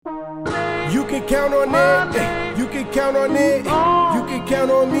You can count on it. You can count on it. You can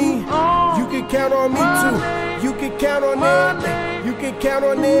count on me. You can count on me too. You can count on it. You can count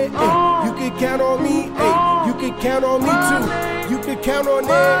on it. You can count on me. You can count on me too. You can count on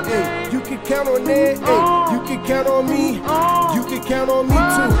it. You can count on it. You can count on me. You can count on me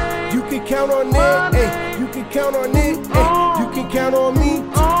too. You can count on it. You can count on it. You can count on me.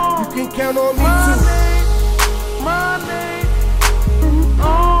 You can count on me too.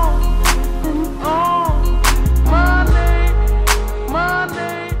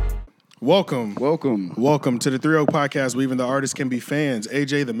 Welcome to the 3 Oak Podcast, where even the artists can be fans.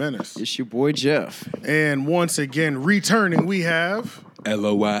 AJ the Menace. It's your boy Jeff. And once again, returning, we have...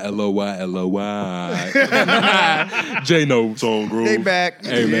 L-O-Y. J-No Song Groove. They back.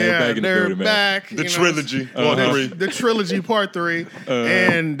 Hey, man, yeah, back in they're the building, back. The trilogy. The trilogy part 3.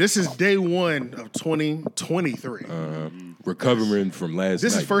 And this is day 1 of 2023. Recovering from last night.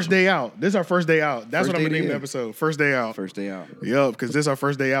 This is first day out. This is our first day out. That's First what I'm going day to name the in. episode. First day out. First day out. Yup, because this is our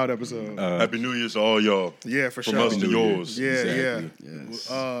first day out episode. Happy New Year's to all y'all. Yeah, for From sure. us to yours. Yeah, Exactly. Yes.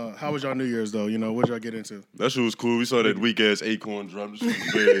 yeah. How was y'all New Year's, though? You know, what y'all get into? That shit was cool. We saw that weak-ass Acorn drum. This was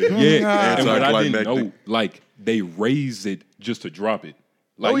weird. Yeah, and what I didn't Anticlimactic. know, like, they raised it just to drop it.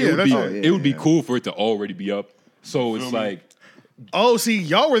 Like, Oh, yeah, it would that's be, right. it would be cool for it to already be up. So it's like... Oh, see,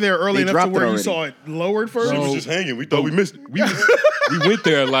 y'all were there early They enough to dropped it where you already. saw it lowered first? She was just hanging. We thought we missed it. We went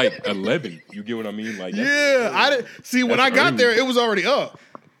there at like 11. You get what I mean? Like, Yeah, I didn't see when I That's got early. there. It was already up.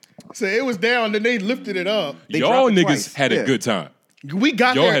 So it was down. Then they lifted it up. They y'all dropped it niggas twice. had Yeah. a good time. We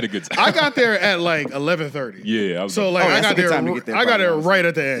got Y'all there. had a good time. I got there at like 11:30. Yeah, I was So like Oh, I that's got a good there. time to get there, I got there probably. right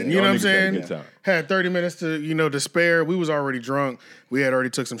at the end. You Y'all know what I'm niggas had a saying? good time. Had 30 minutes to spare. We was already drunk. We had already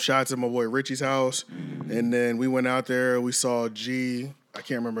took some shots at my boy Richie's house, and then we went out there. We saw G. I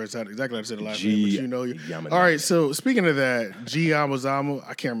can't remember exactly how to say the last name, but you know. Yamanami. All right. So speaking of that, G Amazamu.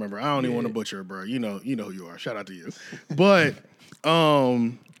 I can't remember. I don't even want to butcher it, bro. You know who you are. Shout out to you. But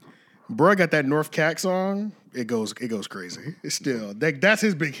bro got that North Cac song. It goes crazy. It's still that's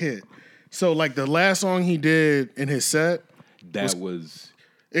his big hit. So like the last song he did in his set, That was...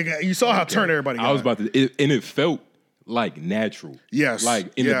 you saw how turned everybody got. I was about to... and it felt like natural. Yes.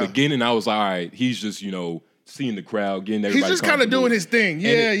 Like in Yeah. the beginning, I was like, all right, he's just, seeing the crowd, getting everybody He's just kind of comfortable. doing his thing. And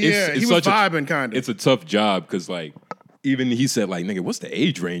Yeah, it's he was such vibing kind of. It's a tough job because like, even he said like, nigga, what's the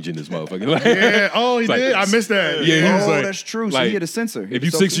age range in this motherfucker? Like, Yeah. Oh, he it's like- did. I missed that. Yeah, he was Oh, like, that's true. So like, he had a censor. If you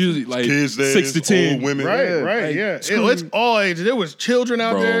 6 years, like Kids, 6 to 10, old women. Right, Yeah. right, Like, yeah. school- It's all ages. There was children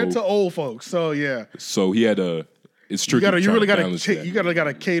out Bro. there to old folks. So yeah, So he had a. It's tricky. you really gotta balance that. you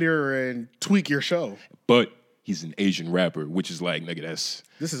gotta cater and tweak your show. But he's an Asian rapper, which is like, nigga, that's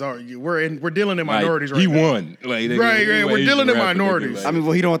This is our we're dealing in like, minorities right he now. won. Like, nigga, Right, he right, like we're Asian dealing in rapper, nigga, minorities. like- I mean,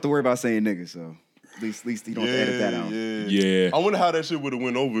 well, he don't have to worry about saying niggas, so at least he don't have to edit that out. Yeah. I wonder how that shit would have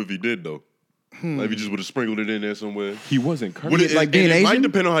went over if he did, though. Like, if he just would have sprinkled it in there somewhere. he wasn't cursing. Would it, like being it might Asian?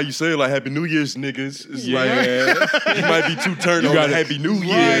 depend on how you say it. Like, Happy New Year's, niggas. It's Yeah. like, you might be too turned on gotta- Happy New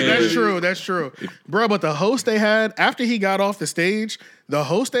Year. Right, that's true. Bro, but the host they had, after he got off the stage, the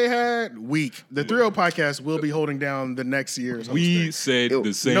host they had, weak. The 3-0 podcast will be holding down the next year's We hosting. said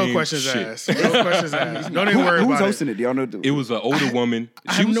the same No questions shit. asked. No questions asked. Don't even worry Who's about hosting it? Do y'all know? It was an older woman.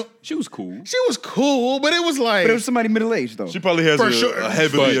 She was cool. She was cool, but it was like... But it was somebody middle aged though. She probably has For a, sure. a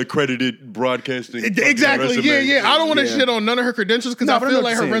heavily But- accredited broadcasting. Exactly, resume. yeah. I don't want to Yeah. shit on none of her credentials because No, I but I feel know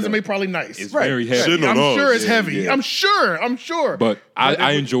like what her you're saying, resume though. probably nice. It's Right. very heavy. Shitting on I'm us. sure it's Yeah, heavy. yeah. I'm sure. But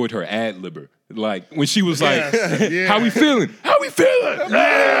I enjoyed her ad-libber. Like, when she was like, Yes, yeah. how we feeling? Her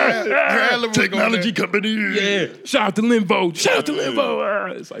ad-lib was going Technology there. company. Yeah. Shout out to Limbo. Shout out to Limbo.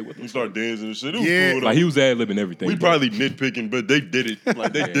 It's like, what the We start dancing and shit. It was Yeah. cool. though. Like, he was ad-libbing everything. We bro. probably nitpicking, but they did it.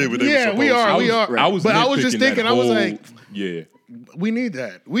 Like, they did what they were Yeah, supposed we to. are. I was But I was just nitpicking thinking, that I was whole- like, yeah. we need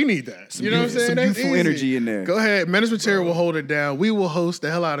that. You know what I'm saying? some That's youthful easy. energy in there. Go ahead. Menace Material will hold it down. We will host the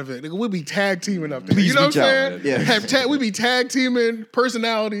hell out of it. Nigga, we'll be tag teaming up there. Please you know what reach I'm out. saying? Yeah. We be tag teaming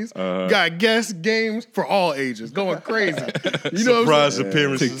personalities. Got guests, games for all ages. Going crazy. You know what I'm Surprise saying?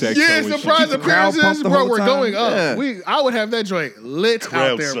 appearances. Tic-tac. Yeah, Keep the surprise crowd pumped appearances, the bro. whole We're time. going up. Yeah. I would have that joint lit out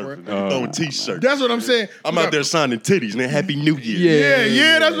Crowd there, surfing. bro. Throwing t-shirts. That's what I'm saying. I'm out there signing titties, man. Happy New Year.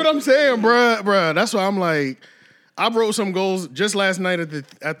 Yeah, that's what I'm saying, bruh. That's why I'm like, I wrote some goals just last night at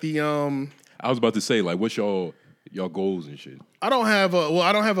the I was about to say, like, what's y'all goals and shit? I don't have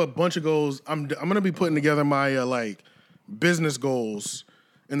a bunch of goals. I'm gonna be putting together my like business goals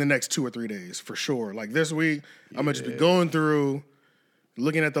in the next 2 or 3 days for sure. Like this week, I'm gonna just be going through,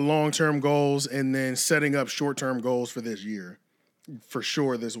 looking at the long-term goals and then setting up short-term goals for this year for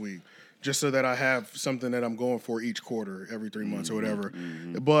sure this week. Just so that I have something that I'm going for each quarter, every 3 months or whatever.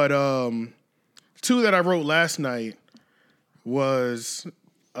 But 2 that I wrote last night was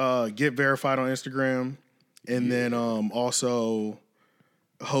get verified on Instagram, and then also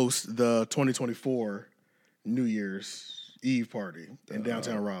host the 2024 New Year's Eve party in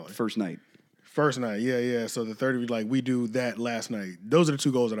downtown Raleigh. First night. Yeah. So the 30, like we do that last night. Those are the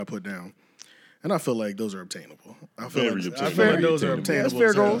 2 goals that I put down. And I feel like those are obtainable. I feel like those are obtainable. That's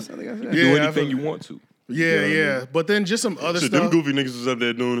fair goals. I think that's fair. Do anything you want to. Yeah. But then just some other Shit, stuff. them goofy niggas is up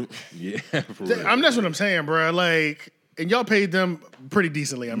there doing it. Yeah, for real. That's what I'm saying, bro. Like, and y'all paid them pretty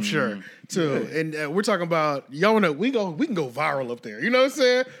decently, I'm sure, too. And we're talking about y'all wanna we can go viral up there. You know what I'm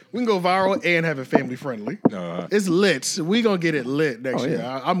saying? We can go viral and have it family friendly. It's lit. We gonna get it lit next year.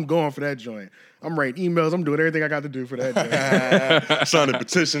 I'm going for that joint. I'm writing emails. I'm doing everything I got to do for that joint. Signing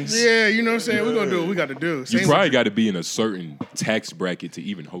petitions. Yeah, you know what I'm saying? We're gonna do what we got to do. You probably got to be in a certain tax bracket to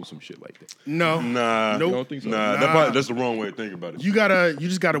even host some shit like that. No. Nah. Nope. You don't think so? That's the wrong way to think about it. You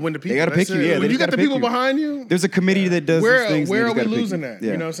just gotta win the people. They gotta That's pick you, it. yeah, they When you just got gotta the pick people you. behind you. There's a committee that does these things. Where and they are just we gotta pick losing you. that?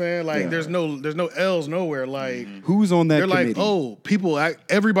 Yeah. You know what I'm saying? Like, Yeah. there's no L's nowhere. Like, Who's on that they're committee? like, oh,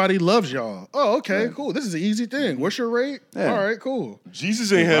 everybody loves y'all. Oh, okay, cool. This is an easy thing. What's your rate? Yeah. All right, cool.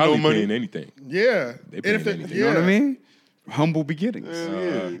 Jesus ain't had no Probably money. paying anything. Yeah. They paying anything. You know what I mean? Humble beginnings.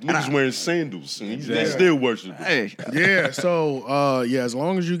 Niggas wearing sandals and they still worship. Hey, Yeah. So, as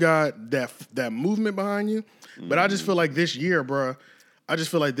long as you got that movement behind you. But I just feel like this year, bro. I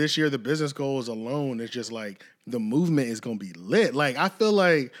just feel like this year the business goals alone is just like the movement is gonna be lit. Like I feel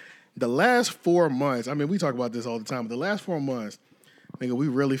like the last 4 months. I mean, we talk about this all the time. But the last 4 months, nigga, we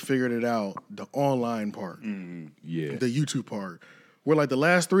really figured it out. The online part, Yeah. the YouTube part. Where like the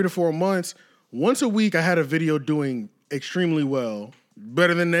last 3 to 4 months, once a week I had a video doing extremely well,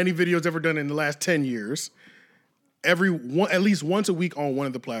 better than any videos ever done in the last 10 years. At least once a week on one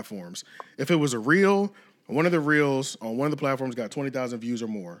of the platforms. If it was a reel, one of the reels on one of the platforms got 20,000 views or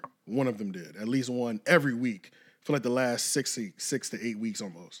more. One of them did. At least one every week for like the last 6 to 8 weeks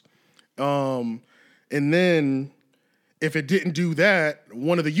almost. And then if it didn't do that,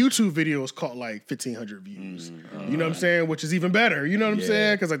 one of the YouTube videos caught like 1,500 views. You know what I'm saying? Which is even better. You know what I'm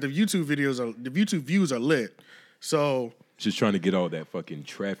saying? Because like the YouTube views are lit. So Just trying to get all that fucking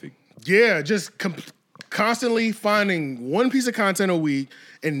traffic. yeah, just constantly finding one piece of content a week,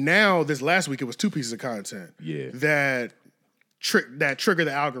 and now this last week it was 2 pieces of content. Yeah. that trigger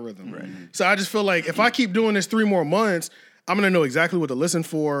the algorithm. Right. So I just feel like if I keep doing this 3 more months, I'm gonna know exactly what to listen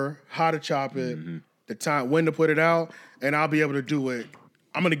for, how to chop it, the time when to put it out, and I'll be able to do it.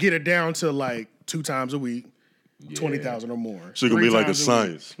 I'm gonna get it down to like 2 times a week. 20,000 or more. So it's gonna 3 be like a times week.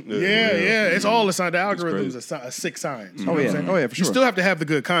 science. Yeah. It's all a science. The algorithm is a sick science. You know what I'm saying? Oh yeah, for You sure. still have to have the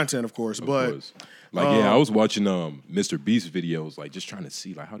good content, of course, but Was. Like, I was watching Mr. Beast videos, like just trying to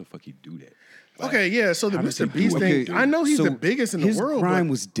see like how the fuck he do that. okay, yeah. So the how does he Mr. do Beast it? thing, Okay, I know he's so the biggest in the his world. grind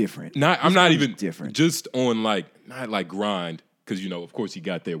But was different. I'm His not grind was even different. just on like not like grind because of course he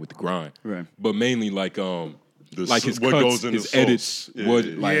got there with the grind, Right. But mainly like like his what cuts, goes in his the edits, sauce. Yeah, what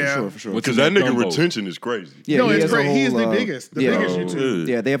yeah. like Yeah. For sure. what's Because in that nigga gumbo. retention is crazy. Yeah, no, he it's has a great. He's whole, the biggest YouTube.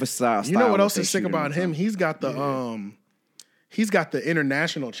 Yeah, they have a style. You know what that else they is sick shoot in all about the him? time. He's got the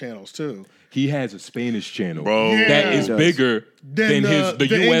international channels too. He has a Spanish channel, Bro. Yeah. that is He does. bigger than the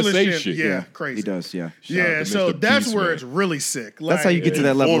English USA channel. shit. Yeah, crazy. He does. Yeah. Yeah, out to so Mr. that's Beast, where man. it's really sick. That's how you get to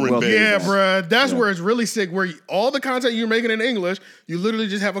that level of Foreign wealth. base. Yeah, guys. bruh. That's where it's really sick. Where all the content you're making in English, you literally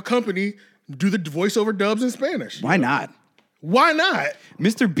just have a company do the voiceover dubs in Spanish. Why not? Why not?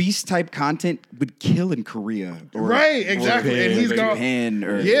 Mr. Beast type content would kill in Korea. Or, Right, exactly. Or And he's got Japan.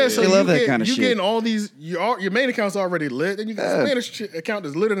 Or, yeah. So they love you that get, kind of you shit. getting all these. Your main account's already lit, and you got a Spanish account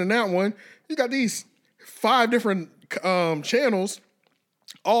that's litter than that one. You got these 5 different channels,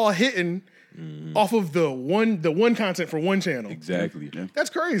 all hitting off of the one content for one channel. Exactly. That's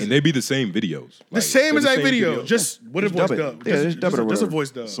crazy. And they be the same videos. The same they're exact video, videos. just what a Just voice dub it. dub. Yeah, just dub it or just a whatever.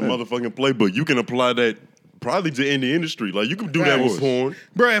 voice dub. Some motherfucking playbook. You can apply that probably to any industry. Like you can do that Facts. with porn.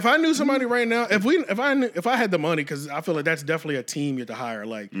 Bro, if I knew somebody right now, if I had the money, because I feel like that's definitely a team you have to hire,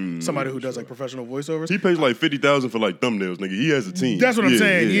 like somebody who does like professional voiceovers. He pays like 50,000 for like thumbnails, nigga. He has a team. That's what I'm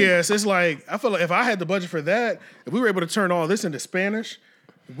saying. Yes, it's like I feel like if I had the budget for that, if we were able to turn all this into Spanish,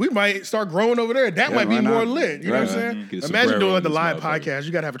 we might start growing over there. That might be why more not? lit. You know what I'm saying? Get a Imagine sombrero doing like on the this live motherfucker. podcast.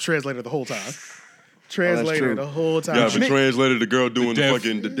 You gotta have a translator the whole time. Translator true. the whole time. Yeah, but translated the girl doing the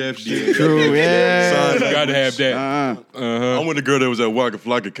fucking the deaf shit. True, yeah. Sign You gotta have that. I'm with the girl that was at Waka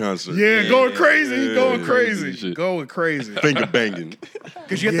Flocka concert. Yeah, going crazy, going crazy crazy, shit. going crazy. Finger banging.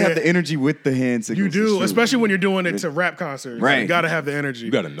 Because you have to have the energy with the hand signals. You It's do, true. especially when you're doing it to rap concerts. Right. You gotta have the energy.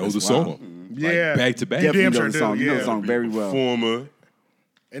 You gotta know the wild. song. Yeah. Back to back. Definitely Damn know sure the do, song. You know yeah. the song very well. Performer.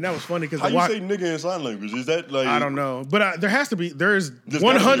 And that was funny because How you say nigga in sign language? Is that like I don't know, but there has to be. There's there's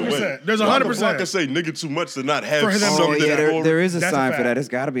gotta be a 100%. way. There's Why the fuck I 100%. say nigga too much to not have For them- something. Oh yeah, for- there is a That's a sign for fact. that. There's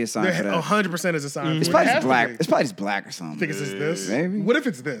got to be a sign for that. 100% is a sign. It's for it. probably It just has to black. be. It's probably just black or I something. think it's just this. Maybe. What if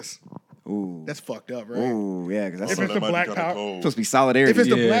it's this? Ooh. That's fucked up, right? Ooh, yeah, because that's If it's That the might be black kinda power- cold. supposed to be solidarity. If it's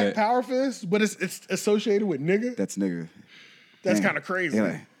the Yeah. black power fist, but it's associated with nigga, That's nigga. that's Yeah. kind of crazy.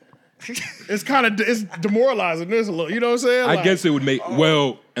 Yeah. It's demoralizing this a little. You know what I'm saying? I Like, guess it would make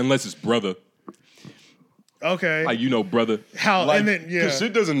unless it's brother. Okay. Like brother. How Like, and then Because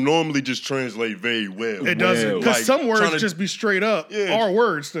it doesn't normally just translate very well. it doesn't because Like, some words trying to- just be straight up Yeah. are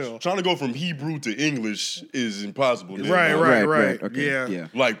words still. Trying to go from Hebrew to English is impossible. then, Right, man. right. Okay. Yeah.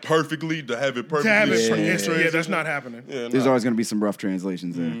 Like perfectly to have it perfectly. To have it, translated. yeah, that's not happening. Yeah, There's nah. always going to be some rough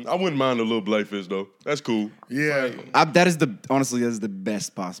translations there. I wouldn't mind a little black fist though. That's cool. Yeah, That is honestly, that is the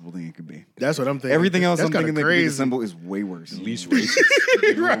best possible thing it could be. that's what I'm thinking. Everything else that's I'm thinking that could be the crazy. symbol is way worse. Least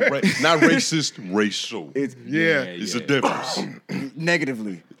racist. Not racist, racial. It's Yeah. It's a difference.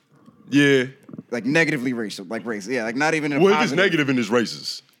 negatively. Yeah. Like negatively racial, like race. Yeah, like not even in a Well, if it's positive. negative and it's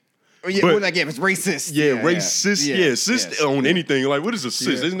racist. Yeah, but- well, like if it's racist. Yeah, racist. Yeah, cis yes. on anything. Like, what is a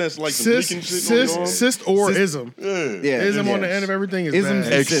cis? Yeah. Isn't that like some Cis, leaking shit going on? cis or ism. Yeah. Yeah, Ism on the yes. end of everything is Isms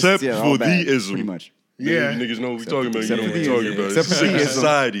bad. and cis, Except yeah, all for bad, the ism. pretty much. Yeah. You niggas know what we talking about. You except know for what we the talking ism. about. Except It's for a the sick ism.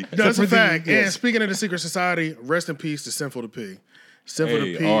 society. That's a for the- fact. yes. And speaking of the secret society, rest in peace to Sinful to P. Sinful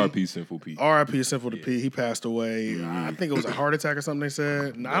Hey, to P. R.I.P. Sinful P. R.I.P. Sinful to P. He passed away. I think it was a heart attack or something. They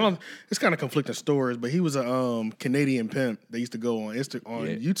said. And I don't. It's kind of conflicting stories, but he was a Canadian pimp. They used to go on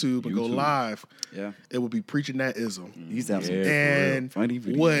YouTube and go YouTube. live. Yeah. It would be preaching that ism. He used to have some Yeah. And funny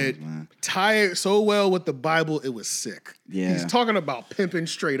videos, would man. tie it so well with the Bible, it was sick. Yeah. He's talking about pimping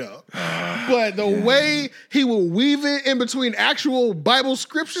straight up. But the way he would weave it in between actual Bible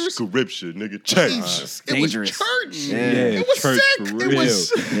scriptures, Scripture, nigga. Check. Jesus, it dangerous. was church. Yeah. It was church sick. for It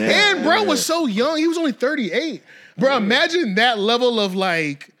was, real. and bro was so young. He was only 38. Bro, imagine that level of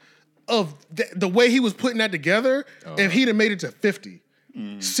the way he was putting that together if he'd have made it to 50.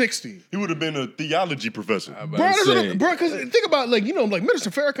 60. He would have been a theology professor. Bro, because think about like Minister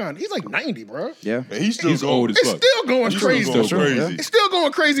Farrakhan, he's like 90, bro. Yeah. And he's still He's going. old as It's fuck. still going He's crazy. still going Yeah. crazy. It's still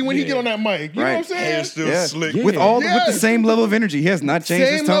going crazy when he Yeah. get on that mic. You know what I'm saying? Hair still Yeah. slick. With Yeah. the same level of energy. He has not changed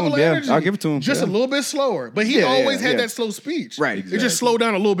his Same tone. level of Yeah. energy. I'll give it to him. Just yeah. a little bit slower. But he Yeah, always yeah, had yeah. that slow speech. Right. It just slowed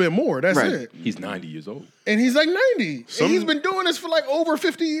down a little bit more. That's Right. it. He's 90 years old. And he's like 90. And he's been doing this for like over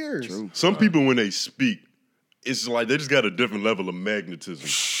 50 years. Some people, when they speak, it's like they just got a different level of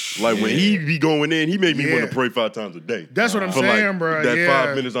magnetism. Like when he be going in, he made me want Yeah. to pray 5 times a day. That's what I'm For saying, like bro. That Yeah.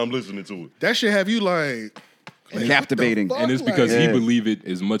 5 minutes I'm listening to it. That should have you like Captivating. what the fuck? And it's because Yeah. he believe it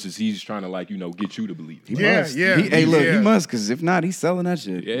as much as he's trying to get you to believe it. Yeah, Must. yeah. Hey, look, yeah. he must, because if not, he's selling that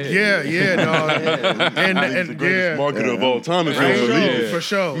shit. Yeah, dog. And He's the greatest yeah. marketer of all time. If you For don't sure, believe it. for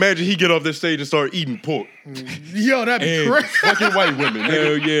sure. Imagine he get off that stage and start eating pork. Yo, that'd be And- crazy. Fucking white women. Hell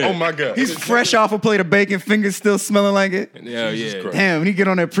nigga. yeah. Oh my God. He's fresh off a plate of bacon, fingers still smelling like it. Yeah, yeah. Christ. Damn, when he get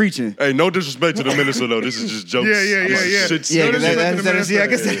on there preaching. Hey, no disrespect to the minister though. This is just jokes. Yeah. Shit. Yeah, No, because this is that is, yeah, I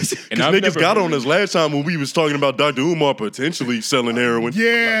guess the that's, And Because I've niggas never got heard- on us last time when we was talking about Dr. Umar potentially selling heroin.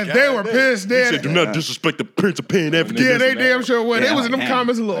 Yeah, they were pissed. He They said, had- do not disrespect the Prince of Pan African. yeah, they damn sure were. They Yeah, was in them man.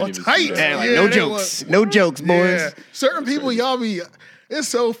 comments a I little didn't even tight. see that. like, Yeah, no they jokes. was. No jokes, boys. Yeah. Certain people, y'all be. It's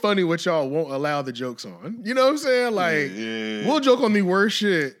so funny what y'all won't allow the jokes on. You know what I'm saying? Like, Yeah. we'll joke on the worst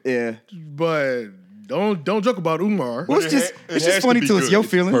shit, Yeah. but don't joke about Umar. Well, It it's just, ha- it it's has just to funny be till it's good. your It's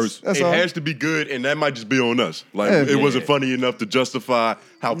feelings. That's it all. has to be good, and that might just be on us. Like Yeah. it wasn't funny enough to justify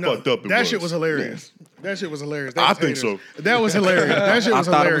how No, fucked up it was. that shit was hilarious. That shit was hilarious. They I was think haters. so. That was hilarious. That shit I was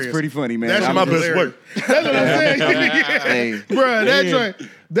thought hilarious. it was pretty funny, man. That I shit my was best hilarious. work. That's what I'm saying. Yeah. Hey. Bruh,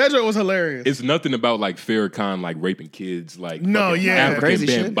 that joint was hilarious. It's nothing about Farrakhan raping kids, No, fucking yeah. African Crazy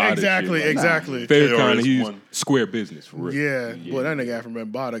shit. Bambaataa Exactly, shit. exactly. Farrakhan, KRS he's One. square business for real. Yeah, boy, that nigga from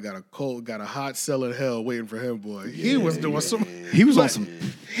Bambaataa got a hot cell in hell waiting for him, boy. He was doing some. He was on some.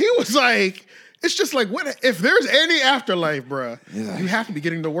 He was like, it's just like, what if there's any afterlife, bruh? Yeah. You have to be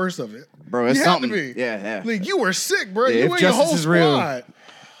getting the worst of it, Bro, it's you something. have to be. Yeah. Like you were sick, bro. Yeah, You if and your justice whole is real. squad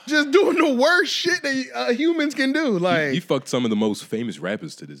just doing the worst shit that humans can do. Like, He fucked some of the most famous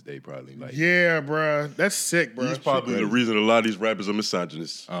rappers to this day, probably. yeah, bruh, that's sick, bruh. He's probably the reason a lot of these rappers are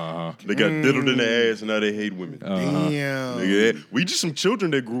misogynists. They got diddled in the ass and now they hate women. Damn. Nigga, we just some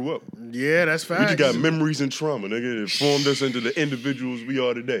children that grew up. Yeah, that's We facts. just got memories and trauma, nigga, that formed us into the individuals we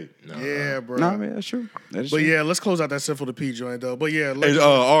are today. Yeah, bro. No, man, that's true. That is But true. yeah, let's close out that Sinful to P joint though. But yeah, And let's,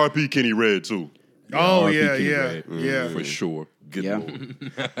 R.I.P. Kenny Red too. oh R.I.P. yeah, Kenny yeah, Red. yeah. For sure. Good Yeah. Lord.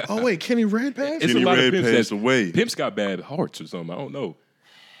 Oh wait, Kenny Red passed? It's Kenny a lot Red of pimps passed that away. Pimps got bad hearts or something. I don't know.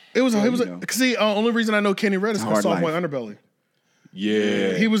 It was. you know. See, only reason I know Kenny Red is because Hard Soft White life. Underbelly.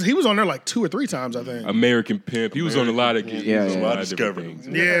 Yeah. He was on there like 2 or 3 times, I think. American Pimp. He was on a lot of Yeah, That's yeah. why I discovered him.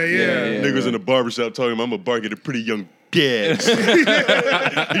 Yeah. Niggas in the barbershop talking about I'm a bar get a pretty young gas.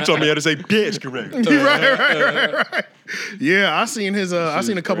 He taught me how to say gas correct. Right. Yeah, I seen his. I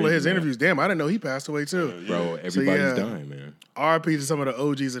seen a couple of crazy, his man. interviews. Damn, I didn't know he passed away too. Bro, everybody's yeah. dying, man. RP to some of the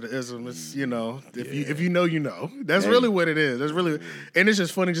OGs of the ism. It's if you know, you know. That's really what it is. That's really, and it's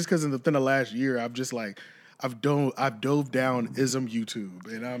just funny just because within the last year, I've just like. I've dove down ism YouTube,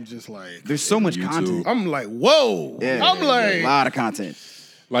 and I'm just like, There's so much YouTube. content. I'm like, whoa. Yeah, I'm like, a lot of content.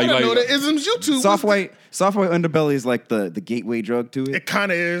 I didn't know that ism's YouTube. Soft white underbelly is like the gateway drug to it. It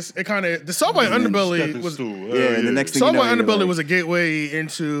kind of is. The soft white underbelly was. And the next thing Soft you know, white you're underbelly like, was a gateway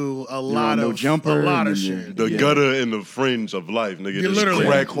into a lot No of Jumper a lot of and shit. The gutter and the fringe of life, nigga. Yeah, There's literally.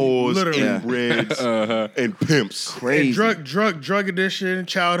 crack whores, Literally. inbreds, and pimps. crazy. And drug addiction,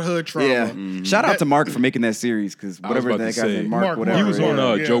 childhood trauma. Yeah. Shout out to Mark for making that series because whatever about that to guy's say, name, Mark, Mark, whatever. He was on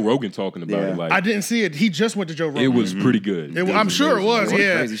Yeah. Joe Rogan talking about Yeah. it. Like, I didn't see it. He just went to Joe Rogan. it was pretty good. I'm sure it was. What a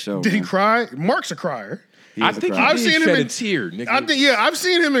Yeah. crazy show, Did he man. cry? Mark's a crier. He I is a think crowd. I've seen him shed in- a tear, nigga. I think I've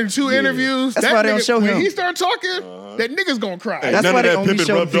seen him in 2 interviews. That's That why they don't nigga- show when him. he started talking, that nigga's gonna cry. That's None why of they that only pimping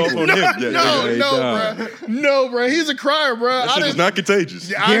show rubbed off people. on him. Yeah, No, bro. He's a crier, bro. That shit is not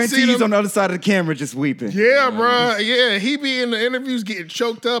contagious. I've Guarantee seen he's him. on the other side of the camera just weeping. Yeah, bro. Yeah, he be in the interviews getting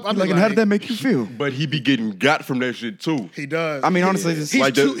choked up. I'm Like, and how did that make you feel? But he be getting got from that shit too. He does. I mean, honestly, it's he's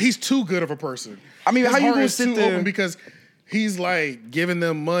like too. the- He's too good of a person. I mean, His how you heart gonna is sit too there? open because he's like giving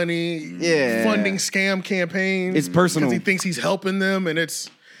them money, Yeah. funding scam campaigns. It's personal. because he thinks he's helping them, and it's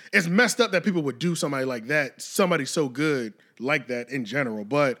messed up that people would do somebody like that, somebody so good like that in general.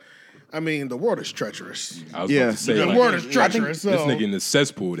 But I mean, the world is treacherous. I was Yeah. about to say, The like, world is this treacherous. So. nigga in the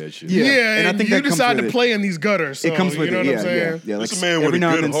cesspool, that shit. Yeah. Yeah, and I and think you that comes decide with to it. play in these gutters. So, It comes with you know it. what Yeah, I'm saying? yeah. Like It's a man with every a now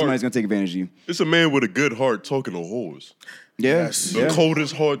and good then heart. somebody's gonna take advantage of you. It's a man with a good heart talking to whores. Yeah. Yes. The yeah.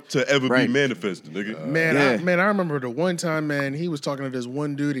 coldest heart to ever Right. be manifested, nigga. Man, Yeah. I remember the one time, man, he was talking to this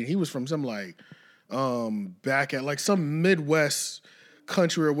one dude, and he was from some like back at like some Midwest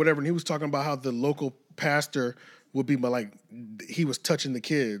country or whatever, and he was talking about how the local pastor would be like he was touching the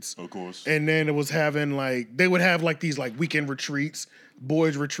kids, Of course. and then it was having like they would have like these like weekend retreats,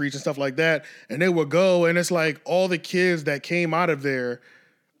 boys retreats and stuff like that, and they would go, and it's like all the kids that came out of there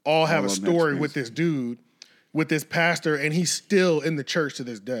all have a of them story have with this dude, with this pastor, and he's still in the church to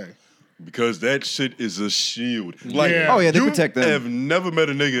this day. Because that shit is a shield. Like, Yeah. Oh yeah, they you protect them. have never met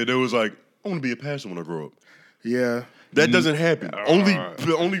a nigga that was like, I want to be a pastor when I grow up. Yeah. That doesn't happen.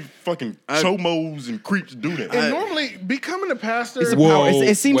 Only fucking chomos and creeps do that. And normally, becoming a pastor, It's a Whoa, power.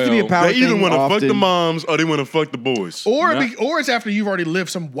 It seems to be a well, power They either thing want to fuck the often. moms or they want to fuck the boys. or it's after you've already lived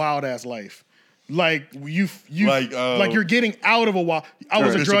some wild ass life, like you Like, like you're getting out of a wild. I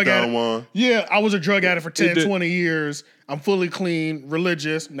was a Bishop drug Don addict. Juan. Yeah, I was a drug addict for 10, did- 20 years. I'm fully clean,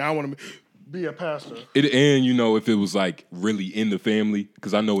 religious. Now I want to be a pastor. And you know, if it was like really in the family,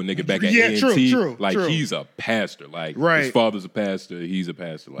 because I know a nigga back at Yeah, A&T, true, like true. he's a pastor. Like Right. his father's a pastor, he's a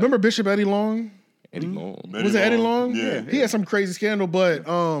pastor. Like Remember Bishop Eddie Long? Eddie Long. Was it Eddie Long? Yeah. He had some crazy scandal, but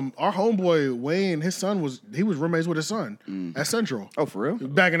our homeboy Wayne, his son was roommates with his son at Central. Oh, for real?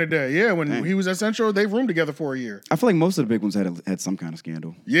 Back in the day, yeah, when he was at Central, they roomed together for a year. I feel like most of the big ones had some kind of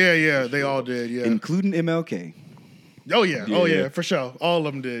scandal, Yeah, they all did. Yeah. including MLK. Oh yeah, Yeah. for sure. All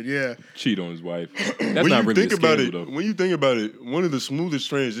of them did. Yeah. Cheat on his wife. That's When not you really think a about scandal, it, though. when you think about it, one of the smoothest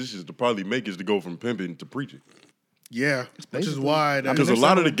transitions to probably make is to go from pimping to preaching. Yeah, which is why Because a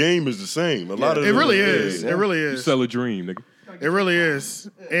lot of the game is the same. A lot of it really yeah, is. yeah. It really You is. sell a dream, nigga. It really is,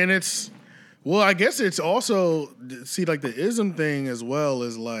 and it's well. I guess it's also see like the ism thing as well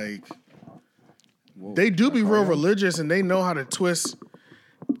is like they do be real religious and they know how to twist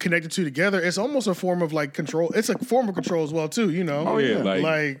connected two together. It's almost a form of like control. It's a form of control as well too. You know. Oh yeah,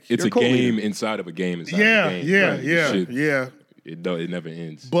 like it's you're a a cult game leader. inside of a game inside yeah, of a game. yeah, Right. yeah, Shit, yeah. It never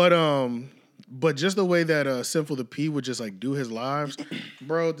ends. But just the way that Sinful the P would just like do his lives,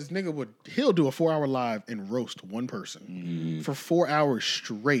 bro, this nigga he'll do a 4-hour live and roast one person for 4 hours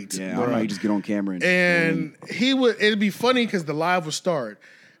straight. Yeah, I bro. don't know. You just get on camera And it'd be funny because the live would start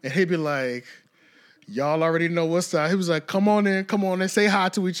and he'd be like, y'all already know what's up. He was like, come on in, say hi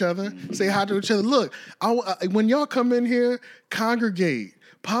to each other. Say hi to each other. Look, when y'all come in here, congregate.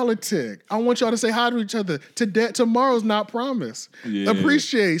 Politic. I want y'all to say hi to each other. Tomorrow's not promised. Yeah.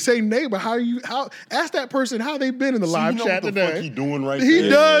 Appreciate. Say neighbor. Ask that person how they been in the live You know chat what the today. fuck he doing right He there?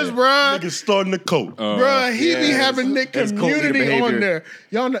 does, bruh. Nigga starting the coat. Bruh, he be having Nick that's cult leader community on behavior. there.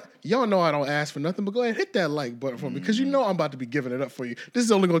 Y'all know, y'all know I don't ask for nothing, but go ahead, hit that like button for me because you know I'm about to be giving it up for you. This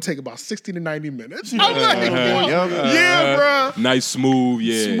is only going to take about 60 to 90 minutes. I'm like, yeah, bro. Nice, smooth,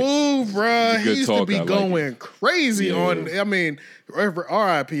 yeah. Smooth, bro. He Good used talk, to be I like going crazy on, I mean,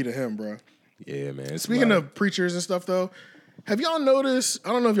 R.I.P. to him, bro. Yeah, man. Speaking of preachers and stuff, though, have y'all noticed,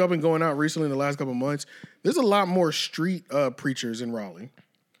 I don't know if y'all been going out recently in the last couple of months, there's a lot more street preachers in Raleigh.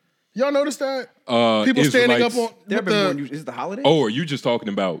 Y'all notice that? People standing up on Is it the holiday? Oh, are you just talking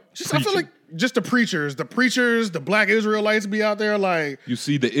about I feel like just the preachers, the black Israelites be out there like. You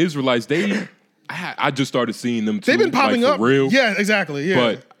see, the Israelites, I just started seeing them too. They've been popping like, up. for real. Yeah, exactly. Yeah.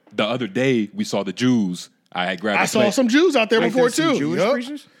 But the other day, we saw the Jews. I saw some Jews out there before too. Jewish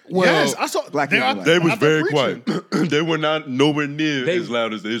preachers? Well, yes, I saw black they, people. They was out there very preaching. quiet. They were not nowhere near as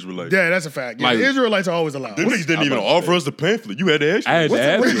loud as the Israelites. Yeah, that's a fact. Yeah, Like- the Israelites are always allowed. The niggas didn't even offer us the pamphlet. You had to ask. I had to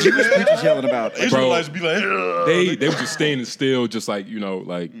ask What are them. Jewish preachers yelling about? Israelites be like, They were just standing still, just like,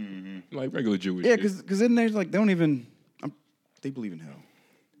 like regular Jewish. Yeah, shit. because then there's like, they don't even, they believe in hell.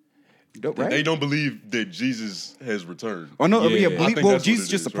 Right? they don't believe that Jesus has returned. Oh no, Yeah. yeah. I think Well, that's what Jesus it is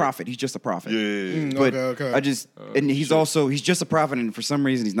just is, a right? prophet. He's just a prophet. Yeah. But Okay. I just and he's just a prophet, and for some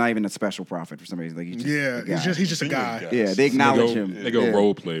reason he's not even a special prophet. For some reason, like he's just Yeah, a guy. he's just a guy. Yeah, they acknowledge him. They go Yeah.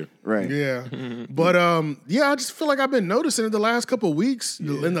 role player. Right. Yeah, but I just feel like I've been noticing it the last couple of weeks,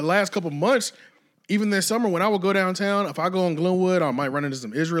 in the last couple of months, even this summer when I would go downtown. If I go in Glenwood, I might run into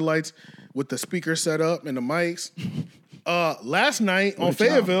some Israelites with the speaker set up and the mics. Last night on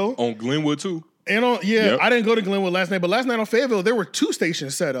Fayetteville, On Glenwood, too. and Yep. I didn't go to Glenwood last night, but last night on Fayetteville there were 2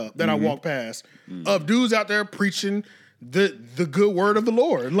 stations set up that I walked past of dudes out there preaching the good word of the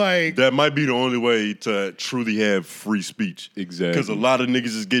Lord. Like That might be the only way to truly have free speech. Exactly. Because a lot of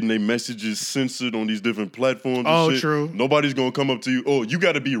niggas is getting their messages censored on these different platforms. And Oh, shit. true. Nobody's gonna come up to you. Oh, you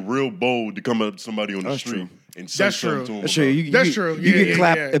got to be real bold to come up to somebody on the street true. and say That's something true. to them. That's true. You That's get- true. You Yeah, get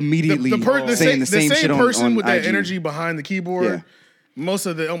clapped yeah. immediately The saying the same shit person on with that IG. energy behind the keyboard. Yeah. Most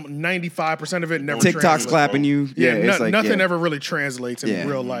of the 95% of it never. TikTok's translates. clapping you. Yeah, it's like, nothing yeah. ever really translates in Yeah,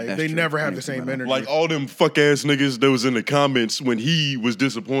 real life. that's They true. never have Yeah, the same right. energy. Like all them fuck ass niggas that was in the comments when he was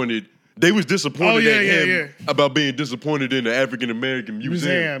disappointed. They was disappointed at him about being disappointed in the African American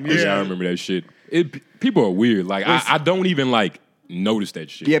museum. Yeah, I remember that shit. People are weird. Like, I don't even, like, notice that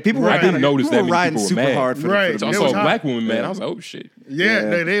shit. Yeah, people were I didn't notice that people were many riding people were super mad. hard for Right. the So I It saw was a hot. black woman mad. I was like, oh, shit.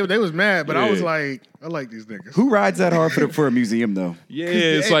 Yeah, they was mad, but I was Yeah. like, I like these niggas. Who rides that hard for a museum though? Yeah,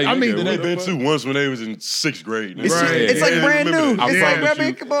 it's like, I mean, nigga, They what been the to fuck? once when they was in 6th grade. It's, Right. it's like Yeah, brand remember new. that. It's I like, promise I mean,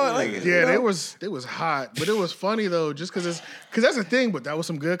 you. come on, like Yeah, they was hot, but it was funny though, just because that's the thing. But that was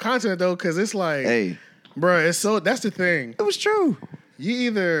some good content though, because it's like, Hey, bruh, it's so that's the thing. it was true.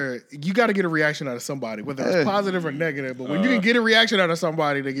 You got to get a reaction out of somebody, whether it's positive or negative. But when you can get a reaction out of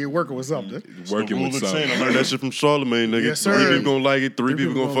somebody, then you're working with something. Working Rule with of 10. something. I learned that shit from Charlamagne, nigga. Yes, sir. 3 people gonna like it, 3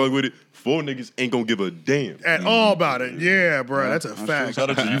 people people gonna gonna- fuck with it. 4 niggas ain't gonna give a damn. At all about it, yeah, bro, that's a fact. Shout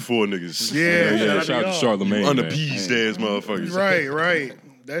out to you 4 niggas. Yeah, Yeah, shout shout out out to to y'all. Charlamagne, man. Unappeased ass motherfuckers. Right.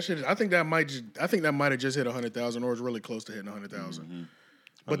 That shit. I think that might have just hit 100,000, or it's really close to hitting 100,000.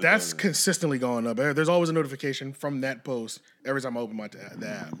 But that's consistently going up. There's always a notification from that post every time I open the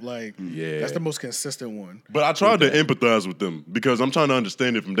app. Like, that's the most consistent one. But I tried to empathize with them because I'm trying to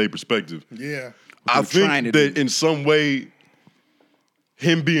understand it from their perspective. Yeah. I I'm trying think to that in some way,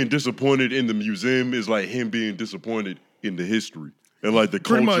 him being disappointed in the museum is like him being disappointed in the history and like the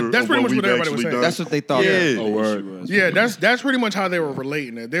Pretty culture. much. That's of pretty what much what we've everybody was actually saying. done. That's what they thought. Yeah. the Oh, word. issue was. Yeah, that's pretty much how they were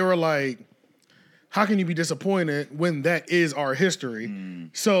relating it. They were like, how can you be disappointed when that is our history?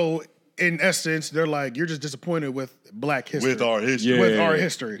 So in essence, they're like, you're just disappointed with black history. with our history. Yeah. With our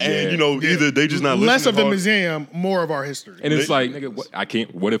history. And you know, either they just not less of listening the hard. museum, more of our history. And it's like,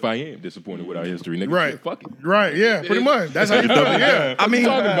 nigga, what if I am disappointed with our history? Nigga, Right. fuck it. Right, yeah, pretty much. That's how you do it, yeah. I mean,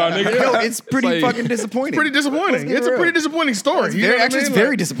 talking about, nigga? yo, it's pretty It's like- fucking disappointing. Pretty disappointing. Let's It's get a pretty real. disappointing story. It's You know very, what I actually, mean? it's very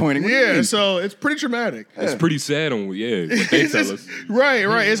Like, disappointing. What do you Yeah, mean? so it's pretty traumatic. It's pretty sad on, what they It's tell just- us. right.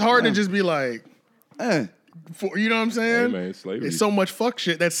 It's hard to just be like, Eh, you know what I'm saying? Hey, man, slavery. It's so much fuck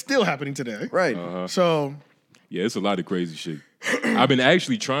shit that's still happening today. right. So, Yeah, it's a lot of crazy shit. I've been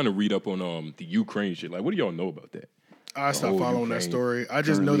actually trying to read up on the Ukraine shit. Like, what do y'all know about that? I stopped whole following that Ukraine story. I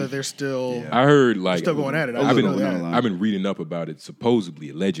just know that they're still. I heard like Still going at it. I I've just know that. been I've been reading up about it. Supposedly,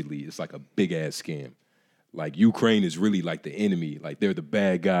 allegedly, it's like a big ass scam. Like Ukraine is really like the enemy. Like they're the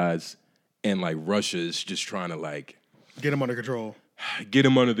bad guys, and like Russia is just trying to like Get them under control. get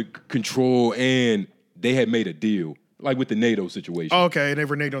them under the control. And they had made a deal, like with the NATO situation. Okay, and they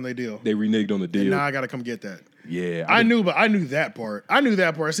reneged on their deal. They reneged on the deal. Now I got to come get that. Yeah, I knew that part.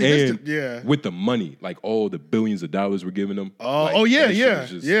 See, And yeah. with the money, like all the billions of dollars we're giving them. Oh, like, yeah, that shit yeah, was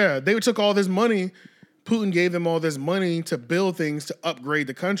just- yeah. They took all this money Putin gave them all this money to build things to upgrade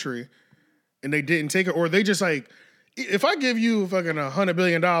the country, and they didn't take it, or they just like, if I give you fucking $100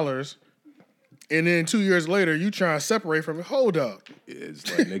 billion, and then 2 years later you try to separate from it, hold up. It's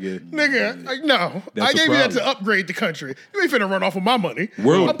like, Nigga, like, no. That's I a gave you that problem. to upgrade the country. You ain't finna run off with my money.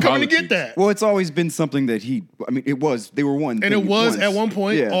 World I'm coming to politics. get that. Well, it's always been something that they were one. And thing it was once. at one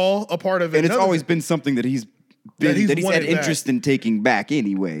point Yeah. all a part of it. And it's always been something that he's That he's had wanted interest in taking back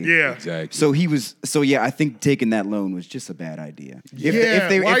anyway. Yeah. Exactly. So I think taking that loan was just a bad idea. If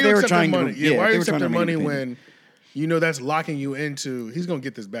they why are you were accepting trying money? to, Yeah, why are you if they were trying to accepting remain money independent. when you know that's locking you into, he's gonna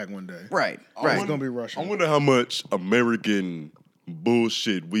get this back one day. Right. It's gonna be Russian. I wonder how much American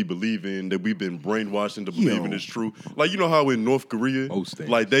bullshit we believe in that we've been brainwashed into believing is true. Like, you know how in North Korea, Most things.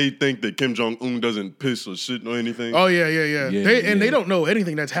 like they think that Kim Jong-un doesn't piss or shit or anything Oh yeah. They don't know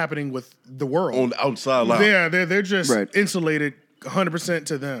anything that's happening with the world. on the outside line. Yeah, they're just Right. insulated 100%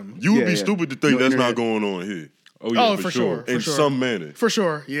 to them. You would Yeah, be yeah. stupid to think No that's internet. not going on here Oh, yeah, Oh, for sure. in some manner. For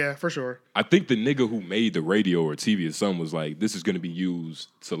sure. Yeah, for sure. I think the nigga who made the radio or TV or something was like, this is going to be used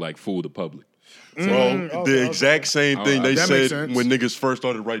to like fool the public. Bro, the exact same thing they That makes said sense. when niggas first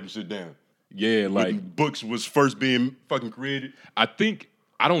started writing shit down. Yeah, like When books was first being fucking created. I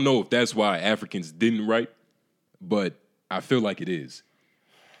don't know if that's why Africans didn't write, but I feel like it is.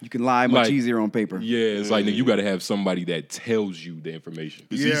 You can lie much Like, easier on paper. Yeah, it's like nigga, you got to have somebody that tells you the information.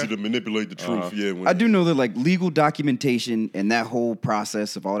 It's Yeah. easy to manipulate the truth. Yeah, when I do know that like legal documentation and that whole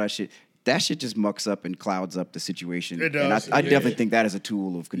process of all that shit just mucks up and clouds up the situation. It And does. I definitely think that is a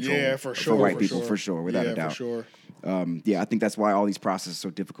tool of control. Yeah, for sure. For white people, for sure, without yeah, a doubt. for sure. I think that's why all these processes are so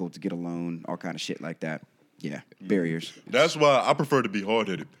difficult to get a loan, all kind of shit like that. Yeah, barriers. That's why I prefer to be hard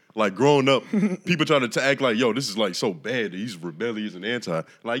headed. Like growing up, people try to act like, yo, this is like so bad. He's rebellious and anti.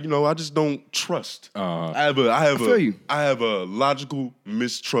 Like, I just don't trust. I feel you. have a logical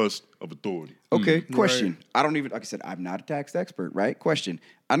mistrust of authority. Okay, question. I don't even, like I said, I'm not a tax expert, right? Question.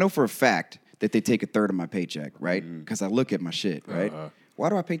 I know for a fact that they take a third of my paycheck, right? Because I look at my shit, right? Why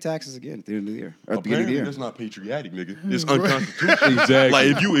do I pay taxes again at the end of the year? Or at the beginning of the Apparently, year? that's not patriotic, nigga. It's unconstitutional. Exactly.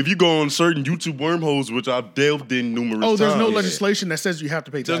 Like if you go on certain YouTube wormholes, which I've delved in numerous times. Oh, there's no legislation that says you have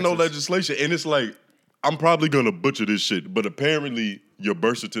to pay taxes. There's no legislation, and it's like I'm probably gonna butcher this shit, but apparently your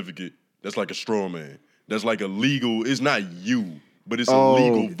birth certificate that's like a straw man. That's like a legal. It's not you, but it's a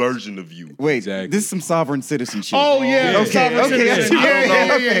legal version of you. Wait, Exactly. this is some sovereign citizen shit. Oh yeah, Okay, sovereign okay, citizen. I don't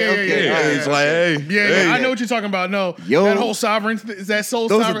know. Yeah. It's like, hey, I know what you're talking about. No, Yo. that whole sovereign, is that soul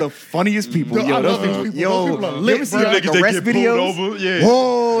Those sovereign? are the funniest people. Yo, I Yo, love those these people. Yo, Those people are you lit, ever see bro. like Niggas that arrest get pulled videos? over, yeah.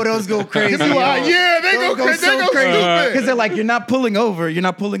 Whoa, those go crazy. People are- yeah, they go crazy. They go stupid. Because they're like, you're not pulling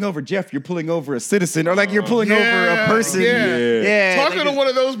over Jeff. You're pulling over a citizen, or like you're pulling over a person. Yeah. Talking they to just- one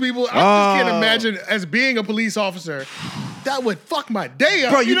of those people, I just can't imagine as being a police officer. That would fuck my day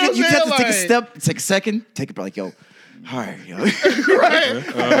up. Bro, you know what you I'm have to saying? take a step, take a second, take it like, yo, all right, yo. Right.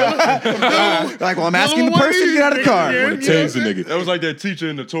 Like, well, I'm asking the One of person to these get out of the car. niggas, Wanna you know change the what I'm nigga. That was like that teacher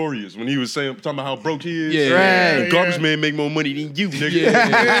in Notorious when he was talking about how broke he is. Yeah. Right. The garbage man make more money than you, nigga.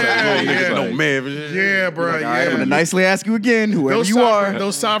 yeah. No man. Yeah, bro. All right, I'm Yeah. gonna nicely ask you again, whoever Those you sovereign, are,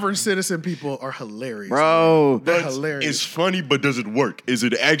 those sovereign citizen people are hilarious. bro. They're But hilarious. it's funny, but does it work? Is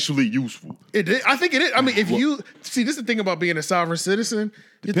it actually useful? I think it is. I mean, if you see, this is the thing about being a sovereign citizen.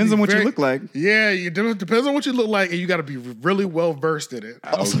 You have to Depends be on what you look like. Yeah, it depends on what you look like, and you got to be really well versed in it.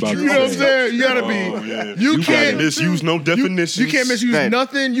 was about You to know what I'm say. saying? You got to be. Yeah. You You can't can't misuse no definitions. You can't misuse Right.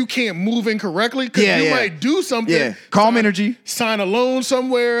 nothing. You can't move incorrectly because Yeah, you yeah. might do something. Yeah, calm energy. Sign a loan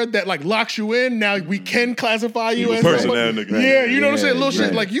somewhere that like locks you in. Now we can classify you You a as person someone- now, nigga. Yeah, you know what I'm saying? Little shit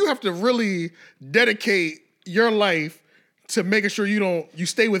right. like you have to really dedicate your life to making sure you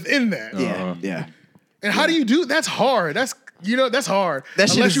stay within that. Yeah. And how do you do? That's hard. That's hard. That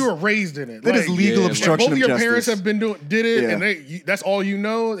shit Unless is- you were raised in it. That is legal Yeah, obstruction both of of your justice. parents have been did it, Yeah. and that's all you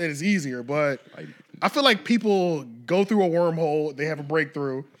know. And it's easier. But I feel like people go through a wormhole, they have a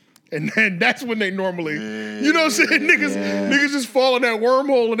breakthrough, and then that's when they normally, you know what I'm saying? Niggas just fall in that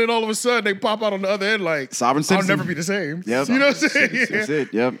wormhole, and then all of a sudden they pop out on the other end like, Sovereign I'll citizen. never be the same. Yep. You know what I'm saying? That's Yeah. it.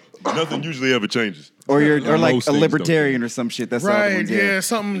 Yep. Nothing usually ever changes. Or like Most a things libertarian or some shit. That's all the Right, ones, yeah,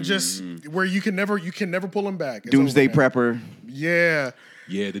 something just where you can never pull them back. It's Doomsday over, man. prepper. Yeah.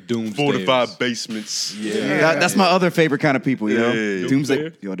 Yeah, the doomsday. Fortified basements. Yeah. That's my other favorite kind of people, you know? Yeah.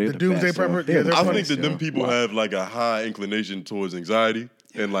 Doomsday. Yo, they're The the doomsday best, yo. prepper, They're yeah, the they're I funny. think that them people have like a high inclination towards anxiety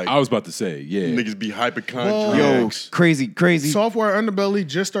and like I was about to say, yeah. niggas be Yo, hypochondriacs. crazy. Software Underbelly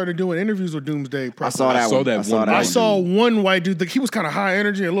just started doing interviews with Doomsday Prepper. I saw that I saw one. that I saw one. that I one. saw one white dude. He was kind of high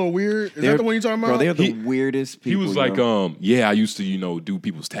energy, and a little weird. Is that the one you're talking about? Bro, they're the He- weirdest He people. was like, yo. yeah, I used to, do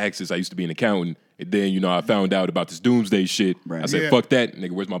people's taxes. I used to be an accountant. And then, I found out about this doomsday shit. Right. I said, Yeah. fuck that.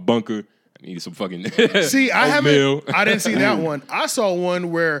 Nigga, where's my bunker? I need some fucking See, I oatmeal. didn't see that one. I saw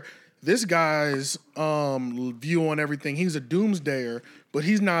one where this guy's view on everything. He's a doomsdayer, but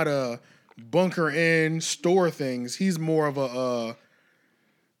he's not a bunker in store things. He's more of a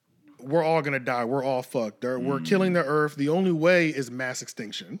we're all gonna die. We're all fucked. We're killing the earth. The only way is mass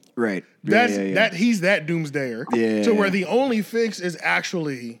extinction. Right. That he's that doomsdayer. Yeah. To where the only fix is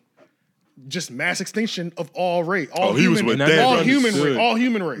actually just mass extinction of all race. All he was human, with Thanos. all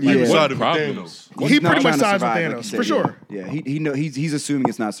human race. He Yeah. was What sided with problems? Thanos. He He's not pretty much trying to sides with survive, Thanos, like you said, for sure. Yeah, he's assuming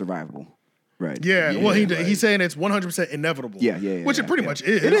it's not survivable. Right. Yeah, well, he's saying it's 100% inevitable. Yeah, which it pretty much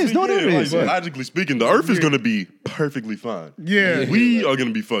is. It is. No, it is. Like, logically speaking, the Earth is going to be perfectly fine. Yeah. We are going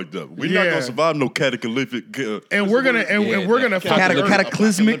to be fucked up. We're not going to survive no cataclysmic. And we're gonna fuck the earth.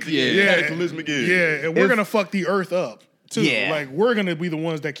 Cataclysmic. Cataclysmic. Yeah, and we're gonna fuck the earth up too. Yeah. Like we're gonna be the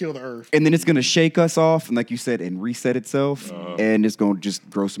ones that kill the earth. And then it's gonna shake us off, and like you said, and reset itself, and it's gonna just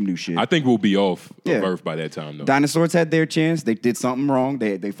grow some new shit. I think we'll be off Yeah. of Earth by that time, though. Dinosaurs had their chance. They did something wrong.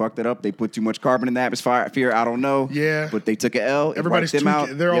 They fucked it up. They put too much carbon in the atmosphere. I don't know. Yeah. But they took an L. It Everybody's wiped them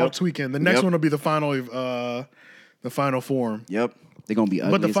tweaking. out. They're all Yep. tweaking. The next Yep. one will be the final form. Yep. They're gonna be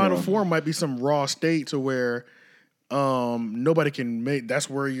ugly. But the as final hell. form might be some raw state to where nobody can make. That's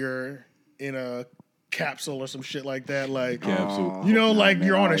where you're in a capsule or some shit like that. Like Capsule. you know, like man,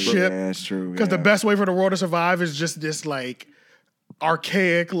 you're on a yeah, ship. that's true. Because the best way for the world to survive is just this like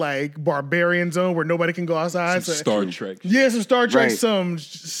archaic, like barbarian zone where nobody can go outside. Some So- Star Trek. Yeah, some Star Trek, Right. some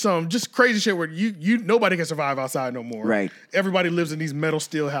just crazy shit where you nobody can survive outside no more. Right. Everybody lives in these metal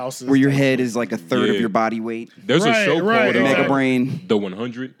steel houses. where your head is like a third Yeah. of your body weight. There's a Right, show right, called Mega exactly. brain. The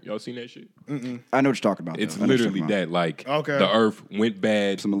 100. Y'all seen that shit? I know what you're talking about. It's though. I know what you're literally talking that. about. Like Okay. the Earth went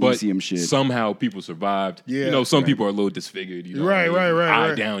bad, Some but Elysium shit. somehow people survived. Yeah. You know, some people are a little disfigured. You know, Right, what I mean? right, Eye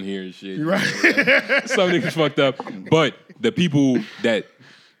right. down here and shit. Right. Some niggas fucked up, but the people that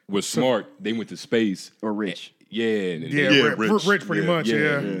were smart, they went to space Or rich. Yeah, and Yeah, Yeah, rich rich. pretty Yeah. much.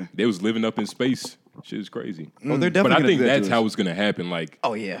 Yeah. Yeah. they was living up in space. Shit is crazy. Oh, they're But definitely. I gonna think do that that's to how us. it's gonna happen. Like,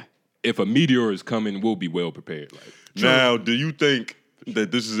 Oh yeah. if a meteor is coming, we'll be well prepared. Like, Now, do you think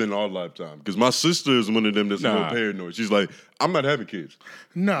that this is in our lifetime? Because my sister is one of them that's a Nah. little paranoid. She's like, I'm not having kids.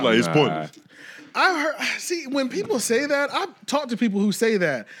 No. Like, it's Nah. pointless. I heard. See, when people say that, I've talked to people who say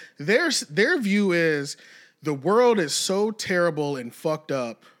that. Their view is the world is so terrible and fucked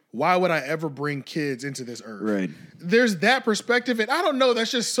up. Why would I ever bring kids into this earth? Right. There's that perspective, and I don't know.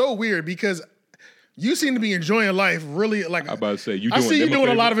 That's just so weird because you seem to be enjoying life really. Like I'm about to say, I see you them a doing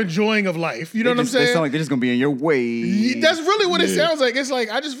a lot favor? of enjoying of life. You know what I'm They saying? sound like they're just gonna be in your way. That's really what it Yeah. sounds like. It's like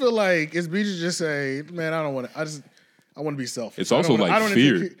I just feel like it's better to just say, man, I don't want to. I want to be selfish. It's also I don't wanna- like I don't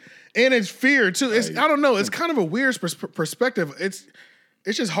fear. think- and it's fear too. It's I don't know. It's kind of a weird perspective.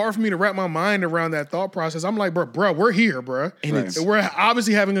 It's just hard for me to wrap my mind around that thought process. I'm like, bro, we're here, bro. And it's- And we're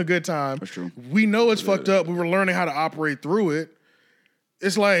obviously having a good time. That's true. We know it's fucked up. We were learning how to operate through it.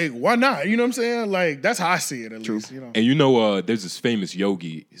 It's like, why not? You know what I'm saying? Like, that's how I see it, at least. You know? And you know, there's this famous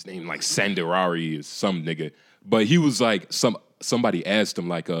yogi. His name like Sandarari or some nigga. But he was like somebody asked him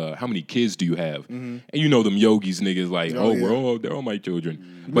like, how many kids do you have? And you know them yogis niggas like, yeah. they're all my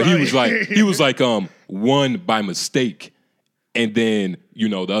children. But he was like, one by mistake. And then, you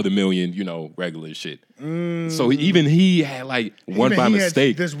know, the other million, you know, regular shit. So even he had like one Even by he had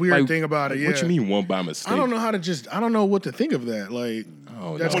mistake. this weird Like, thing about it, What yeah. you mean one by mistake? I don't know I don't know what to think of that. Like,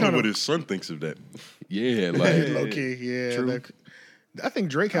 Oh, that's I wonder kind what of his son thinks of that. Yeah, like low key. Yeah. I think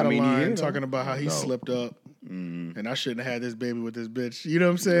Drake had a mean, line yeah. talking about how he slipped up. And I shouldn't have had this baby with this bitch. You know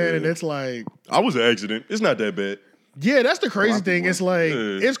what I'm saying? And it's like, I was an accident. It's not that bad. yeah, that's the crazy thing. It's like,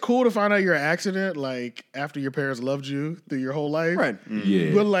 Yeah. it's cool to find out you're an accident, like, after your parents loved you through your whole life. Right.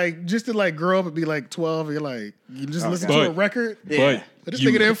 yeah. But, like, just to, like, grow up and be, like, 12, you're like, you just listen God. to a record. But This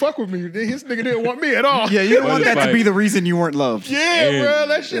you- nigga didn't fuck with me. This nigga didn't want me at all. Yeah, you don't But want it's that to like- be the reason you weren't loved. Yeah, And- bro.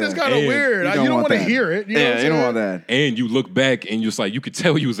 That shit is kind of and weird. You don't want to that. hear it. You know what I'm Yeah, you don't saying? want that. And you look back and you're just like, you could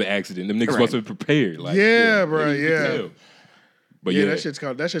tell you was an accident. Them niggas Right. wasn't prepared. Like, Yeah, bro, you could yeah. tell. But Yeah,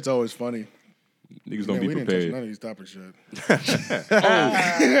 yeah, that shit's always funny. niggas Man, don't we be didn't touch none prepared. of these topics shit.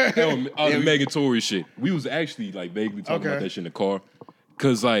 The Megan Tory shit. We was actually like vaguely talking about Okay. that shit in the car.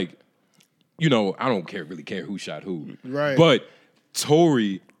 Cause like, you know, I don't really care who shot who. Right. But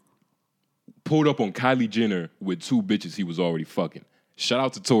Tory pulled up on Kylie Jenner with two bitches he was already fucking. Shout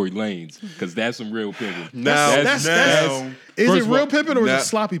out to Tory Lanez, because that's some real pimping. Now, That's- now, Is First it of real all, pimping or is now- it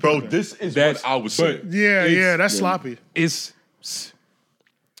sloppy bro, pimping? this is That's- what I was but- saying. Yeah, it's- that's sloppy. It's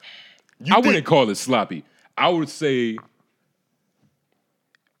You I think- wouldn't call it sloppy. I would say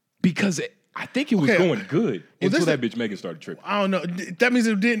because I think it was Okay. going good until this- that bitch Megan started tripping. I don't know. That means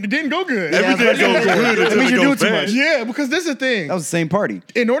it didn't go good. Everything goes good That until means it you're goes doing too bad. much. Yeah, because this is the thing. That was the same party.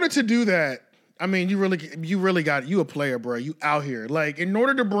 In order to do that, I mean, you really got you a player, bro. You out here. Like, in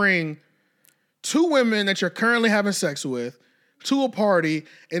order to bring 2 women that you're currently having sex with to a party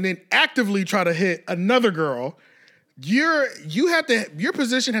and then actively try to hit another girl, your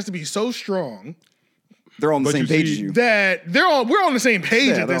position has to be so strong They're on the But same you page see- as you. that we're on the same page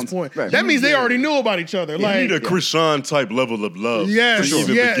Yeah, at they're this on- point. right. That means they already knew about each other. You Like, need a Krishan type level of love. yes, to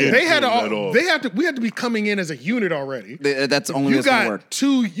even yeah, begin they had pulling that off. we had to be coming in as a unit already. That's the only way You it's gonna got work.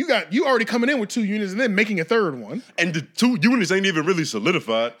 2. You already coming in with 2 units and then making a third one. And the 2 units ain't even really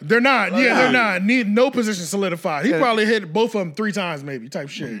solidified. They're not. Yeah, they're Nah. not. Need no position solidified. He probably hit both of them 3 times, maybe type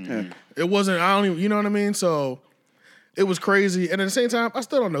shit. It wasn't. I don't even. You know what I mean? So it was crazy. And at the same time, I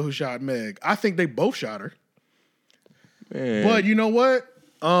still don't know who shot Meg. I think they both shot her. Man. But you know what?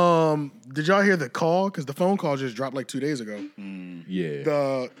 Did y'all hear the call? Because the phone call just dropped like 2 days ago. Yeah.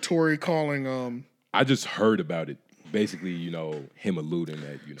 The Tory calling. I just heard about it. Basically, him alluding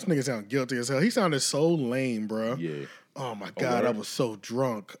that, This nigga sound guilty as hell. He sounded so lame, bro. Yeah. Oh my god, I was so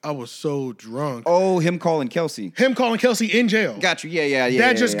drunk. Oh, him calling Kelsey. Him calling Kelsey in jail. Got you. Yeah.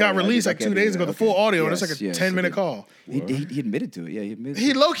 That just got yeah, released like okay, 2 days ago. The full audio, and it's Yes, like a yes, 10-minute it call. He admitted to it. Yeah, he admitted.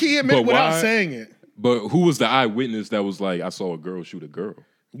 He low key admitted But without why- saying it. But who was the eyewitness that was like, I saw a girl shoot a girl?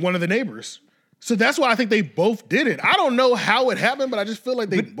 One of the neighbors. So that's why I think they both did it. I don't know how it happened, but I just feel like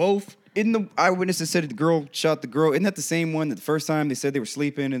they both. In the eyewitnesses said the girl shot the girl. Isn't that the same one that the first time they said they were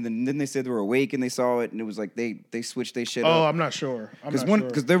sleeping and then they said they were awake and they saw it and it was like they switched their shit Oh, up? I'm not sure.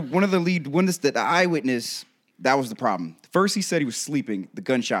 Because they're one of the lead the eyewitness, that was the problem. First he said he was sleeping, the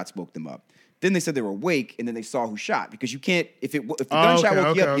gunshots woke them up. Then they said they were awake and then they saw who shot because you can't if the gunshot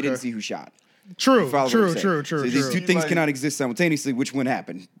woke you up, you didn't see who shot. True. Follow what I'm saying. So these True. two things cannot exist simultaneously. Which one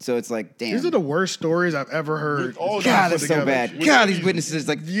happened? So it's like, damn. These are the worst stories I've ever heard. all God, put that's so together. bad. Which God, is- these witnesses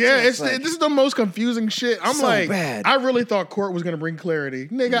like Yeah, it's like, this is the most confusing shit. I'm So like, bad. I really thought court was gonna bring clarity,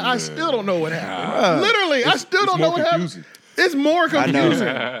 nigga. I still don't know what happened. Literally, I still don't more know what happened. confusing. It's more I know. confusing.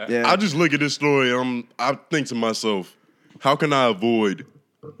 Yeah. I just look at this story. I think to myself, how can I avoid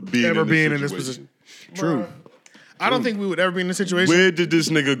Ever being being in in this this situation? True. I don't think we would ever be in this situation. Where did this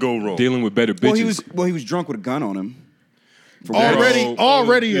nigga go wrong? Dealing with better bitches. Well, he was drunk with a gun on him. For one.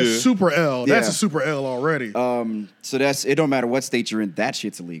 Already a yeah. super L. That's Yeah. a super L already. So it don't matter what state you're in, that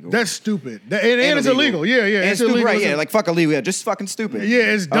shit's illegal. That's stupid. And it's illegal. Yeah, And it's stupid, illegal. right? Yeah, like fuck illegal. Yeah, just fucking stupid. Yeah,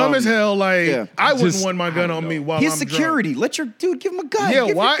 it's dumb as hell. Like, yeah. I wouldn't Just- want my gun on me while His I'm security. Let your dude give him a gun. drunk. Yeah,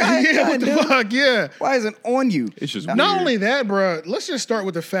 Give why? your guy a Yeah, gun, what the dude. fuck? Yeah. Why is it on you? It's just Not weird. only that, bro, let's just start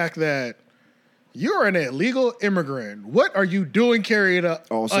with the fact that you're an illegal immigrant. What are you doing carrying an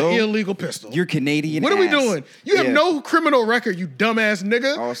Also, illegal pistol? You're Canadian. What are we ass. doing? You have Yeah. no criminal record, you dumbass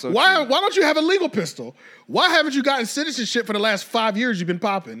nigga. Also why true. don't you have a legal pistol? Why haven't you gotten citizenship for the last 5 years you've been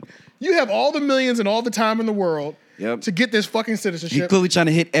popping? You have all the millions and all the time in the world Yep. to get this fucking He's citizenship. clearly trying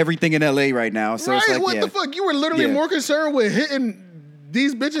to hit everything in LA right now. So right? it's like, What yeah. the fuck? You were literally Yeah. more concerned with hitting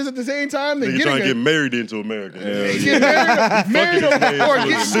these bitches at the same time than Nigga getting trying to a- get married into America. get married or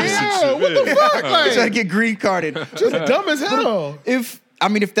Fucking citizenship. yeah, what the Yeah. fuck? He's trying to Like, get green carded. just dumb as hell. If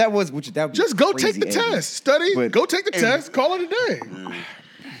that was which that would be Just go crazy, take the Andy. test, study, But- go take the test, call it a day.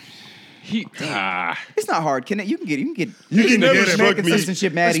 It's not hard. You can get You can American never struck me-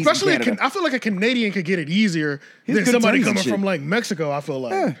 citizenship Maddies in Especially, Canada. I feel like a Canadian could get it easier He's than good somebody attorneys and coming shit. from like Mexico. I feel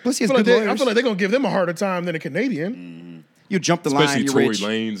like. Yeah, plus he has I feel good like I lawyers. feel like they're gonna give them a harder time than a Canadian. You jump the Especially line, you're Tory rich.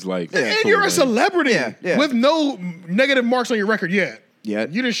 Lanez, like And Tory you're a Lanez. celebrity Yeah. with no negative marks on your record yet. Yeah.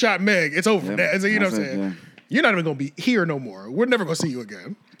 You just shot Meg. It's over. Yeah. You know what I'm That's it, saying? yeah. You're not even gonna be here no more. We're never gonna see you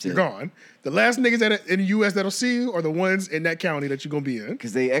again. You're gone. The last niggas that in the U.S. that'll see you are the ones in that county that you're gonna be in.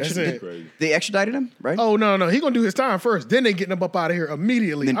 Because they That's extradited, it. they extradited him, right? Oh no, he gonna do his time first. Then they getting him up out of here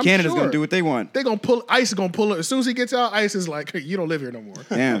immediately. then I'm Canada's sure. gonna do what they want. They gonna pull. ICE is gonna pull it as soon as he gets out. ICE is like, hey, you don't live here no more.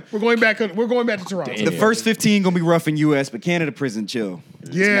 Damn. We're going back. We're going back to Toronto. Damn. The first 15 gonna be rough in U.S., but Canada prison chill.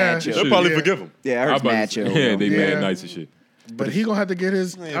 Yeah, mad chill. They'll probably Yeah. forgive him. Yeah, I heard it's mad chill. Yeah, bro. they Yeah. mad nice and shit. but he gonna have to get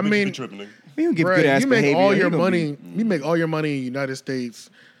his. I Bitch, you mean, be tripping, nigga. We don't give bruh, good ass you make behavior. all He your gonna money. be- You make all your money in the United States.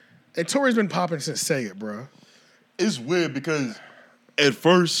 And Tory's been popping since Say It, bro. It's weird because at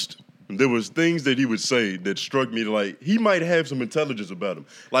first there was things that he would say that struck me like he might have some intelligence about him.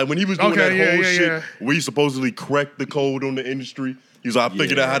 Like when he was doing Okay, that whole yeah, shit yeah. where he supposedly cracked the code on the industry. He was like, I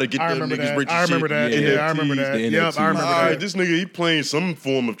figured out how to get I the remember niggas that. rich I and remember shit. that. Yeah, Yeah, I remember NFTs, that. the Yep, I remember All right, that. this nigga, he playing some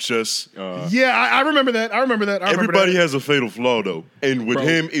form of chess. Yeah, I remember that. I remember that. I remember Everybody that. has a fatal flaw though. And with Bro.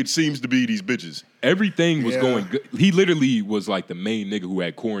 him, it seems to be these bitches. Everything was Yeah. going good. He literally was like the main nigga who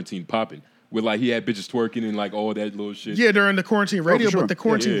had quarantine popping. Where like he had bitches twerking and like all that little shit. Yeah, during the quarantine radio, for sure. but the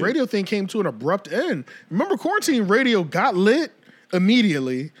quarantine radio thing came to an abrupt end. Remember, quarantine radio got lit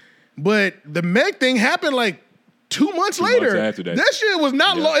immediately, but the Meg thing happened like 2 months later. After that. Shit was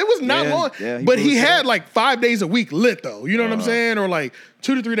not long. It was not long. Yeah, but he had like 5 days a week lit though. You know what I'm saying? Or like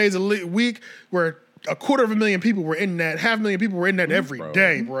 2 to 3 days a week where 250,000 people were in that. 500,000 people were in that every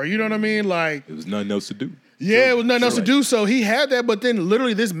day, bro. You know what I mean? Like It was nothing else to do. yeah, it was nothing else to do. So he had that, but then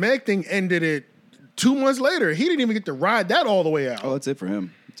literally this Meg thing ended it 2 months later. He didn't even get to ride that all the way out. Oh, that's it for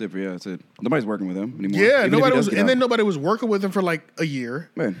him. That's it. Nobody's working with him anymore. Yeah, Even if he does get out. then nobody was working with him for like a year.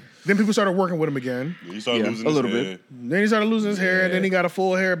 Man. Then people started working with him again. He started losing a his little hair. bit. Then he started losing his hair, and then he got a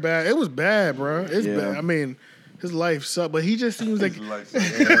full hair back. It was bad, bro. It's Yeah. bad. I mean, his life sucked, but he just seems like.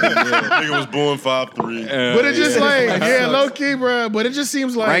 Nigga was born 5'3". But it just like, low key, bro. But it just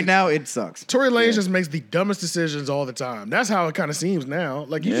seems like Right now, it sucks. Tory Lanez just makes the dumbest decisions all the time. That's how it kind of seems now.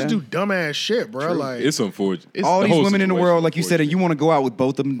 Like you just do dumbass shit, bro. Like It's unfortunate. It's All the these whole women in the situation world, like you said, unfortunate. you want to go out with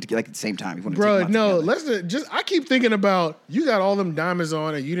both of them like at the same time. You want to bro, take them no, out together. let's just. I keep thinking about you got all them diamonds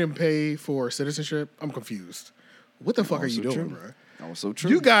on and you didn't pay for citizenship. I'm confused. What the fuck are you Also doing, true. bro? Also true.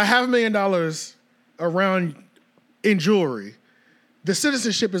 You got $500,000 around in jewelry. The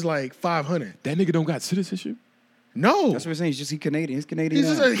citizenship is like 500. That nigga don't got citizenship. No, That's what I'm saying. He's Canadian. He's Canadian.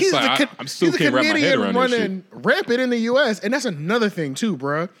 he's now. just he's like, the I'm still he's a can't wrap my head Canadian around that running rampant in the U.S. and that's another thing too,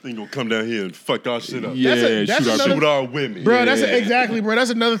 bro. He gonna come down here and fuck our shit up. Yeah, that's shoot our another- Shoot our women. Bro, Yeah. that's exactly, bro.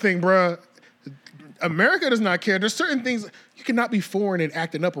 That's another thing, bro. America does not care. There's certain things you cannot be foreign and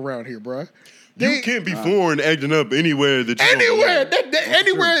acting up around here, bro. You can't be foreign acting up anywhere that you Anywhere, don't belong.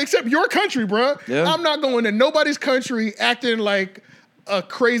 anywhere except your country, bro. Yeah. I'm not going to nobody's country acting like a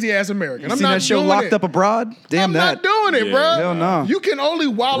crazy ass American. You I'm seen not that show doing Locked it. Up Abroad? Damn I'm that. not doing it, Yeah. bro. Hell no. You can only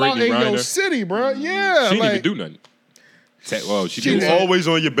wild out Brittany in your Griner. city, bro. Yeah, She didn't like even do nothing. Well, she She did. did. Always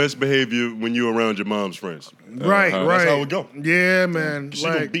on your best behavior when you're around your mom's friends. right, right. That's how it go. Yeah, man. She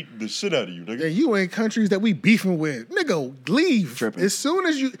gonna Like, beat the shit out of you, nigga. yeah, you in countries that we beefing with, nigga. Leave Tripping. as soon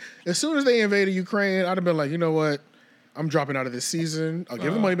as they invaded Ukraine. I'd have been like, you know what? I'm dropping out of this season. I'll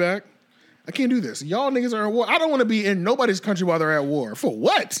give the money back. I can't do this. Y'all niggas are at war. I don't want to be in nobody's country while they're at war. For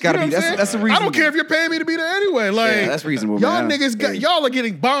what? gotta You know be- what I'm that's saying? the I don't reasonable. care if you're paying me to be there anyway. Like, Yeah, that's reasonable, Y'all man. niggas got Hey. y'all are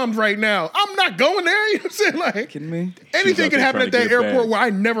getting bombed right now. I'm not going there. You know what I'm saying? Like, Kidding me? anything out can there happen trying at to that get it airport back. where I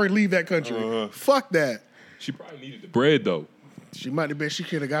never leave that country. Fuck that. She probably needed the bread though, She might have been. She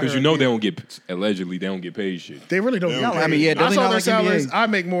could have got her. because you know a they deal. don't get allegedly they don't get paid shit. They really don't. They get don't- paid. I mean, yeah, I definitely saw not their like salaries. NBA. I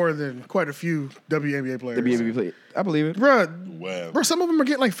make more than quite a few WNBA players. WNBA play. I believe it. Bro, Wow. bro, some of them are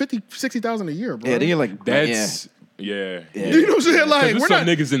getting like 50, 60,000 a year, bro. Yeah, they're like That's yeah. You know what I'm saying? Like, There's we're some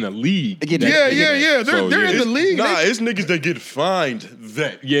not. niggas in the league. They get- that- Yeah, they yeah, get- yeah. So, They're yeah. in the league. Nah, They- it's niggas that get fined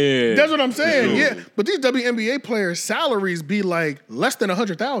that. Yeah, That's what I'm saying. Yeah. Yeah, but these WNBA players' salaries be like less than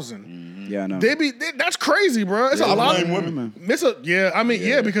 100,000. Yeah, I know. That's crazy, bro. It's a I lot. blame women.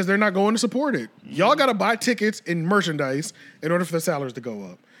 Yeah, because they're not going to support it. Y'all got to buy tickets and merchandise in order for the salaries to go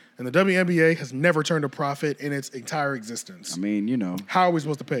up. And the WNBA has never turned a profit in its entire existence. I mean, you know. How are we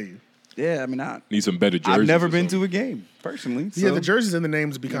supposed to pay you? Yeah, I mean, need some better jerseys. I've never or been something. to a game personally. Yeah, so- the jerseys and the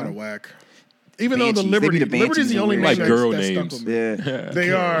names be kind of whack. Even though the Banshees. They be Liberty, the Liberty's the Banshees only in name the Like that, girl that stuck names. with me. Yeah.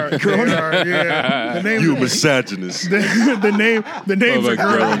 They are, yeah. The name, You a misogynist. the names Like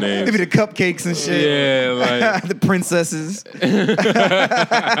are girl great. names. Maybe the cupcakes and shit. Yeah, like The princesses.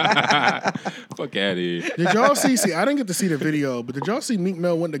 fuck out of here. Did y'all see, I didn't get to see the video, but did y'all see Meek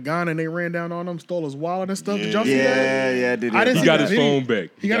Mill went to Ghana and they ran down on him, stole his wallet and stuff? Did y'all see that? Yeah, dude. I didn't He see got that. his phone back.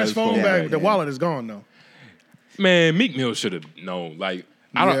 He got his phone back. The yeah. wallet is gone though. Man, Meek Mill should have known. Like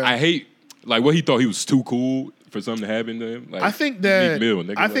Yeah. I hate like what he thought he was too cool for something to happen to him. Like I think that Meek Mill,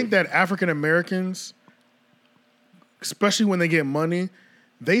 nigga, I think that African Americans, especially when they get money,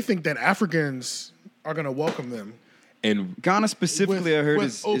 they think that Africans are gonna welcome them and Ghana specifically, I heard, with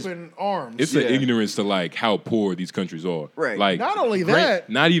is open arms. it's an ignorance to like how poor these countries are. Right. Like Not only grant- that-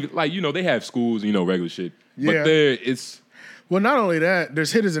 not even like they have schools, regular shit. Yeah. But it's Well, not only that,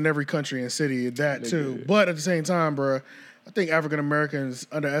 there's hitters in every country and city, that too. But at the same time, bro, I think African Americans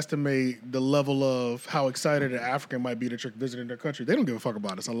underestimate the level of how excited an African might be that you're visiting their country. They don't give a fuck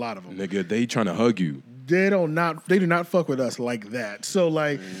about us, a lot of them. nigga, they trying to hug you. They do not fuck with us like that. So,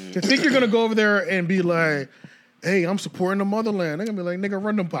 like, to think you're going to go over there and be like, hey, I'm supporting the motherland. They're going to be like, nigga,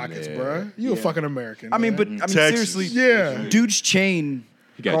 run them pockets, bro. You a fucking American. I mean, but man. I mean, Texas. seriously, Yeah. dude's chain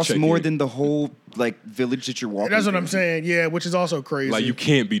gotta costs check more in. than the whole like village that you're walking. That's what through. I'm saying. Yeah, which is also crazy. Like you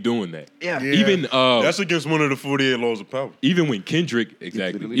can't be doing that. Yeah. Yeah. Even That's against one of the 48 laws of power. even when Kendrick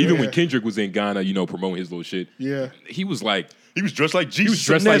Literally, even yeah. when Kendrick was in Ghana, promoting his little shit. Yeah. He was like He was dressed like Jesus. He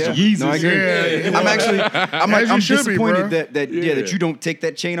was dressed like Jesus. No, I agree. Yeah. I'm should be, disappointed bro. that you don't take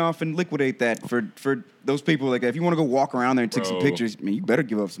that chain off and liquidate that for those people. Like, if you want to go walk around there and take some Bro. pictures, I mean, you better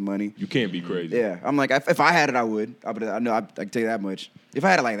give up some money. You can't be crazy. Yeah, I'm like, if I had it, I would. I know I can tell you that much. If I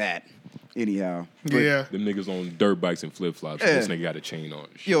had it like that, anyhow. But, Yeah. Them niggas on dirt bikes and flip flops. Yeah. This nigga got a chain on.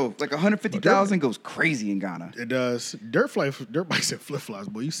 Yo, like 150,000 goes crazy in Ghana. It does. Dirt bikes and flip flops,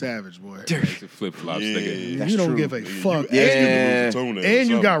 boy. You savage, boy. Flip flops, Yeah. nigga. That's You don't true. give a fuck. Yeah. And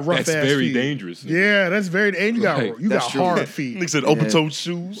you got rough That's ass very feet. dangerous. Yeah, that's very. And you got Right. That's true. hard feet. Nigga said open toed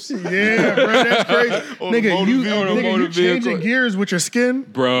shoes. Yeah, bro, that's crazy. On the Nigga, motor you, vehicle. nigga, motor you changing vehicle. gears with your skin.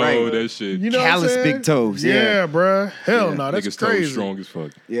 Bro, Right. that shit. You know Callous what I'm saying? big toes, yeah. Yeah, bro. Hell Yeah. no, that's Niggas toes crazy. strong as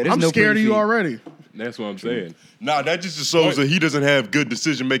fuck. Yeah, there's I'm no scared of pretty you feet. already. That's what I'm saying. Nah, that just shows that he doesn't have good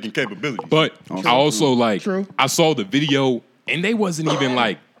decision making capabilities. But I also like True. I saw the video and they wasn't even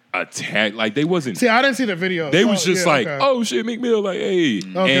like attacked. Like they wasn't. See, I didn't see the video. They was just yeah, like, okay. oh shit, Meek Mill, like, hey.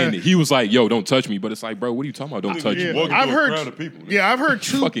 Okay. And he was like, yo, don't touch me. But it's like, bro, what are you talking about? Don't touch Yeah. me. Walking I've through a heard. crowd of people. Yeah, I've heard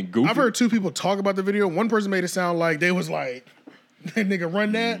two. Fucking goofy. I've heard two people talk about the video. One person made it sound like they was like, that nigga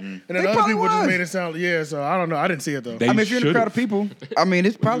run that, and then They other probably people just was. made it sound. Yeah, so I don't know. I didn't see it though. They I mean, if you're in a crowd of should've. people, I mean,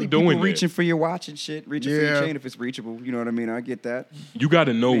 it's probably doing people that? reaching for your watch and shit, reaching for Yeah. your chain if it's reachable. You know what I mean? I get that. You got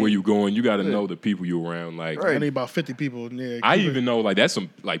to know where you're going. You got to know the people you're around. Like, Right. I need about 50 people. Yeah, I keep it- even know like that's some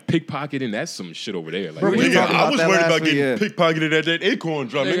like pickpocketing. That's some shit over there. Like Bro, we when, were Nigga, talking I about was that worried last about week, getting yeah. pickpocketed at that acorn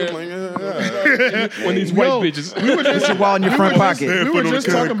drop. Nigga, I'm like, when these Yo, white bitches. Put your wallet in your front pocket. Yeah, We put were on the just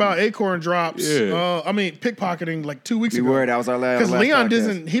curb. talking about acorn drops. Yeah. I mean pickpocketing like 2 weeks We ago. were. That was our last. Because Leon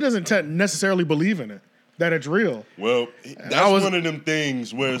podcast. doesn't necessarily believe in it, that it's real. well, that's I was- one of them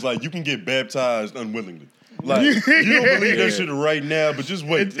things where it's like you can get baptized unwillingly. Like you don't believe that shit right now, but just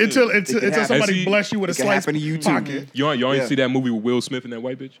wait Until happen. somebody Has bless you with a It can slice happen to you, too. pocket. Y'all ain't Yeah. see that movie with Will Smith and that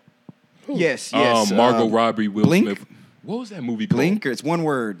white bitch? Yes. Margot Robbie, Will Blink? Smith. What was that movie called? Blink. It's one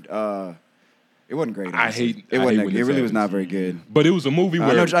word. It wasn't great. I honestly. hate- It I wasn't. hate when It this really was happens. not very good. But it was a movie I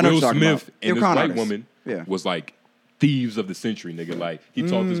where know what Will you're talking Smith about. and You're this con white artists. woman Yeah. was like thieves of the century, nigga. Like he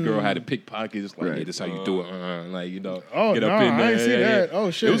taught this girl how to pick pockets. Like, Right. hey, this how you do it. Like, you know, Oh, get nah, up in there. I ain't see that.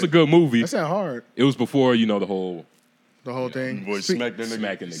 Oh, shit. It was a good movie. That's not hard. It was before, you know, the whole The whole thing. Boy, smack that nigga.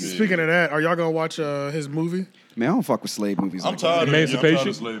 smacking nigga. Speaking of that, are y'all gonna watch his movie? Man, I don't fuck with slave movies. I'm like tired of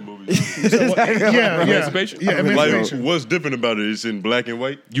Emancipation? slave movies. Yeah, Emancipation? Yeah, I mean, Like, Emancipation. what's different about it? It's in black and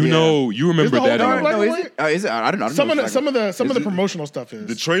white. You Yeah. know, you remember Is the whole that. thing black No, and is white? it? Is it? I don't know. Some of the it? promotional stuff is.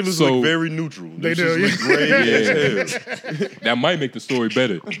 The trailers So- look very neutral. They Them do, shits look gray Yeah. as hell. that might make the story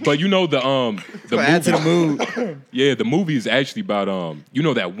better. But you know the Add to the movie, mood. yeah, the movie is actually about you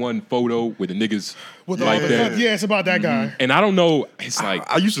know that one photo where the niggas with like all that. Yeah, it's about that guy. And I don't know, it's like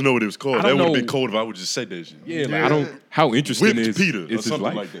I used to know what it was called. I That don't would have know. been cold if I would just say that shit. yeah, like I don't how interesting Whipped is Peter or his something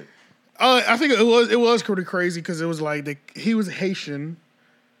life. like that. I think it was pretty crazy because it was like he was Haitian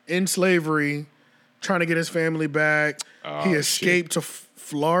in slavery, trying to get his family back. Oh, He escaped to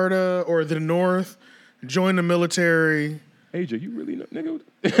Florida or the North, joined the military. AJ, you really know, nigga?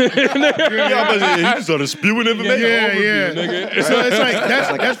 Yeah, but he just started spewing information. Yeah. So it's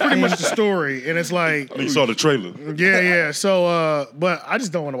like that's pretty much the story, and it's like He saw the trailer. yeah. So but I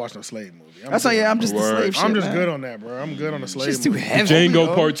just don't want to watch no slave movie. That's why. Yeah, I'm just the Word. slave shit. I'm just man. good on that, bro. I'm good on the slave It's too movie. heavy. Django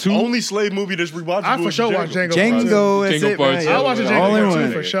yo. Part 2. Only slave movie that's rewatchable. I for is sure watch Django. Django. That's Django it, Part man. two. I watch a All Django in Part 2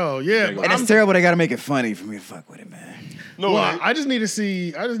 one. for sure. Yeah, Django. but And it's terrible. They got to make it funny for me to fuck with it, man. No, well, I just need to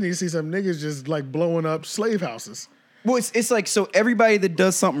see some niggas just like blowing up slave houses. Well, it's like, so everybody that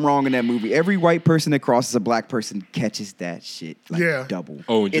does something wrong in that movie, every white person that crosses a black person catches that shit like Yeah. double.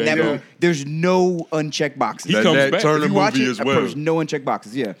 Oh, in in that Django? movie, there's no unchecked boxes. He that, comes that back. Turner If you watch movie it, as well. there's no unchecked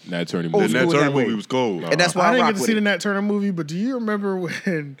boxes. Yeah, Nat Turner Old The movie. Nat school Turner that way. movie was cold. and that's why I I didn't rock get to with see the it. Nat Turner movie, but do you remember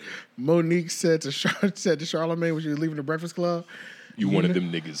when Monique said to Charlamagne when she was leaving the Breakfast Club? You one of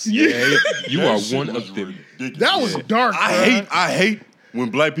them niggas. Yeah. You are one of them. That was dark. I hate when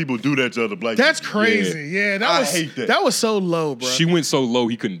black people do that to other black That's people. crazy. Yeah, that I was hate that. That was so low, bro. She went so low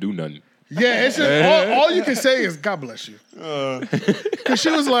he couldn't do nothing. Yeah, it's just all you can say is God bless you. Cause she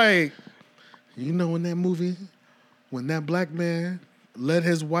was like, you know, in that movie, when that black man led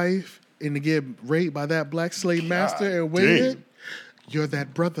his wife in to get raped by that black slave master and waited, damn. you're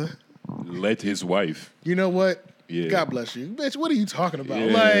that brother. Let his wife. You know what? Yeah. God bless you, bitch. What are you talking about?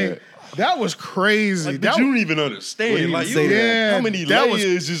 Yeah. Like that was crazy. Like, that but you don't even understand. even Like, say you, that. Yeah, how many that was-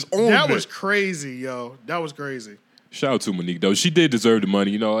 layers is on that that? was crazy, yo. That was crazy. Shout out to Monique though. She did deserve the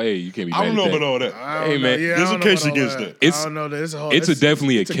money. You know, hey, you can't be mad I don't know at that. about all that. I Hey, don't man, know. Yeah, I there's don't a know case about all against that. I don't know. There's a It's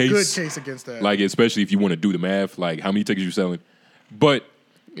definitely a it's case. a good case against that. Like, especially if you want to do the math, like how many tickets you selling. But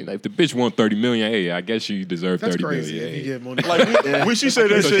You know, if the bitch won $30 million, hey, I guess she deserved That's $30 crazy. million. If you Hey. get money. Like when she said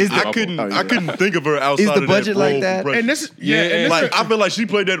that shit, I couldn't think of her outside Is the of budget that role. like that? for And Precious. this, yeah, and this Like is, I feel like she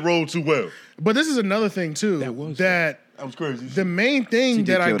played that role too well. but this is another thing too. That was crazy. the main thing did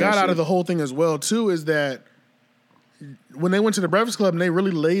that I kill got that out shit. of the whole thing as well too is that when they went to the Breakfast Club and they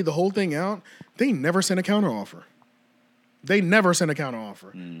really laid the whole thing out, they never sent a counteroffer. They never sent a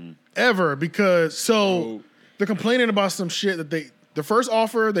counteroffer ever because they're complaining about some shit that the first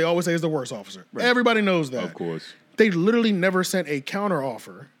offer they always say is the worst offer. Right. Everybody knows that. Of course. They literally never sent a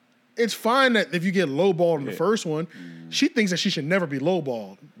counteroffer. It's fine that if you get lowballed in the first one, she thinks that she should never be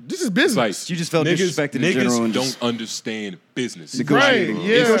lowballed. This is business. Like, You just felt disrespected in general. Niggas and don't just- understand business. Right,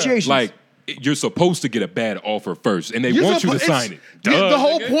 yeah. Negotiations. Like, you're supposed to get a bad offer first, and they You're want you to suppo- sign it. it's- Duh, The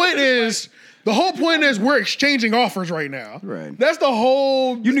whole nigga. point is we're exchanging offers right now. Right. That's the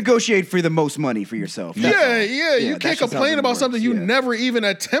whole. You negotiate for the most money for yourself. That's all. You that's can't just how complain it about works, something you yeah. never even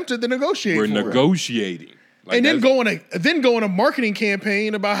attempted to negotiate. We're for. negotiating. Like, And then that's- go on a marketing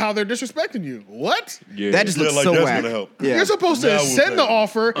campaign about how they're disrespecting you. What? Yeah. That just looks like so that's whack. gonna help. Yeah. You're supposed Now to we'll send the play.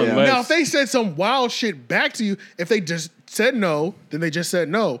 offer. Unless- Now, if they said some wild shit back to you, if they just said no, then they just said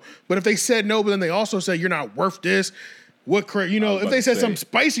no. But if they said no, but then they also say you're not worth this, if they said some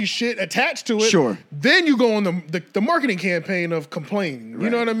spicy shit attached to it, Sure. then you go on the marketing campaign of complaining. You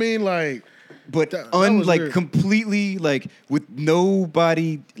know what I mean? Like, But that was weird. completely like with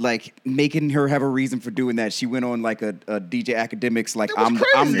nobody like making her have a reason for doing that. She went on like a DJ Academics like it was I'm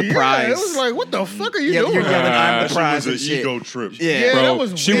crazy. the prize. Yeah, it was like, what the fuck are you Yeah, doing? you're yelling, I'm the That prize shit and was an shit. ego trip. Yeah. that Bro,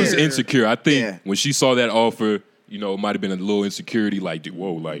 was she was weird. insecure. I think Yeah. when she saw that offer, it might have been a little insecurity. Like,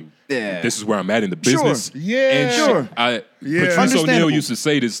 whoa, like, Yeah. this is where I'm at in the Sure. business. Yeah. and Sure. Patrice Understandable. O'Neal used to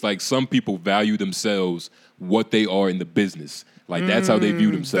say this. Like, some people value themselves what they are in the business. Like, that's how they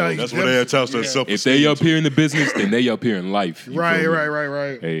view themselves. That's what they attach their Yeah. self-esteem. If they up here in the business, then they up here in life. You Right, feel me?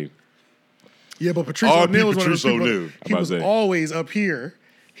 right. Hey, Yeah, but Patrice R.I.P. O'Neal was one of those Patrice people. O'Neal. He I'm was about to say. always up here.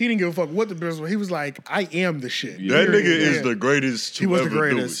 He didn't give a fuck what the business was. He was like, I am the shit. That Period. nigga is Yeah. the greatest to He was ever the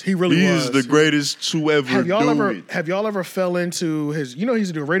greatest. do it. He really He was. is the greatest to ever Have y'all do ever it. have y'all ever fell into his? You know, he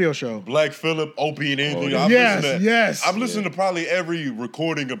used to do a radio show. Black Phillip, Opie, and anything. yeah. I've Yes, listened to, yes. I've listened to probably every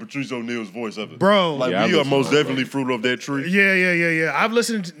recording of Patrice O'Neal's voice ever. Bro. Like, Yeah, I we are listened most to it, definitely fruit of that tree. Yeah. I've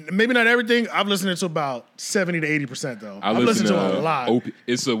listened to, maybe not everything. I've listened to about 70 to 80% though. I've listened to a lot. Opie.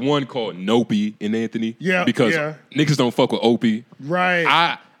 It's a one called Nopey in Anthony. Yeah, because yeah. niggas don't fuck with Opie.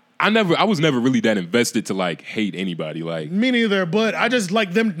 Right. I was never really that invested to like hate anybody. Like, Me neither, but I just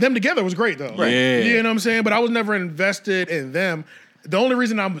like them together was great though. Right. Yeah. You know what I'm saying? But I was never invested in them. The only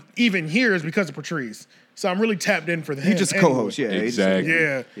reason I'm even here is because of Patrice. So I'm really tapped in for them. He just a co-host, yeah. he just- Exactly.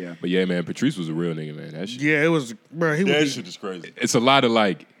 Yeah. But yeah, man, Patrice was a real nigga, man. That shit. Yeah, it was, bro. He That was. shit is crazy. It's a lot of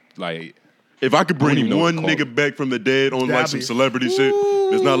like If I could I don't bring even know one what to call nigga back from the dead on like That'd some be- celebrity shit,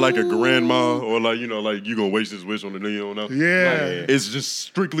 it's not like a grandma or like, like you gonna waste this wish on the nigga you don't know. Yeah. It's just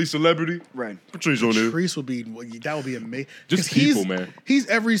strictly celebrity. Right. Patrice O'Neal. Patrice would be, that would be amazing. Just 'Cause he's, people, man. He's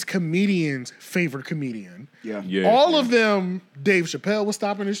every comedian's favorite comedian. Yeah. yeah. All of them, Dave Chappelle was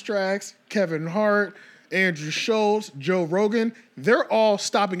stopping his tracks, Kevin Hart, Andrew Schultz, Joe Rogan, they're all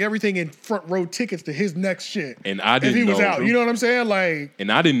stopping everything in front row tickets to his next shit. And I if didn't he was know. out. You know what I'm saying? Like, And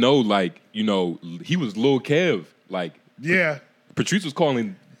I didn't know, like, he was Lil Kev. Like, yeah. Patrice was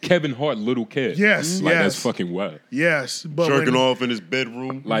calling Kevin Hart Little Kev. Yes, Like, yes. that's fucking wild. Yes. But Jerking when, off in his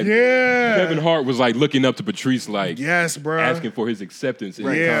bedroom. Like, Yeah. Kevin Hart was like looking up to Patrice, like, Yes, bro. asking for his acceptance in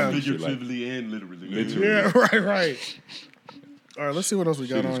Yeah. comedy shit. Like, Figuratively and literally. Literally. Yeah, right. All right, let's see what else we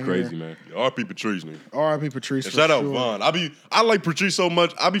got shit on is crazy, here. man. R.P. Patrice, nigga. R.I.P. Patrice. And for shout out sure. Vaughn. I like Patrice so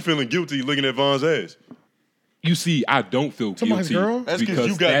much, I be feeling guilty looking at Vaughn's ass. You see, I don't feel Talking about his guilty. girl? That's 'cause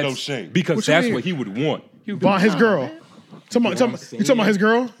you got no shame. Because What you that's mean? what he would want. He would be Vaughn, his like, girl. "Nah, You talking about his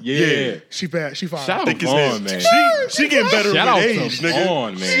girl? Yeah. She bad. She fine. Shout out Thick as Vaughn, hell. man. She getting better Shout out with to age, nigga.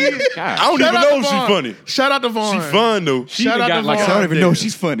 Vaughn, man. God. I don't Shout even out to know if she Vaughn. funny. Shout out to Vaughn. She fun though. She Shout even out got to like Vaughn. I don't Oh, even know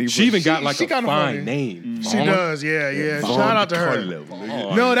she's funny. She even She- got like she a kinda fine funny. name. She Vaughn. does, yeah. Shout out to her.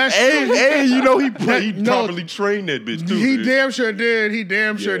 Nigga. No, that's And you know he No. properly trained that bitch too. He man. damn sure did. He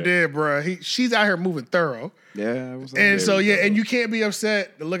damn sure Yeah. did, bro. She's out here moving thorough. Yeah, I was And so, yeah, and you can't be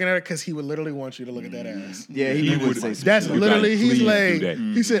upset looking at her because he would literally want you to look at that ass. yeah, he would say some That's shit. You literally, guys he's please like, do that.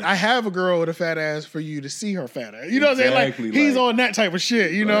 he said, I have a girl with a fat ass for you to see her fat ass. You know what I'm saying? Exactly, Like, he's like- on that type of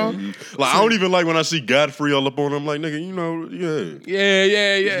shit, you know? Like I don't even like when I see Godfrey all up on him. I'm like, nigga, you know, yeah.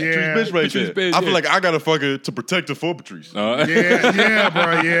 Yeah. Yeah. Patrice bitch right Patrice there. bitch, I feel yeah. like I gotta fuck her to protect her for Patrice. Yeah,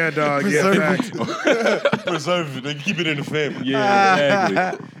 bro. Yeah, dog. Yeah, facts. Preserve it. They keep it in the family. Yeah,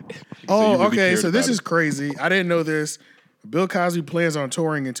 exactly. Oh, you really okay. cared So this about is it. crazy. I didn't know this. Bill Cosby plans on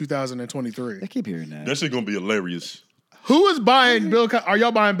touring in 2023. I keep hearing that. That shit gonna be hilarious. Who is buying Bill? Are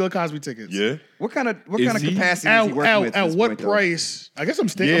y'all buying Bill Cosby tickets? Yeah. What kind of Is capacity he? is he At, working with? at what price? I guess I'm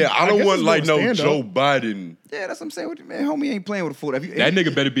staying. Yeah, I don't guess want it's like gonna no stand Joe up. Biden. Yeah, that's what I'm saying. Man, homie ain't playing with a fool. Have you, That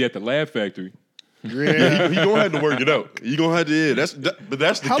nigga better be at the Laugh Factory. Yeah. He gonna have to work it out. He gonna have to. Yeah, but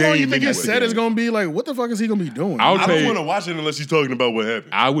that's the How game. long you think his anyway. set is gonna be? Like, what the fuck is he gonna be doing? I would I pay. don't want to watch it unless he's talking about what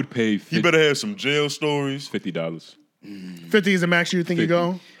happened. I would pay He better have some jail stories. $50. 50 is the max you think you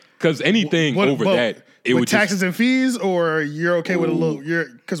go? Because anything over that, it with would taxes just, and fees, or you're okay with a little?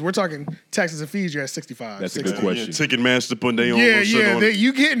 Because we're talking taxes and fees. You're at 65. That's a 60. good question. Ticketmaster putting their own Yeah, little shit on it.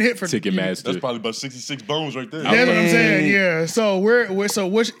 you getting hit for Ticketmaster. That's probably about 66 bones right there. That's what I'm saying. Dang. Yeah. So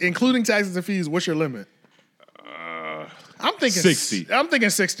what's including taxes and fees? What's your limit? I'm thinking 60. I'm thinking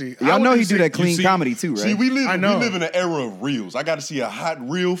 60. Y'all know he do that clean see- comedy too, right? See, we live in an era of reels. I got to see a hot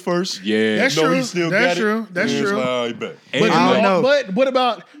reel first. Yeah. That's No, true. he still That's got true. it. That's Yeah, it's true. like, all right, bet. And But, I don't know. but what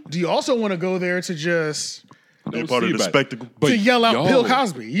about? Do you also want to go there to just They're part of see the about it. spectacle. But to yell out yo, Bill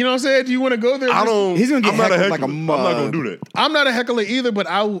Cosby? You know what I'm saying? Do you want to go there? I don't. He's gonna get I'm not a heckled like heckler. a I'm not gonna mug. do that. I'm not a heckler either, but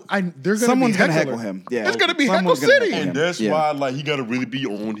they're gonna Someone's be gonna heckler. heckle him. Yeah, It's gonna be Someone's Heckle gonna City. heckle him. And that's Yeah. why, like, he got to really be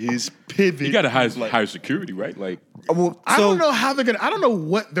on his pivot. You got to hire security, right? Like, Well, I so don't know how they're gonna. I don't know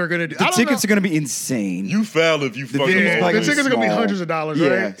what they're gonna do. the tickets are gonna be insane. You foul if you fucking. venue's Yeah, probably the gonna tickets are gonna be small. hundreds of dollars, Yeah,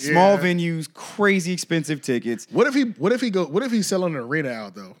 right? small Yeah. venues, crazy expensive tickets. What if he's selling an arena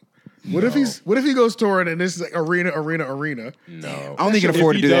out though? What if he goes touring and this is like arena? no. I don't think he can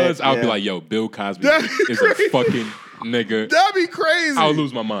afford If to he do does, that. I'll Yeah. be like, yo, Bill Cosby That'd be is crazy. a fucking nigga. That'd be crazy. I'll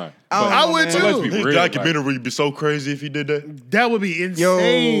lose my mind. I would man. too. Let's be His real. documentary would be so crazy if he did that. That would be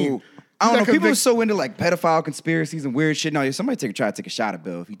insane. Yo, I don't know. got People are convic- so into like pedophile conspiracies and weird shit. No, somebody try to take a shot at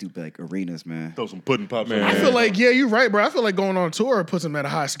Bill if he do like arenas, man. Throw some pudding pops. Man. on I there. feel like you're right, bro. I feel like going on tour puts him at a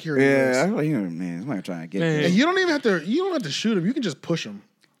high security Yeah, I risk. feel like, man, somebody trying to get Man. him. And you don't have to shoot him. You can just push him.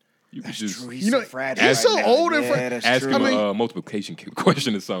 You could just True, You know, fragile he's so right now. old and Yeah, that's ask true. him I mean- a multiplication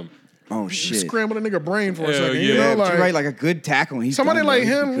question or something. Oh shit. Scramble a nigga brain for a Hell second. yeah. You know, Yeah, but like, you're right, like a good tackle. And he's somebody done, like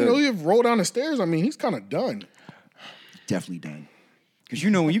though. him, He's you know, good. you roll down the stairs. I mean, he's kind of done. Definitely done. Because you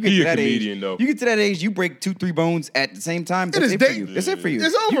know when you get He to a that comedian, age, though. you get to that age, you break 2-3 bones at the same time. That's is it for day- you. That's it for you.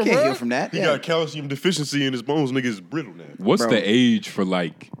 It's over, You can't bro. heal from that. He Yeah. got calcium deficiency in his bones. Nigga is brittle now. What's Bro. the age for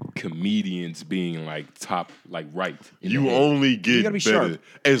like comedians being like top, like right? in You the head? only get gotta be better sharp.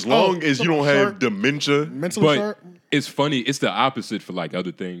 as long as you don't have sharp. dementia. Mentally But sharp. it's funny. It's the opposite for like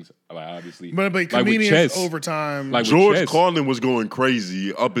other things. Like obviously, But like with comedians chess, over time. like with George chess, Carlin was going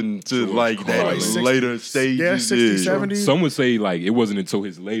crazy up until like that Carlin. later stages. yeah, 60s, yeah. 70s. Some would say like it wasn't until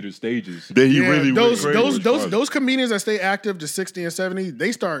his later stages. That he Yeah, really those went crazy. those comedians that stay active to 60 and 70,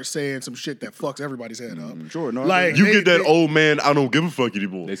 they start saying some shit that fucks everybody's head up. Sure, no, I Like You they- get that they- old man, I don't give a fuck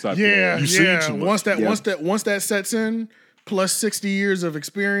anymore. They stopped. Yeah, You seen yeah. too much. Once that sets in, plus 60 years of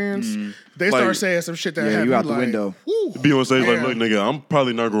experience, they Like- start saying some shit that Yeah, have you me out the like, window. whew, Be on stage like, damn. look, nigga, I'm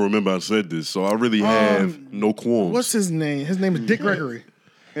probably not gonna remember I said this, so I really have no qualms. What's his name? His name is Dick Gregory.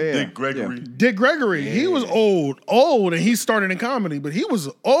 Yeah. Dick Gregory? Dick Gregory. He was old, and he started in comedy, but he was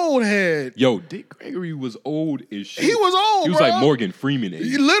old head. Yo, Dick Gregory was old as shit. He was old, He was bro. like Morgan Freeman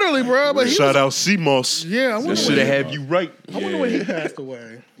age. Literally, bro. But he Shout was, out CMOS. Yeah, I wonder That should when have have you right. I wonder when he passed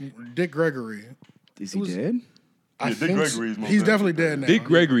away. Dick Gregory. Is he dead? I Dick think Gregory is most he's definitely definitely dead now. Dick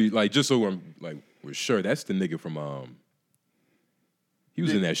Gregory, like just so I'm like we're sure, that's the nigga from he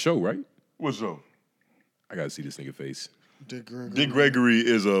was in that show, right? What's up? I gotta see this nigga face. Dick Gregory. Dick Gregory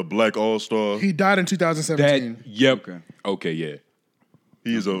is a black all-star. He died in 2017. That yep. Okay, yeah.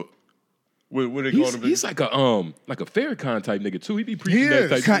 He is a what they call him? He's like a Farrakhan type nigga too. He be preaching He that is.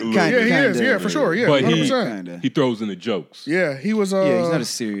 type Kind- shit. kind- Yeah, he Kinda, is. Yeah, for sure. Yeah, But 100%. Kinda. he throws in the jokes. Yeah, he was. Yeah, he's not as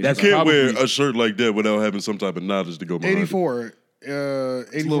serious. That's Can't probably wear a shirt like that without having some type of knowledge to go behind it. 84. 84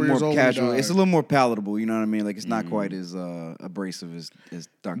 it's a little years more old. casual. When he It's a died. little more palatable. You know what I mean? Like it's not quite as abrasive as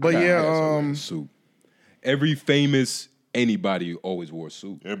Dr. But Kyle. yeah, suit. Every famous anybody always wore a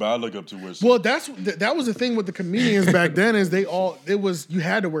suit. Everybody I look up to wears well, that was the thing with the comedians back then is you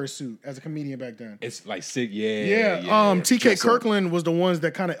had to wear a suit as a comedian back then. It's like sick, yeah. Yeah, TK Dress up. Kirkland was the ones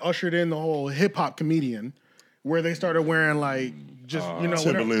that kind of ushered in the whole hip hop comedian, where they started wearing like just whatever,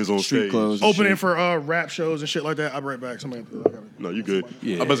 Timberlands on Street stage. clothes. and opening shit. for rap shows and shit like that. I'll be right back. Somebody. No, you good.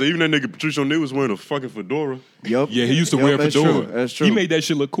 Yeah. I'm about to say, even that nigga Patrice O'Neal was wearing a fucking fedora. Yup. Yeah, he used to Yup, wear a that's fedora. True. That's true. He made that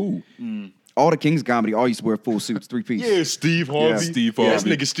shit look cool. all the King's comedy all used to wear full suits, 3-piece. Yeah, Steve Harvey. Yeah. Steve Yeah, this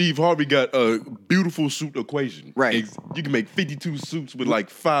Harvey. nigga Steve Harvey got a beautiful suit equation. Right. You can make 52 suits with like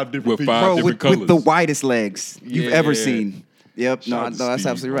 5 different With people. 5 Bro, different with the colors. widest legs you've ever Yeah. seen. Yep. Shout out No, to that's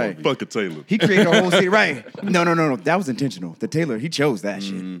Steve absolutely right. Harvey. Fuck a Taylor. He created a whole city, right? No. That was intentional. The Taylor, he chose that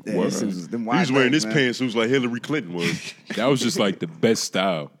shit. Yeah, Word. his suits, them He wide was wearing legs, this man. pantsuits like Hillary Clinton was. That was just like the best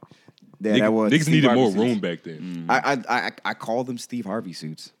style. Yeah, that was niggas Steve needed Harvey more suits. room back then. I call them Steve Harvey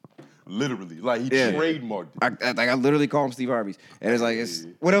suits. Literally, like he Yeah. trademarked it. I literally call them Steve Harveys, and it's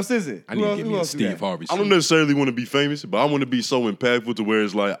like, what else is it? I need to give me a Steve Harvey I don't suit. necessarily want to be famous, but I want to be so impactful to where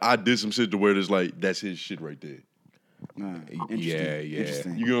it's like I did some shit to where it's like that's his shit right there. Yeah.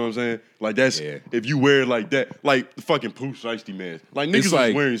 Interesting. You know what I'm saying? Like that's if you wear it like that, like the fucking Pooh Shiesty mask. Like niggas was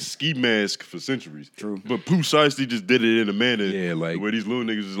like- wearing ski masks for centuries. True. But Pooh Shiesty just did it in a manner like- where these little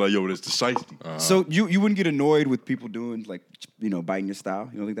niggas is like, yo, that's the Shiesty. So you wouldn't get annoyed with people doing like biting your style?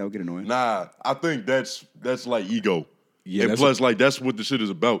 You don't think that would get annoying? Nah, I think that's like ego. Yeah, and that's plus, like that's what the shit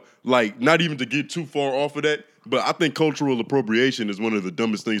is about. Like, not even to get too far off of that, but I think cultural appropriation is one of the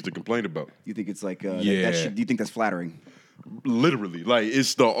dumbest things to complain about. You think it's like do Yeah. you think that's flattering? Literally, like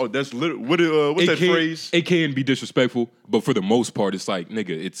it's the what's that phrase? It can be disrespectful, but for the most part, it's like, nigga,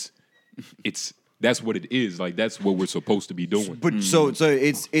 it's that's what it is. Like that's what we're supposed to be doing. But so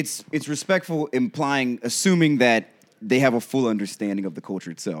it's respectful, assuming that they have a full understanding of the culture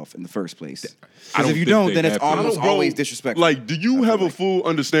itself in the first place. Because if you don't, then it's almost always disrespectful. Like, do you have a full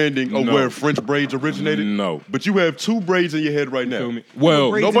understanding of No. where French braids originated? No. But you have two braids in your head right now. Feel me? Well,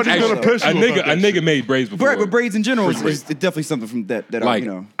 braids in Nobody's general, gonna piss you a about nigga, that a shit. nigga made braids before. Right, but braids in general is braids. definitely something from that Like,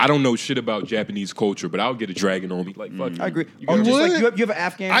 are, I don't know shit about Japanese culture, but I'll get a dragon on me. Like, fuck I agree. You Oh, gotta just would? like you have an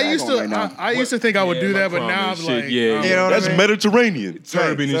Afghan I bag used on to, right now. I used to think I would do that, but my now I'm crumb and like, shit, yeah. You know what That's I mean? Mediterranean. turban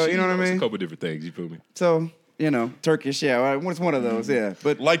Right, and so shit. you know what I It's mean? a couple different things. You feel me? So, Turkish, yeah, it's one of those, yeah.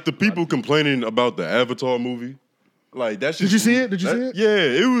 But Like the people complaining about the Avatar movie. Like that's just Did you see it? Did you see it?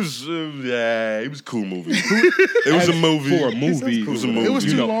 Yeah, it was a cool movie. It was a movie. For a movie, It was a movie. It was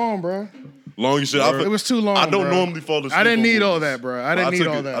You too know. long, bro. Long as shit. It was too long. I don't bro. normally fall asleep. I didn't on need all movies. that, bro. I didn't need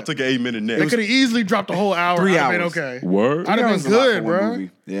all that. I took an 8-minute nap. They could have easily dropped a whole hour. 3 I'd have been hours. okay. Word. I'd have was been a lot good, for one bro.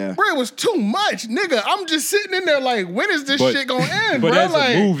 movie. Yeah. Bro, it was too much, nigga. I'm just sitting in there like, when is this But- shit gonna end, But bro? as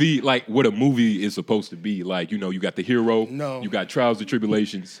Like, a movie, like what a movie is supposed to be, like, you got the hero, No. you got trials and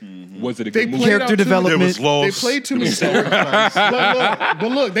tribulations. Was it a They good movie? played Character out too- development. There was They lost. played too many storylines.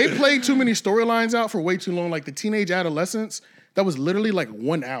 but look, they played too many storylines out for way too long. Like the teenage adolescence, that was literally like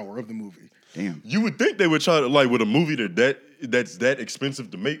 1 hour of the movie. damn. You would think they would try to, like, with a movie that's that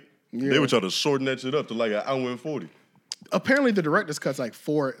expensive to make, they would try to shorten that shit up to like an hour and 40. Apparently, the director's cut's like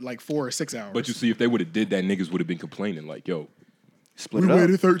 4 or 6 hours. But you see, if they would have did that, niggas would have been complaining, like, yo, Split we it up.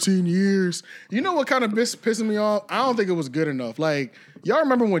 waited 13 years. You know what kind of pissing me off? I don't think it was good enough. Like, y'all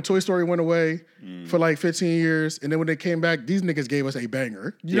remember when Toy Story went away for like 15 years, and then when they came back, these niggas gave us a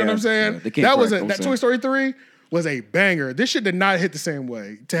banger. You know Yeah, what I'm saying? yeah, they came That was correct, I'm that saying. Toy Story 3 was a banger. This shit did not hit the same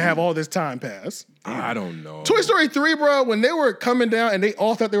way to have all this time pass. I don't know. Toy Story 3, bro, when they were coming down and they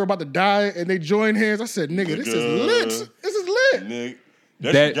all thought they were about to die and they joined hands, I said, nigga, this is lit. This is lit. Nigga,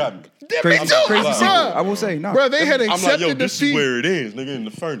 that That- shit got me. Yeah, Crazy, me too, crazy bro. sequel. I will say, no. Bro, they had I'm like, accepted yo, this is defeat. where it ends, nigga, in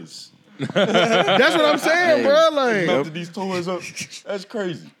the furnace. That's what I'm saying, bro. Like, Melted these toys up. That's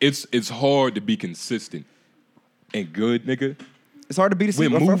crazy. It's hard to be consistent and good, nigga. It's hard to beat a With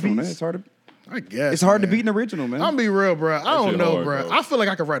sequel, man. movies? It's hard to I guess It's hard to man. beat an original, man. I'm be real, bro. I don't shit know, hard, bro. bro. I feel like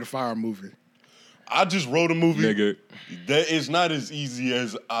I could write a fire movie. I just wrote a movie Nigga. that is not as easy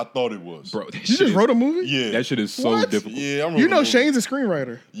as I thought it was. Bro, that You shit just is- wrote a movie? Yeah. That shit is so What? difficult. Yeah, I'm You know Shane's a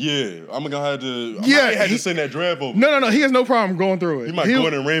screenwriter. Yeah, I'm gonna have to. I Yeah, might have he- to send that draft over. No. He has no problem going through it. He might He'll-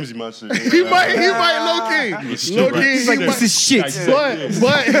 Gordon Ramsay my shit. He might low key. Low key. He's like, he this might- is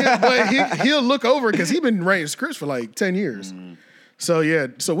shit. But he'll look over because he's been writing scripts for like 10 years. So yeah.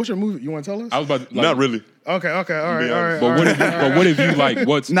 So what's your movie? You want to tell us? I was about to, like, Not really. Okay. All right. be All right. honest. But what if you like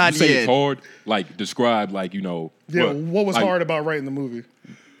what's Not you say yet. it's hard? Like describe like, Yeah. What was like, hard about writing the movie?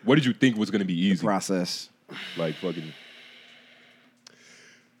 What did you think was gonna be easy? Process. Like fucking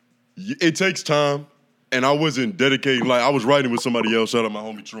It takes time, and I wasn't dedicating. Like I was writing with somebody else. Shout out my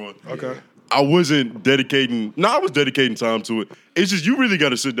homie Troy. Okay. I wasn't dedicating. No, I was dedicating time to it. It's just you really got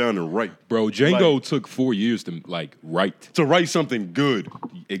to sit down and write. bro, Django took 4 years to like write. To write something good.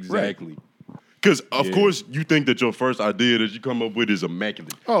 Exactly. Because, of Yeah. course, you think that your first idea that you come up with is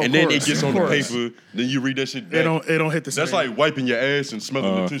immaculate. Oh, of and then course, it gets of on the course. paper, then you read that shit back. It don't hit the same. That's like wiping your ass and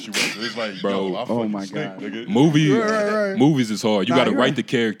smelling the tissue paper. It's like, Bro. yo, I Oh fucking my stink, God. nigga. Right. Movies is hard. You Nah, gotta you're write right. the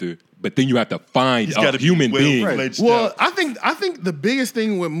character, but then you have to find He's a gotta be human being. well-fledged Well, out. I think the biggest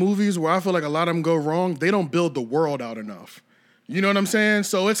thing with movies where I feel like a lot of them go wrong, they don't build the world out enough. You know what I'm saying?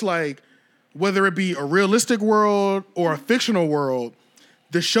 So it's like whether it be a realistic world or a fictional world,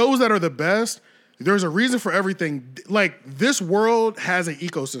 the shows that are the best, there's a reason for everything. Like, this world has an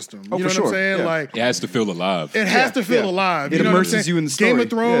ecosystem. You know what sure. I'm saying? Yeah. Like, It has to feel alive. it has to feel alive. It You know what I'm immerses saying? you in the story. Game of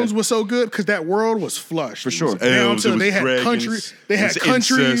Thrones Yeah. was so good because that world was flush. For sure. Down Elves, to it was they had dragons, countries. They it had was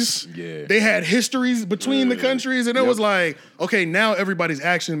countries. incest. Yeah. They had histories between the countries, and it was like, okay, now everybody's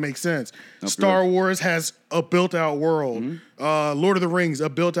action makes sense. Star Wars has a built-out world. Lord of the Rings, a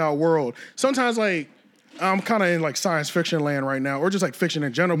built-out world. Sometimes, like, I'm kind of in like science fiction land right now, or just like fiction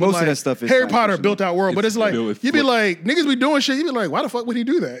in general. Most but of like, that stuff is Harry science Potter fiction. built out world, but it's like built- you'd be like niggas be doing shit. You'd be like, why the fuck would he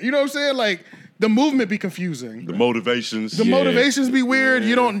do that? You know what I'm saying? Like the movement be confusing. The motivations. The motivations be weird.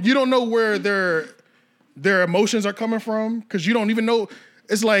 You don't know where their emotions are coming from because you don't even know.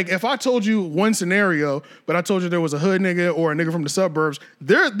 It's like if I told you one scenario, but I told you there was a hood nigga or a nigga from the suburbs.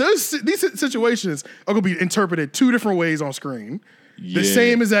 These situations are gonna be interpreted two different ways on screen. The Yeah.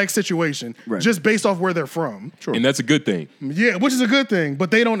 same exact situation, Right. just based off where they're from. And that's a good thing. Yeah, which is a good thing,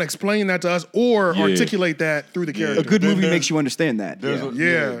 but they don't explain that to us or Yeah. articulate that through the character. A good Then movie there's- makes you understand that. There's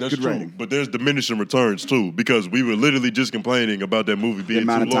Yeah. a- that's Good true. writing. But there's diminishing returns too, because we were literally just complaining about that movie being too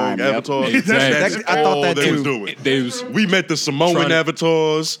amount of long. time, yep. Avatar. Exactly. That's I thought all that they too. was doing. They was, We met the Samoan Trying to-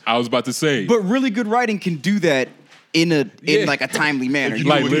 avatars. I was about to say. But really good writing can do that in Yeah. like a timely manner. You You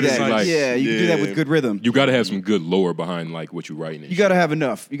know can what do it is, that. like- Yeah, you can do that Yeah. with good rhythm. you got to have some good lore behind like what you're writing. You gotta have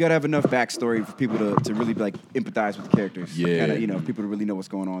enough. You gotta have enough backstory for people to really like empathize with the characters. Yeah. Kinda, people to really know what's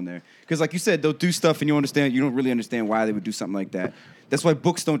going on there. Because like you said, they'll do stuff and you don't really understand why they would do something like that. That's why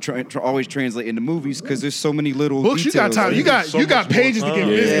books don't always translate into movies because there's so many little Books, you got details. time. You got So you got much more pages to get time.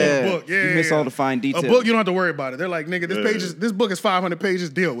 busy Yeah. in a book. Yeah, You miss all the fine details. A book, you don't have to worry about it. They're like, nigga, this book is 500 pages.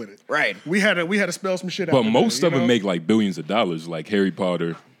 Deal with it. Right. We had to spell some shit out. But today, most you of them know? make like billions of dollars, like Harry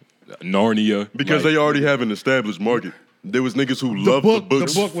Potter, Narnia. Because like, they already have an established market. There was niggas who the loved book. the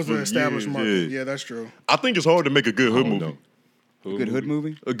books. The book was for an established years, market. Yeah, that's true. I think it's hard to make a good hood I don't movie. know. Good hood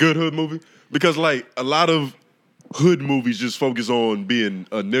movie. A good hood movie. Because like a lot of hood movies just focus on being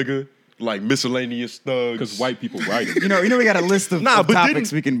a nigga, like miscellaneous thugs. Because white people write it. You know, we got a list of, Nah, of but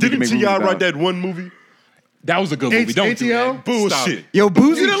topics we can didn't make T.I. movies write about. that one movie? That was a good movie. Don't do ATL? that. Bullshit. Stop it. Yo,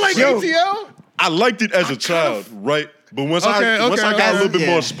 Boozy. You didn't like yo, ATL? I liked it as a child, right? But once Okay, I got a little bit yeah.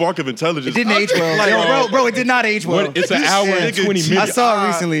 more spark of intelligence, It didn't age well. Like, Yo, bro, it did not age well. What? It's an hour and 20 I minutes. saw it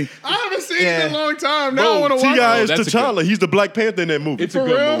recently. I haven't seen it Yeah. in a long time. Now I want Bro, to watch T.I. it. is that's a T'Challa. He's the Black Panther in that movie. It's a For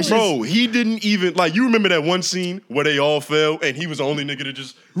good real? movie. Bro, he didn't even like. You remember that one scene where they all fell and he was the only nigga to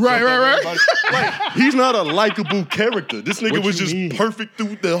just Right, jump right, up right. everybody? Like, he's not a likable character. This nigga What was you just mean? perfect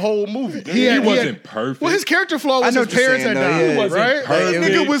through the whole movie. He wasn't perfect. Well, his character flaw was know his what you're parents saying, had though, died, yeah. He wasn't right? perfect.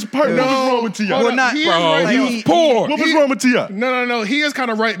 Nigga was perfect. No. What was wrong with T.I.? Hold Well, on. not- He is Bro, right, he though. was poor. What was wrong with T.I.? No. He is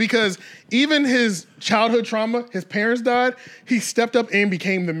kind of right because even his childhood trauma, his parents died, he stepped up and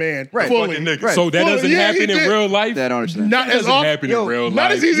became the man. Right. Fully. Fucking nigga. Right. So that Well, doesn't yeah, happen he in did. real life? That I don't understand. Not That as doesn't often. happen in real life.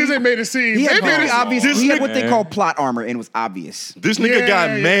 Not as easy as they made it seem. He had They made very it obvious. This He had nigga- what they call plot armor, and it was obvious. This nigga Yeah, got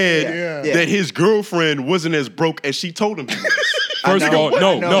yeah, mad yeah. that his girlfriend wasn't as broke as she told him he was. First of all, I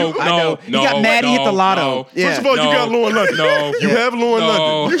no. know. He got mad, he hit the lotto. Yeah. First of all, you got Lauren London. No. You have Lauren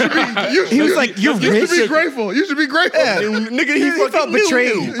London. He was like, "You're You rich." should be grateful. You should be grateful. And nigga, he fucking felt knew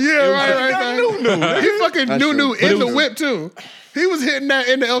betrayed. you. Yeah, right. He fucking That's knew true. in the whip too. He was hitting that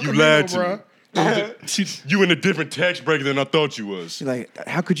in the El You Camino, lied to bro. me. You in a different tax bracket than I thought you was. Like,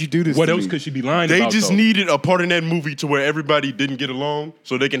 how could you do this? What to else me? could she be lying They about? just though? needed a part in that movie to where everybody didn't get along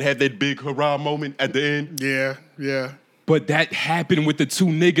so they can have that big hurrah moment at the end. Yeah. But that happened with the two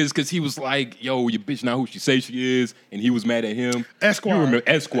niggas because he was like, yo, your bitch not who she say she is. And he was mad at him. Esquire. You remember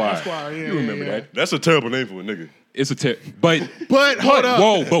Esquire. Esquire, yeah, You remember yeah. that. That's a terrible name for a nigga. It's a But hold up.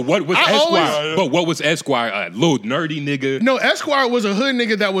 Whoa, but what was I Esquire? always- But what was Esquire? A little nerdy nigga. No, Esquire was a hood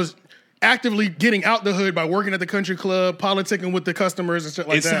nigga that was actively getting out the hood by working at the country club, politicking with the customers and shit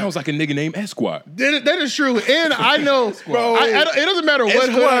like It that. sounds like a nigga named Esquire. That is true. And I know, Bro, it doesn't matter what hood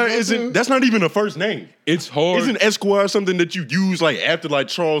I Esquire go isn't. to. That's not even a first name. It's hard. Isn't Esquire something that you use like after like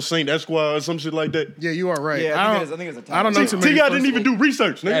Charles Saint Esquire or some shit like that? Yeah, you are right. Yeah, I think it's a title. I don't know too many. T.I. first didn't even names. do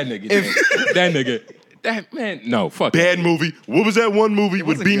research, that nigga. nigga? That nigga. That man. No, fuck. Bad movie. What was that one movie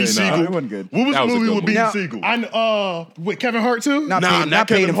with wasn't Beanie good. Siegel? Nah, it wasn't good. What was That the was a movie good with movie. Beanie Now- Siegel? With Kevin Hart too? Not Nah, paid, not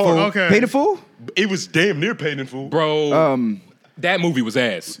paid in Kevin full. Hart. Okay. Paid in full? It was damn near paid in full. Bro, that movie was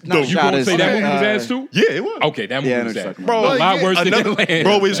ass. Not You shot gonna as- say that okay. movie was ass too? Yeah, it was. Okay, that movie Yeah, I know was what you're ass. talking Bro, a lot worse than another- Lanez.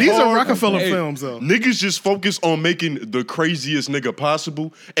 bro, it's These are hard. Rockefeller Hey. films though. Niggas just focus on making the craziest nigga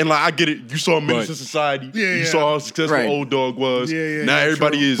possible. And like I get it, you saw Menace to Society. Yeah, You yeah. saw how successful Right. Old Dog was. Yeah, now yeah,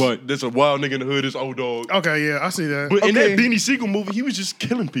 everybody true. is But- there's a wild nigga in the hood, is Old Dog. Okay, yeah, I see that. But in that Okay. Beanie Siegel movie, he was just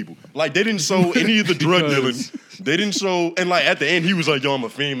killing people. Like they didn't show any of the drug dealing. They didn't show, and like at the end, he was like, "Yo, I'm a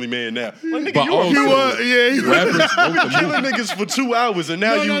family man now." Like, nigga, But you also- He was, yeah, he was. Rappers wrote the killing movie. niggas for 2 hours, and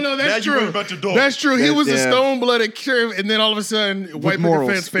now No, that's now you true. worry about your dog. That's true. He was a yeah. stone-blooded killer, and then all of a sudden, white people morals.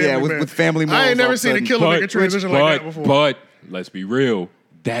 defense family Yeah, with- man. with family I morals ain't all never of a seen a sudden. killer make a transition like that before. But let's be real.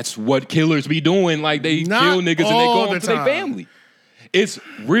 That's what killers be doing. Like they Not kill niggas and they all go the on to their time. family. It's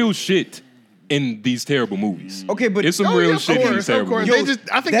real shit in these terrible movies. Okay, but it's some Oh, real yeah, shit in these of terrible course. movies.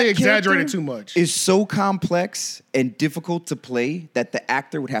 I think that they exaggerated character too much. Is so complex and difficult to play that the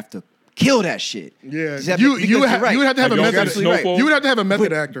actor would have to kill that shit. Yeah, Just have you to- you because would you're have to have a Have y'all method. seen Snowfall? You would have to have a method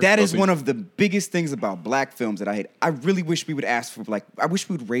But actor. that is Okay. one of the biggest things about black films that I hate. I really wish we would ask for I wish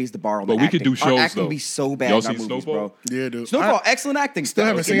we would raise the bar on But the we acting. could do Our shows, acting though. be so bad Y'all in our seen movies, Snowfall? bro. Yeah, dude. Snowfall, excellent acting. Still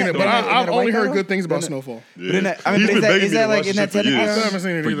haven't seen it, but I've only heard good things about Isn't it- Snowfall. Yeah. But in that- I mean, He's but been begging is me that to like watch in this that shit for technical? I years. still haven't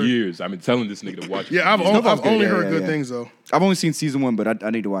seen it For either. years. I've been telling this nigga to watch it. Yeah, I've Snowfall's good, only yeah, heard yeah, good yeah. things though. I've only seen season 1, but I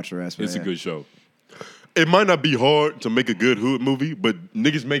need to watch the rest. It's a good show. It might not be hard to make a good hood movie, but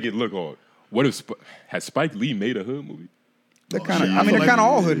niggas make it look hard. What if has Spike Lee made a hood movie? They're kind of. shit. I mean, they're kind of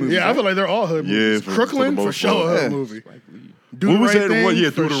all hood movies. Yeah, I right? feel like they're all hood Yeah, movies. for Crooklyn the for most sure part. a hood Yeah. movie. Spike Lee. Do What the was right that thing one? Yeah,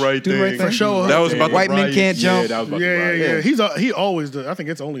 for do the right Do the right thing. thing. For sure. That was about the White men riots. can't jump. Yeah, that was about the Yeah. riot. He always does. I think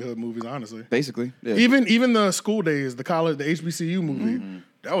it's only hood movies, honestly. Basically, yeah. Even the school days, the college, the HBCU movie,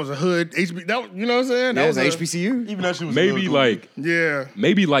 that was a hood That you know what I'm saying? That yeah, was it's a, HBCU. Even that shit was Maybe good. like Yeah.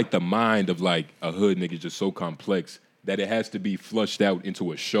 the mind of like a hood nigga is just so complex that it has to be flushed out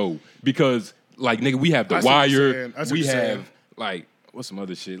into a show. Because like nigga, we have The I see what you're Wire, saying. I see we what you're have saying. like what's some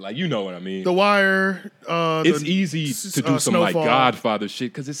other shit? Like you know what I mean. The Wire. It's easy to do some like Snowfall. Godfather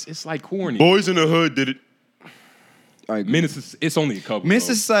shit because it's like corny. Boys in the Hood did it. All right. Menace, it's only a couple. Menace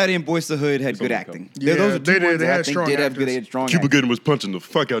though. Society and Boys to Hood had good only acting. Yeah, Those are they two did. ones They that I had think strong did have actors. good. They had strong. Cuba acting. Gooding was punching the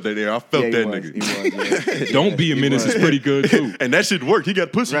fuck out that there. I felt Yeah, he that was. nigga. He was, yeah. Don't be a menace is pretty good too. And that shit worked. He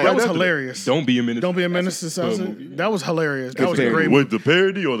got pussy. Right. Right That was after hilarious. Don't be a menace. Don't be a menace to That's society. good movie. That was hilarious. That Good was a parody. great With movie. the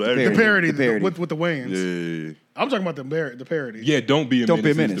parody or the parody. actual? The parody, The parody. with the Wayans. Yeah. I'm talking about the parody. Yeah, don't be a Don't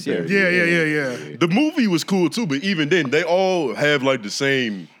be a menace. is menace, the yeah. parody. Yeah. The movie was cool too, but even then, they all have like the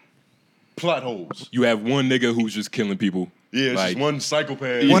same plot holes. You have one nigga who's just killing people. Yeah, it's like, just one psychopath.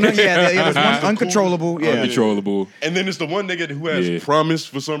 There's one uncontrollable. Yeah. uncontrollable. And then it's the one nigga who has Yeah. promise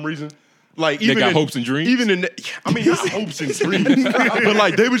for some reason. Like They even got in, hopes and dreams? Even in, I mean, not hopes and dreams, but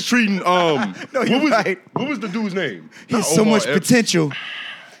like they was treating. you're right. What was the dude's name? He has Not so Omar much Epps. potential.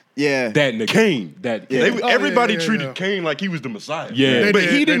 Yeah. That nigga. Kane. That Yeah. Everybody yeah, treated yeah. Kane like he was the Messiah. Yeah. They but did,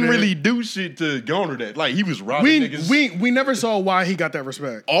 he they didn't did. really do shit to garner that. Like he was robbing niggas. We never saw why he got that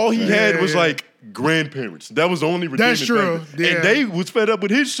respect. All he had was yeah. like grandparents. That was the only redeeming That's true, factor. yeah. And they was fed up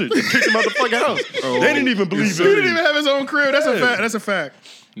with his shit. They kicked him out the fucking house. They didn't even believe He it. didn't even have his own crib. That's a Yeah. fact. That's a fact.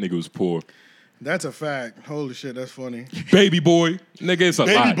 nigga was poor. That's a fact. Holy shit, that's funny. Baby boy. Nigga, it's a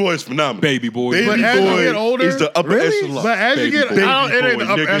Baby lot. boy is phenomenal. Baby boy. Baby But as you boy get older- is the upper Really? echelon. But as you Baby get, boy. I don't, it ain't the Baby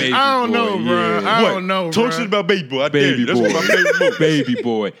up, boy, nigga. I don't know, Baby bro. boy, I What? don't know, Talk bruh. shit about Baby Boy. I dare Baby you. That's boy. one of my favorite movies. Baby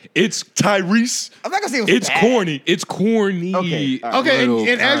boy. It's Tyrese. I'm not gonna say it was it's bad. corny. It's corny. Okay, all right. Okay, Little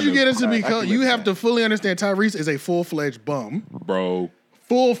and as you kind get of- into I because can you live have with to fully understand Tyrese is a full-fledged bum. Bro.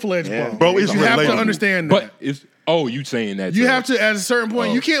 Full-fledged Yeah. bum. Bro, it's you have to relatable. understand that. But it's you saying that You to- have to, at a certain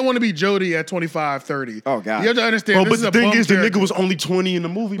point, Oh. you can't want to be Jody at 25, 30. Oh, God. You have to understand Bro, this but is the a thing bum is, the character. nigga was only 20 in the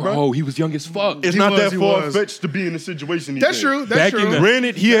movie, bro. Bro, he was young as fuck. It's He not was, that he far was. fetched to be in the situation he's That's in. true. Back That's in true. the-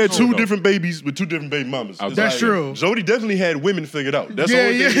 Granted, he had two Hold on. different babies with two different baby mamas. That's It's true. Jody definitely had women figured out. That's the Yeah,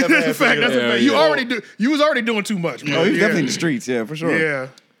 only yeah, thing he ever that's a had fact. figured That's a out. fact. Yeah. You was already doing too much, bro. Oh, he was yeah. definitely in the streets. Yeah, for sure. Yeah.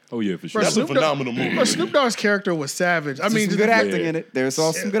 Oh yeah, for sure. That's a Snoop Dogg- phenomenal movie. But Snoop Dogg's character was savage. I There's mean, some good just- acting in it. There's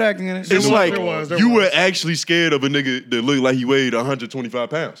also some good acting in it. It's was, like there was. you were actually scared of a nigga that looked like he weighed 125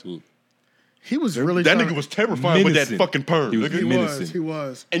 pounds. he was really That trying- nigga was terrifying with that Menacing. fucking perm. He was nigga. He menacing. was. He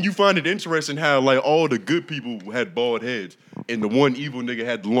was. And you find it interesting how like all the good people had bald heads, and the one evil nigga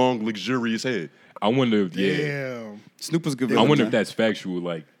had the long, luxurious head. I wonder if Damn. Snoop was good. I villain, wonder man. if that's factual.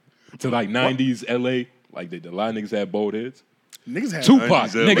 Like to like 90s LA, like a lot of niggas had bald heads. Niggas had Tupac,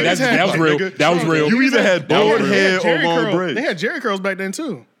 90s nigga, LA. that was real. Nigga, That was real. You either had That was bald real. head or Jerry long curls. braids. They had Jerry curls back then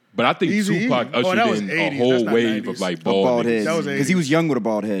too. But I think Easy E. Tupac Oh, ushered that was in 80s. a That's whole not wave 90s. of like A bald, bald niggas. head That was because he 80s. was young with a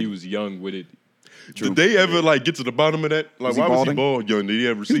bald head. He was young with it. Did they ever like get to the bottom of that? Like, Was he why was he balding? bald young? Did he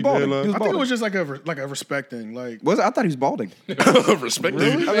ever He was see the balding. headline? He was I think it balding. was just like a respect thing. Like I thought he was balding. Respect.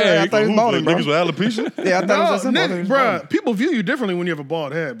 Really? I thought he was balding, bro. Niggas with alopecia. Yeah, I thought it was that simple. I thought he was bruh, balding. people view you differently when you have a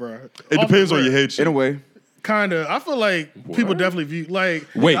bald head, bruh. It depends on your head shape. In a way. Kinda. I feel like people definitely view like.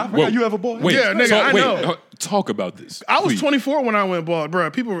 Wait, I forgot you have a bald head. Wait, Yeah, nigga, I wait, know. talk about this. I was please. 24 when I went bald,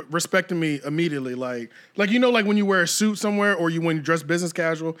 bruh. People respected me immediately, like you know, like when you wear a suit somewhere or when you dress business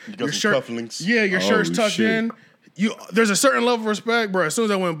casual, got your some shirt, cufflinks. yeah, your shirt's tucked shit. in. There's a certain level of respect, bruh. As soon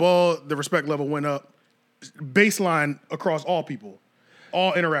as I went bald, the respect level went up baseline across all people,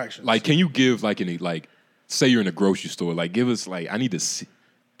 all interactions. Like, can you give like say you're in a grocery store, like give us like I need to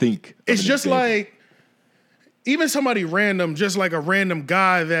think. It's just example. like even somebody random, just like a random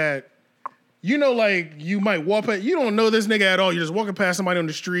guy that like you might walk past. You don't know this nigga at all. You're just walking past somebody on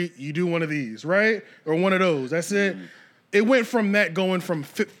the street. You do one of these, right, or one of those. That's it. It went from that going from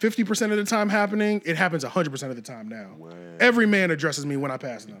 50% of the time happening. It happens 100% of the time now. Wow. Every man addresses me when I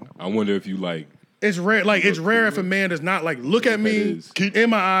pass them. I wonder if you like. It's rare. Like it's rare if a man does not like look at me in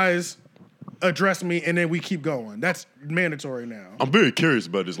my eyes, address me, and then we keep going. That's mandatory now. I'm very curious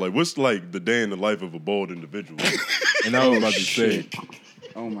about this. Like, what's like the day in the life of a bald individual? And I was about to say.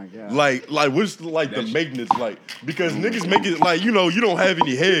 Oh my god! Like what's like the maintenance like? Because niggas make it like you don't have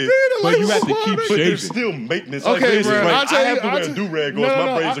any head, But you have to keep but shaving. there's still maintenance. Okay, like, bro, like, I'll tell I you- have to I'll wear a tell- do-rag, or No, my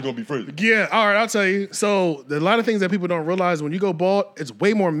no, braids are gonna be frizzy. Yeah, all right, I'll tell you. So a lot of things that people don't realize when you go bald, it's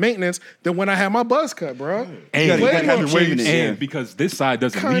way more maintenance than when I had my buzz cut, bro. And, Way more shaving it, and yeah. because this side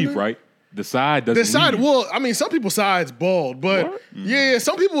doesn't Kinda. leave, right? The side doesn't The side, leave. well, I mean, some people's sides bald, but yeah,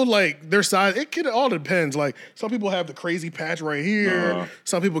 some people like their side. It all depends. Like some people have the crazy patch right here.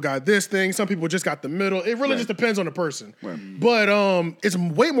 Some people got this thing. Some people just got the middle. It really just depends on the person. But it's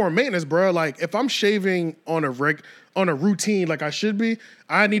way more maintenance, bro. Like if I'm shaving on a routine like I should be,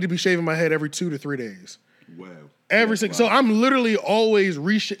 I need to be shaving my head every 2 to 3 days. Wow. So I'm literally always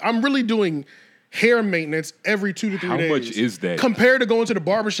I'm really doing hair maintenance every 2 to 3 How days. much is that? Compared to going to the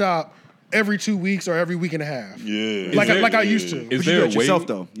barbershop every 2 weeks or every week and a half. Yeah. Like I used to. Is But you there do a it yourself way?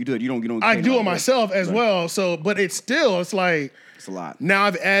 though. You do it. You don't. I train do out it there. myself as well. So, but it's like It's a lot. now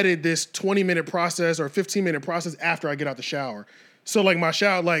I've added this 20-minute process or 15-minute process after I get out the shower. So like my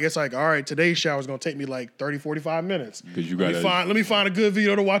shower, like it's like, all right, today's shower is gonna take me like 30, 45 minutes. Because you let me find a good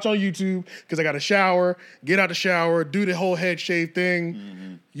video to watch on YouTube because I got to shower, get out the shower, do the whole head shave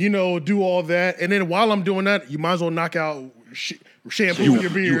thing, do all that. And then while I'm doing that, you might as well knock out shampoo with your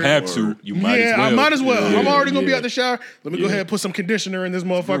beard. You have to. You might as well. I might as well. Yeah, I'm already gonna be yeah. out the shower. Let me go Yeah. ahead and put some conditioner in this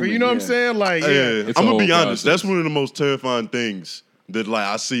motherfucker. grooming, You know what I'm yeah. saying? Like, Yeah, It's I'm a gonna be whole honest. process. That's one of the most terrifying things that like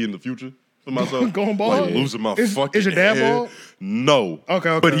I see in the future for myself. Going bald? like losing my Is fucking your dad hair. bald? No.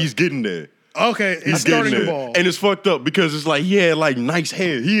 Okay. But he's getting there. Okay, He's it's starting getting to there. ball. And it's fucked up because it's like he had like nice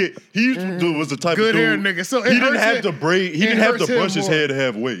hair. He used to do was the type Good of dude. hair nigga. So it he didn't hurts have him- to braid. He it didn't have to hurts him brush his more. hair to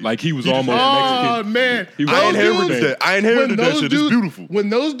have waves. Like he was just- almost Oh Mexican. man, He was I almost inherited Mexican. that. I inherited that shit. It's beautiful. When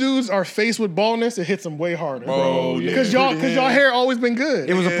those dudes are faced with baldness, it hits them way harder. Bro, yeah. Because y'all hair always been good.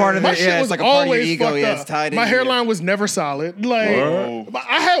 It was a part of My it. shit Yeah, was it's like a part of your always ego. fucked Yeah, up. it's tied in. My yeah. hairline was never solid. Like Whoa.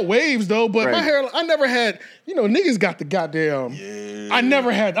 I had waves though, but my Right. hair I never had. Niggas got the goddamn. I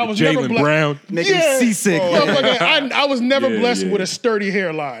never had. I was never Jalen blessed. Brown. Make him seasick. Motherfucker, I was never blessed yeah. with a sturdy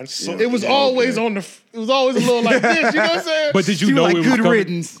hairline. It was always it was always a little like this. You know what I'm saying? But did you You know like it was good coming?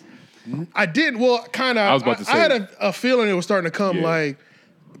 riddance. I did. Well, kind of. I was about to say. I had a feeling it was starting to come. Yeah. Like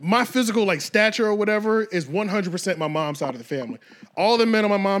my physical like stature or whatever is 100% my mom's side of the family. All the men on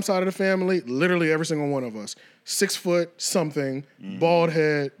my mom's side of the family, literally every single one of us, 6 foot something, bald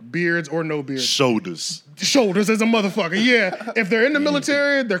head, beards or no beards. Shoulders. Shoulders as a motherfucker. Yeah. If they're in the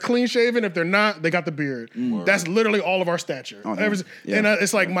military, they're clean shaven. If they're not, they got the beard. That's literally all of our stature. Oh, damn. Yeah. And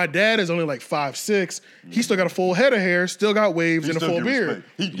it's like my dad is only like 5'6". He still got a full head of hair, still got waves and a full beard.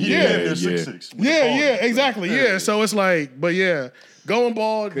 He Yeah, had that yeah. 6'6". Yeah, exactly. Yeah. So it's like, but yeah, going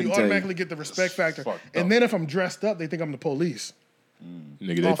bald, Couldn't you tell you. automatically get the respect factor. fucked up. And then if I'm dressed up, they think I'm the police.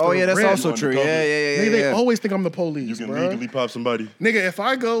 Nigga, they, Oh yeah, that's Red also one true. to cover. Yeah. Nigga, they always think I'm the police, You can bro. legally pop somebody. Nigga, if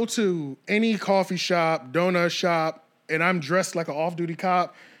I go to any coffee shop, donut shop, and I'm dressed like an off-duty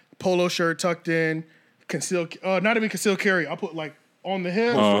cop, polo shirt tucked in, not even concealed carry, I'll put like on the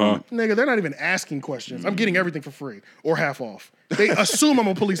hip. Nigga, they're not even asking questions. I'm getting everything for free or half off. They assume I'm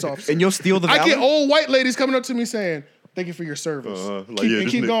a police officer. And you'll steal the I valid? get old white ladies coming up to me saying, "Thank you for your service."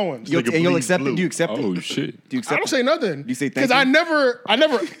 Keep going. Nigga And you'll bleeds accept it. blue. Do you accept it? oh shit. Do you accept I don't say nothing. You say thank because you? I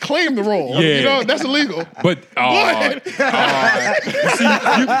never claimed the role. Yeah. You know that's illegal. But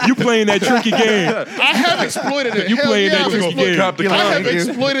you playing that tricky game. I have exploited it. You Hell playing yeah, that I've tricky exploited- game. Cop the I have clown.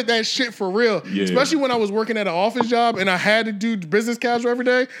 exploited that shit for real. Yeah. Especially when I was working at an office job and I had to do business casual every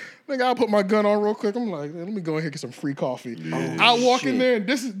day. Nigga, I'll put my gun on real quick. I'm like, let me go in here and get some free coffee. I'll walk in there and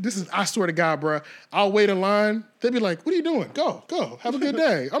this is I swear to God, bro. I'll wait in line. They'll be like, what are you doing? Go. Have a good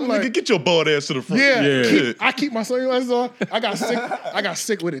day. I'm Nigga, like, get your bald ass to the front. yeah. I keep my sunglasses on. I got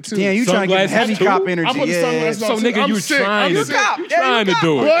sick with it too. Damn, you trying to get Sunglasses heavy too? cop energy. I put the sunglasses So on. too. nigga, I'm you sick. trying I'm to sick. you trying to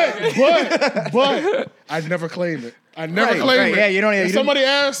do it. But I never claim it. I never Right, claim right. it. Yeah, you don't- If you somebody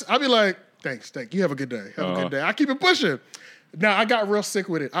asks, I'll be like, thanks. You have a good day. Have a good day. I keep it pushing. Now I got real sick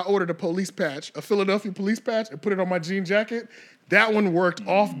with it. I ordered a police patch, a Philadelphia police patch, and put it on my jean jacket. that one worked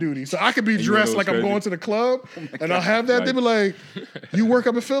off duty. So I could be dressed like I'm going to the club, and I'll have that. They be like, "You work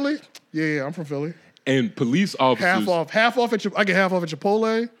up in Philly?" Yeah, I'm from Philly. And police officers Half off at I get half off at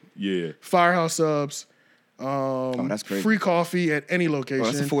Chipotle. Yeah. Firehouse Subs. That's crazy. Free coffee at any location.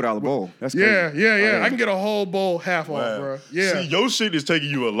 Oh, that's a $4 bowl. That's crazy. Yeah. I can get a whole bowl half off, bro. Yeah. See, your shit is taking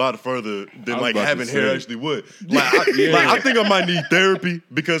you a lot further than was like about to having hair say. actually would. Like, I think I might need therapy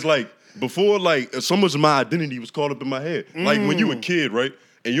because like before, like so much of my identity was caught up in my head. Like when you a kid, right,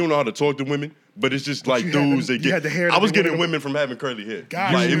 and you don't know how to talk to women. But it's just like dudes that you had the hair I was that getting women- women from having curly hair.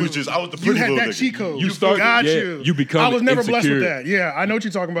 Got Like you. it was just I was the You pretty had little that nigga. cheat code. You start- Got yeah, you. you become I was never blessed with insecure. that. Yeah, I know what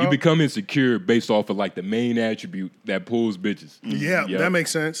you're talking about. You become insecure based off of like the main attribute that pulls bitches. Yeah, Yep. that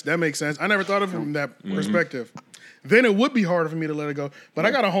makes sense. I never thought of it from that perspective. Then it would be harder for me to let it go. But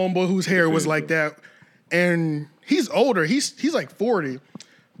I got a homeboy whose hair was like that, and he's older. He's like 40,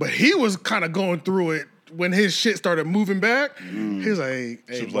 but he was kind of going through it when his shit started moving back. He was like, hey,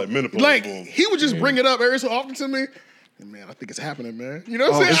 She was like menopause. like boom. he would just bring it up every so often to me. And man, I think it's happening, man. You know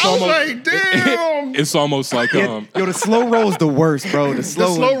what I'm it's saying? I was almost- like, damn. It's almost like Yo, the slow roll is the worst, bro. The slow,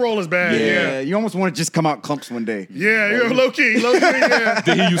 the slow roll is bad. Yeah, Yeah. you almost want to just come out clumps one day. Yeah, low key, yeah.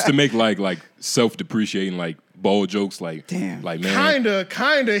 then he used to make like self-depreciating like bald jokes like Damn. like man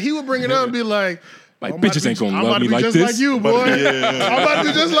Kinda. He would bring it up and be like, like I'm about bitches to ain't be- gonna I'm love about to me be like just this. like you, boy. I'm about to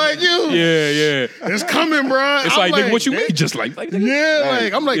be just like you. Yeah. It's coming, bro. It's I'm like, nigga, what you damn. mean? Just like nigga. Yeah,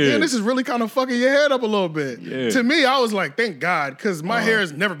 like I'm like, Yeah. damn, this is really kind of fucking your head up a little bit. Yeah. To me, I was like, thank God, because my hair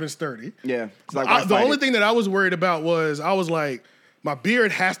has never been sturdy. Yeah. It's like, why The fight only it? thing that I was worried about was I was like, my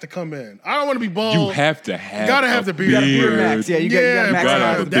beard has to come in. I don't want to be bald. You have to have gotta have a the beard. You gotta Beard. beard max. Yeah, you gotta max gotta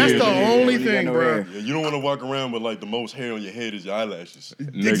out. have a That's beard. the Yeah, only when you got thing, no bro. hair. Yeah, you don't want to walk around with like the most hair on your head is your eyelashes.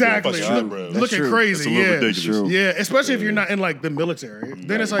 Exactly. Fucking eyebrows. Looking true. crazy. It's a little Yeah. ridiculous. True. Yeah, especially if you're not in like the military.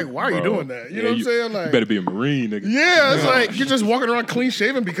 Then it's like, why are you doing that? You know what I'm saying? Like, you better be a Marine, nigga. yeah, it's like you're just walking around clean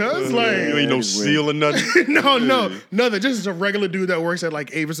shaven because You like ain't no seal or nothing. nothing. Just a regular dude that works at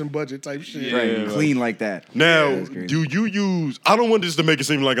like Avis and Budget type shit. Right, Yeah, clean like that. Now, That's crazy. do you use? I don't want this to make it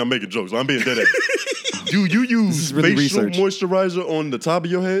seem like I'm making jokes. I'm being dead ass. Do you use is really facial research. moisturizer on the top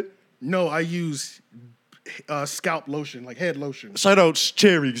of your head? No, I use scalp lotion, like head lotion. Shout out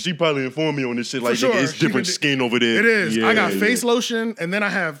Cherry, because she probably informed me on this shit. Like, sure. nigga, it's She different can- skin over there. It is. I got Yeah, face lotion, and then I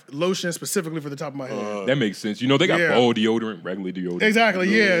have lotion specifically for the top of my head. That makes sense. You know they got Yeah. ball deodorant, regular deodorant.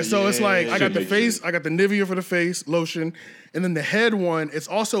 Exactly, yeah. So it's like I got Shit the makes face, sense. I got the Nivea for the face lotion, and then the head one. It's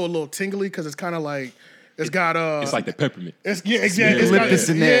also a little tingly because it's kind of like it's got It's like the peppermint. it's exactly. It's Eucalyptus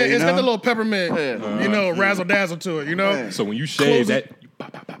got, in there, yeah, you it's got know? the little peppermint, you know, razzle dazzle to it, you know. Yeah. So when you Close shave it. that,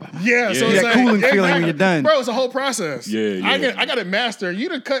 Yeah, so Yeah. it's That like cooling feeling when you're done. bro. It's a whole process. Yeah. I got it mastered.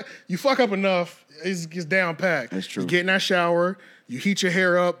 You fuck up enough, it's down packed. That's true. You get in that shower, you heat your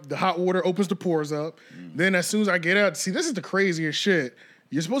hair up, the hot water opens the pores up. Then as soon as I get out, see, this is the craziest shit.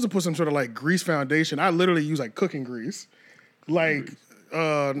 You're supposed to put some sort of like grease foundation. I literally use like cooking grease, like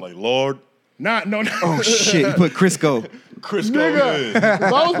Like Lord, not no. Oh shit! You put Crisco. Crisco. Nigga, Yeah. if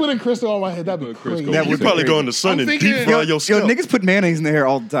I was putting crystal on my head, that'd be crazy. That You would be probably crazy. go in the sun I'm and thinking- deep fry your Yo, scalp. niggas put mayonnaise in their hair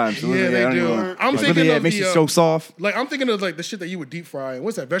all the time. So Yeah, they I don't do. know. I'm It's thinking really, of it makes the, you so soft. Like I'm thinking of like the shit that you would deep fry.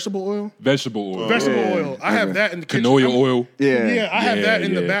 What's that? Vegetable oil. vegetable oil, Vegetable oil. I have that in the kitchen. canola I'm- oil. Yeah. I have that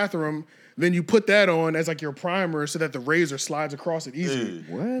in the yeah. bathroom. Then you put that on as like your primer so that the razor slides across it easy.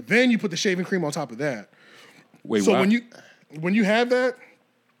 What? Then you put the shaving cream on top of that. Wait, So why? when you have that,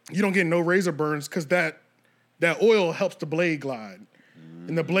 you don't get no razor burns because that oil helps the blade glide,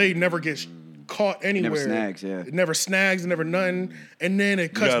 and the blade never gets caught anywhere. snags, yeah. It never snags, never nothing, and then it You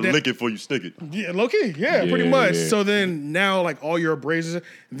cuts gotta down. lick it before you stick it. Yeah, low key. Yeah, pretty Yeah, much. yeah. So then now, like all your abrasives,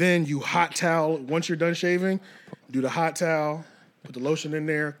 then you hot towel once you're done shaving. Do the hot towel, put the lotion in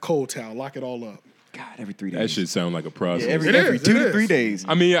there, cold towel, lock it all up. God, every 3 days. that shit sound like a process. Yeah, every It is, 2 it to is. 3 days.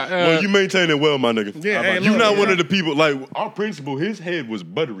 I mean, Well, you maintain it well, my nigga. Yeah, hey, you look, not yeah. one of the people like our principal. His head was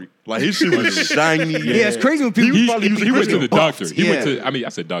buttery, like his shit was shiny. Yeah, it's crazy when people He- probably he- use he went to the buffs. doctor. He went Yeah. to. I mean, I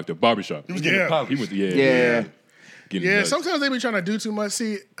said doctor, barbershop. He was getting Yeah. polished. He went to Yeah. getting Yeah, nuts. sometimes they be trying to do too much.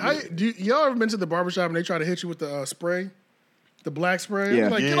 See, y'all ever been to the barbershop and they try to hit you with the spray? The black spray? Yeah.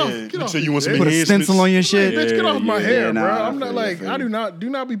 I'm like, Yeah. get off, You get off. say you want some bitch. Put a enhancements. stencil on your Like, shit. bitch, get off my hair, Yeah, nah, bro. I I'm feel not you, like, I feel you. do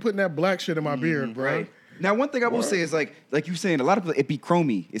not be putting that black shit in my beard, bro. Right. Now, one thing I will say is like you saying, a lot of people, it be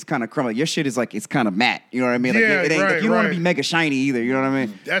chromy. It's kind of crummy. Your shit is like, it's kind of matte. You know what I mean? Like, Yeah, it ain't, like, right, you don't want right. to be mega shiny either. You know what I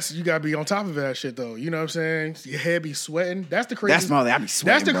mean? You gotta be on top of that shit though. You know what I'm saying? Your head be sweating. That's the craziest. That's my, I be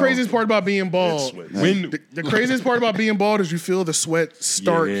sweating, That's the bro. craziest part about being bald. sweat. When The craziest part about being bald is you feel the sweat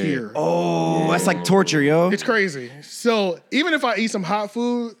start Yeah. here. Oh, that's like torture, yo. It's crazy. So even if I eat some hot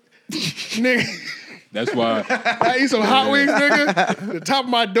food, nigga, That's why I eat some hot wings, nigga. The top of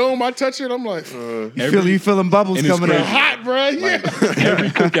my dome, I touch it. I'm like, You feeling bubbles and it's coming crazy. out. hot, bro. Yeah. every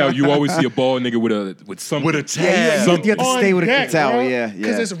cookout, you always see a bald nigga with something. With a tag. You have to On stay with deck, a towel. bro. Yeah,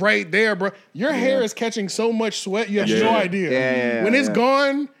 Because yeah. it's right there, bro. Your hair is catching so much sweat, you have Yeah. no idea. Yeah, when it's yeah.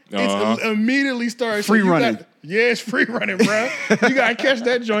 gone, Uh-huh. it's immediately starts. Free you running. Yeah, it's free running, bro. You gotta catch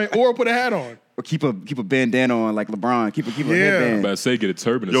that joint or put a hat on. Or keep a bandana on like LeBron. Keep a Yeah. headband. But I say get a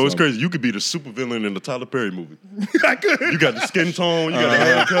turban. Or Yo, it's something. crazy. You could be the supervillain in the Tyler Perry movie. I could. You got the skin tone. You got the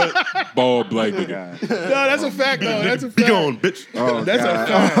haircut. Bald black nigga. No, that's a fact, though. That's a Be fact. gone, bitch. That's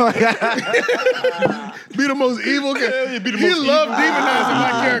a fact. Be the most evil character. Yeah, be the He most loved evil. demonizing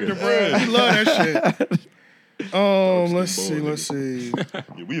my character, bro. He loved that shit. Let's see.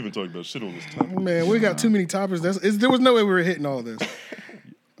 Yeah, we haven't talked about shit on this topic. Man, we got too many topics. There was no way we were hitting all this.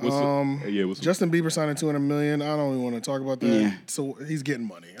 What's Justin Bieber signing $200 million. I don't even want to talk about that. Yeah. So he's getting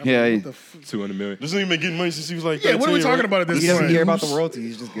money. Yeah, What he- the f- 200 million? This nigga been getting money since he was like yeah. 13, What are we talking right? about at this He doesn't point? care about the royalties.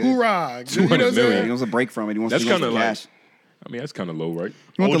 He's just good. Hoorah! 200 what I'm million. saying? He wants a break from it. He wants That's to kind of like. cash. I mean, that's kind of low, right?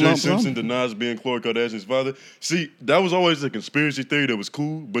 You want the O.J. lump Simpson sum? denies being Khloe Kardashian's father. See, that was always a conspiracy theory that was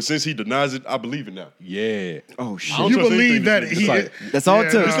cool, but since he denies it, I believe it now. Yeah. Oh I shit! don't You trust believe anything that this he? nigga say. That's all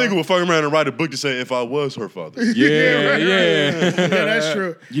it took. This nigga will fuck around and write a book to say if I was her father. Yeah, right, yeah. Yeah, that's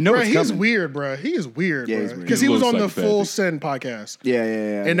true. You know bro, it's he's coming. weird, bro. He is weird, Yeah, bro. he's weird. Because He's he a was on little the Full psychopathic. Send podcast,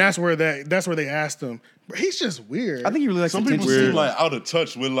 Yeah. and that's where they asked him. Bro, he's just weird. I think he really likes Some people attention. seem like out of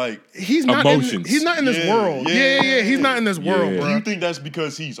touch with like. he's not. Emotions. He's not in this Yeah, world. yeah. Yeah. He's not in this world, Yeah. Do bro. you think that's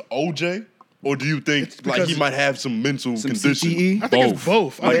because he's OJ, or do you think like because he might have some mental Some condition? CTE. I think it's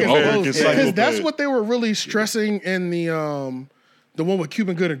both. I Like think American it's both because Psychopath. that's what they were really stressing in the one with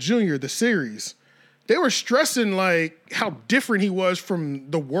Cuban Gooding Jr. the series. They were stressing like how different he was from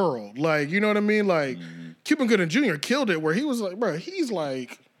the world. Like, you know what I mean? Like Cuban Gooding Jr. killed it where he was like, bro, he's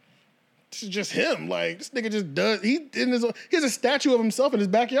like this is just him. Like this nigga just does. He has a statue of himself in his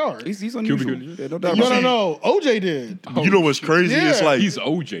backyard. He's unusual. Cuban- Yeah, no doubt about it. No. OJ did. You know what's crazy? Yeah. It's like He's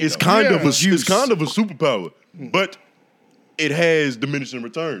OJ. It's though. kind of Yeah. it's kind of a superpower, but it has diminishing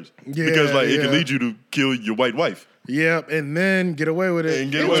returns because like it can Yeah. lead you to kill your white wife. Yep, and then get away with it.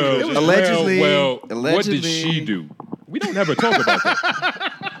 And get It was- away with it it. was- Allegedly- Well, what did allegedly- she do? We don't ever talk about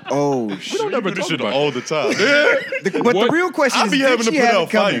that. Oh We shit! don't You ever do this talk shit about all that. the time. But What- the real question I is, be did having to she put have out it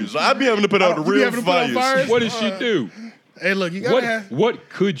coming? fires. I be having to put out the You be real having to put out fires. fires? What did she do? Hey, look, you gotta have. What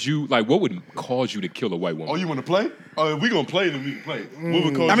could you like? What would cause you to kill a white woman? Oh, you want to play? Oh, if we gonna play, then we can play. What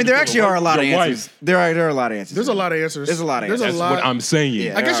would cause I you mean, to there kill actually a are a lot of Your answers. wife. There are a lot of answers. There's a lot of answers. There's a lot of There's answers. a That's lot. what I'm saying.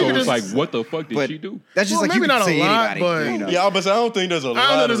 Yeah, I guess so you could it's just- like, what the fuck did But she do? that's just Well, like you maybe can not a say lot, anybody. but- You know. Yeah, but I don't think there's a lot. I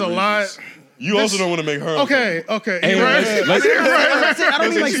don't know. of There's a lot. reasons. You also don't want to make her. Okay. And right. let's- I don't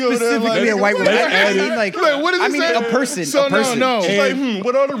mean like Let's- specifically a white woman. let's I add mean it. like Wait, what does I it mean say? a person. So a person. no. She's like,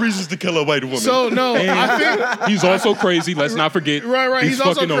 what are the reasons to kill a white woman? So no, I think He's also crazy. Let's not forget. right. He's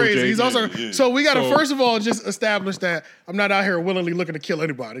also fucking crazy. OJ. He's also yeah. so we got to So- first of all just establish that I'm not out here willingly looking to kill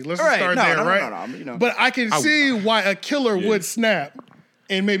anybody. Let's just Right. start No, there, no, right? no, you know. But I can see why a killer would snap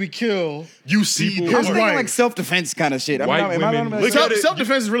and maybe kill. you see People- I was His thinking wife. like self-defense kind of shit. White women- Look at it.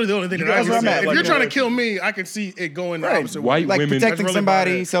 Self-defense is really the only thing that I guys can are see. mad, If like, you're trying to yeah. kill me, I can see it going the Right. opposite way. White like women- protecting That's really about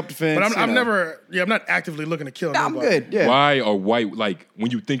somebody, it. self-defense. But I'm you know. never. Yeah, I'm not actively looking to kill Nah, I'm nobody. good. Yeah. Why are white like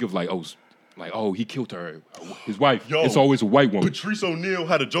when you think of like he killed her, his wife? Yo, it's always a white woman. Patrice O'Neal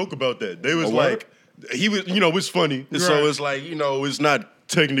had a joke about that. They was A like, he was, it's funny. Right. So it's like, it's not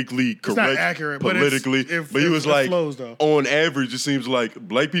technically correct, not accurate, but politically, it's- he it was like, flows, though. on average, it seems like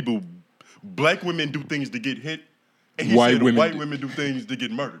black women do things to get hit, and he White said women white do- women do things to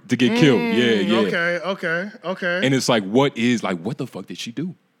get murdered. To get killed, yeah. Okay. And it's like, what the fuck did she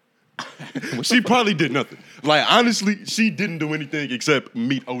do? She probably did nothing. Like, honestly, she didn't do anything except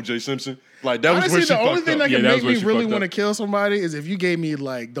meet O.J. Simpson. Like, that was Honestly, where she the only fucked thing up. that Yeah, can that make was where me she really fucked want to up. kill somebody is if you gave me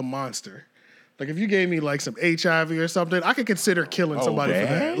like the monster. Like if you gave me like some HIV or something, I could consider killing somebody for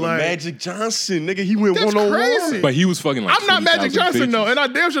that. Like Magic Johnson, nigga, he went that's 101. crazy. But he was fucking like I'm not Magic 20,000 Johnson bitches. though, and I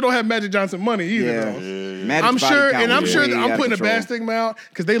damn sure don't have Magic Johnson money either. Yeah. Though. Magic's I'm body sure, count and I'm was sure way that out I'm of putting a control. bad stigma out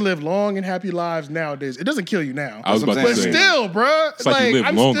because they live long and happy lives nowadays. It doesn't kill you now. I was about to But say. still, bruh, It's like you live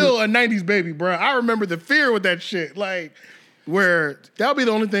I'm longer. still a 90s baby, bruh. I remember the fear with that shit. Like, where that would be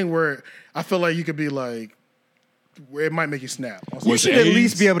the only thing where I feel like you could be like, where it might make you snap. You Was should at AIDS-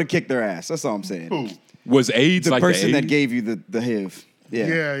 least be able to kick their ass. That's all I'm saying. Who? Was AIDS The like person the that gave you the HIV.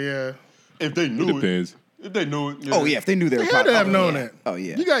 Yeah. Yeah. If they knew it. Depends. If they knew it. Oh yeah, if they knew they were They had to have oh, known yeah. that. Oh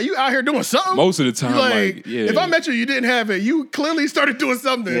yeah. You out here doing something. Most of the time, like, yeah. If I met you didn't have it, you clearly started doing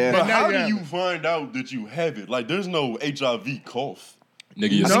something. Yeah. But But now how you do have you it. find out that you have it? Like, there's no HIV cough.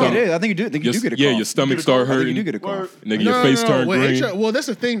 Nigga, your I think stomach. it is. I think you do. I think you do get a cough. Yeah, your stomach start I think hurting. you do get a cough. Nigga, your face turn green. Well, that's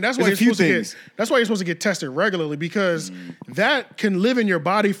the thing. That's why There's you're a few supposed to things. get. That's why you're supposed to get tested regularly because that can live in your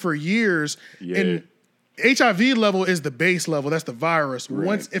body for years. Yeah. And HIV level is the base level. That's the virus.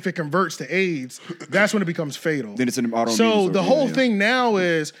 Once if it converts to AIDS, that's when it becomes fatal. Then it's an autoimmune So disorder, the whole yeah. thing now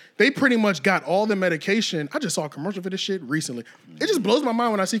is they pretty much got all the medication. I just saw a commercial for this shit recently. It just blows my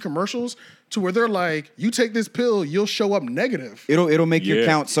mind when I see commercials to where they're like, "You take this pill, you'll show up negative." It'll make your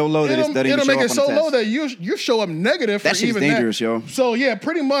count so low that it doesn't even It'll show make up it on so the low test. that you show up negative. That for shit's even dangerous, that. yo. So yeah,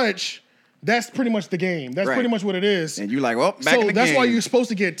 pretty much. That's pretty much the game. That's Right. pretty much what it is. And you're like, well, back in So the that's why game. you're supposed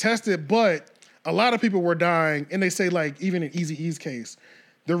to get tested, but a lot of people were dying, and they say like even in Eazy-E's case,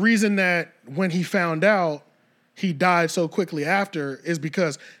 the reason that when he found out he died so quickly after is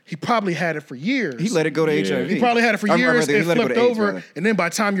because he probably had it for years. He let it go to Yeah. HIV. He probably had it for I years. remember It he let it go flipped to AIDS, over, rather. and then by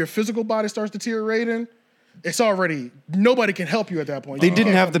the time your physical body starts deteriorating, it's already nobody can help you at that point. They You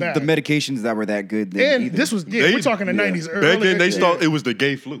didn't can't have come the back. medications that were that good then And either. this was we're talking the 90s. Back early- then, they yeah. thought it was the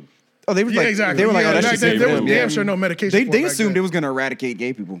gay flu. Oh, they were Yeah, like, exactly. They were like, Yeah, oh, that back shit's then, safe there for was them. damn sure no medication. They for it back assumed then. it was going to eradicate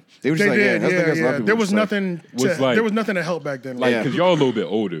gay people. They were just They like, did, yeah, that's yeah, like a lot of yeah. people There were was just like- nothing. Was like- There was nothing to help back then. Like, Yeah. because y'all a little bit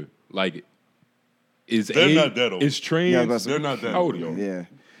older. Like, is They're AIDS, not that old. is trans? Yeah, I was about to say- They're not that How old. old are y'all? Yeah.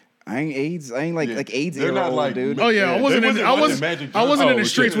 I ain't AIDS. I ain't like AIDS They're era not old, like- dude. Oh yeah, I Yeah, wasn't. they In, wasn't I watching was. Magic I wasn't in the Oh,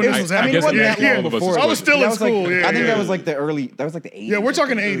 streets shit. when this was I mean, happening. it wasn't Yeah, that long all of us before. was I was still in That was like- school. Yeah, I think yeah. that was like the early. That was like the 80s. Yeah, we're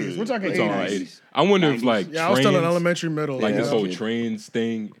talking 80s. We're talking It's all right. 80s. I wonder if like Yeah, I was still in trans- elementary, middle. Like Yeah, this I was whole a kid. trans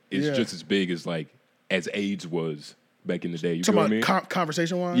thing is Yeah. just as big as like as AIDS was back in the day. You Talking feel what I mean? about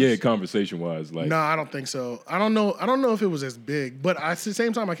conversation wise. Yeah, conversation wise, like No, I don't think so. I don't know. I don't know if it was as big, but at the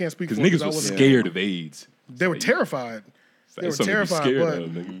same time, I can't speak for because it niggas I was wasn't- scared of AIDS. They were terrified. They were That's something to be terrified, scared but of,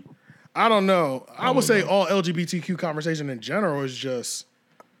 nigga. I don't know. I would say all LGBTQ conversation in general is just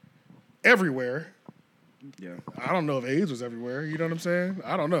everywhere. Yeah. I don't know if AIDS was everywhere. You know what I'm saying?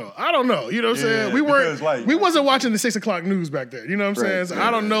 I don't know. You know what I'm Yeah, saying? We weren't. because, like- we wasn't watching the 6 o'clock news back then. You know what I'm Right, saying? So I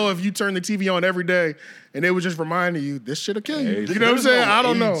don't know if you turn the TV on every day and they was just reminding you this shit'll kill you. AIDS. You know what I'm saying? I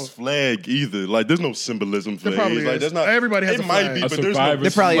don't know. AIDS flag either. Like, there's no symbolism for There probably AIDS. Like, is. there's not. Everybody has it a might flag. be, A but there's no. survivor's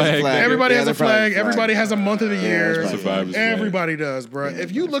There probably is a flag. flag. Everybody Yeah, has a there probably flag. is a flag. Everybody has a month of the year. that's Survivor's flag. Everybody does, bro.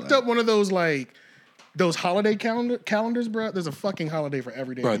 If you looked up one of those like those holiday calendars, bro, there's a fucking holiday for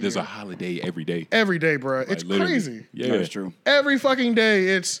every day. Bro, of the there's a year. holiday every day. every day, bro. It's Like, literally. crazy. Yeah, That's true. Every fucking day,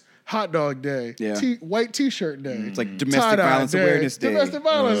 it's hot dog day. Yeah. White T-shirt day. It's like Domestic Tie-dye Violence day, Awareness Day. Domestic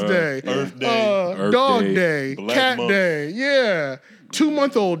Violence Day. Earth Day. Earth Dog Day. Day. Black Cat Month. Day. Yeah.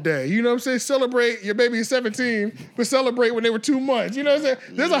 2-month-old day. You know what I'm saying? Celebrate your baby is 17, but celebrate when they were 2 months. You know what I'm saying?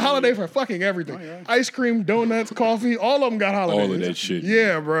 There's a holiday for fucking everything. Ice cream, donuts, coffee, all of them got holidays. All of that shit.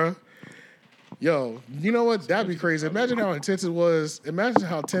 Yeah, bro. Yo, you know what? That'd be crazy. Imagine how intense it was. Imagine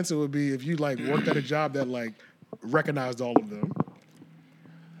how tense it would be if you like worked at a job that like recognized all of them.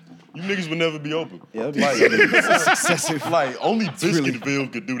 You niggas would never be open. Yeah, that'd be Like, like only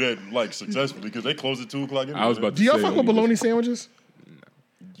Biscuitville could do that like successfully because they close at 2 o'clock. I was about to Do y'all say, fuck with bologna sandwiches?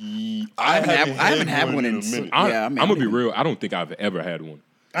 I haven't had one in a minute. Yeah, I'm gonna be real. I don't think I've ever had one.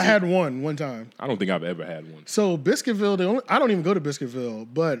 I had one time. I don't think I've ever had one. So Biscuitville, I don't even go to Biscuitville,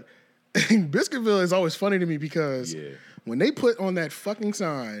 but Biscuitville is always funny to me because Yeah. when they put on that fucking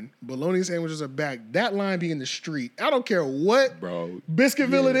sign, bologna sandwiches are back, that line be in the street. I don't care what Bro.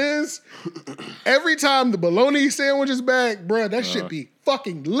 Biscuitville it is. Every time the bologna sandwich is back, bruh, that shit be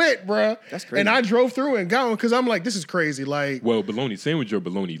fucking lit, bruh. That's crazy. And I drove through and got one because I'm like, this is crazy. Like, Well, bologna sandwich or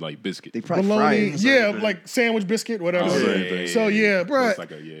bologna like biscuit. They probably fry bologna, it. yeah, like sandwich biscuit, whatever. Oh, So yeah, bruh, It's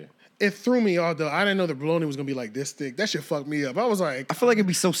like a it threw me off though. I didn't know the bologna was gonna be like this thick. That shit fucked me up. I was like, I feel like it'd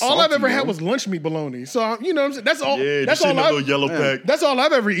be so salty. all I've ever had yo. was lunch meat bologna. So you know what I'm saying? That's all. Yeah, that's you all seen that little I've. yellow pack. That's all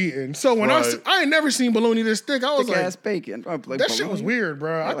I've ever eaten. So when Right. I ain't never seen bologna this thick. I was thick like, ass bacon. Like that shit was bologna. weird,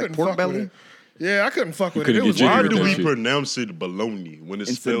 bro. I like couldn't pork fuck belly? with it. Yeah, I couldn't fuck with it. couldn't It was get jiggy Why with do that we shit. pronounce it bologna when it's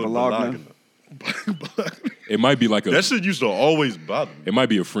Instead of spelled bologna? bologna? It might be like That shit used to always bother me. it might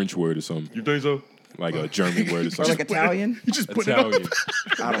be a French word or something. You think so? Like a German word or Or something. like Italian. You just put it on. Italian.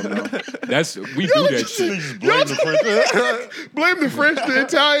 I don't know. That's we do that shit. Niggas blame the French. Blame the French, the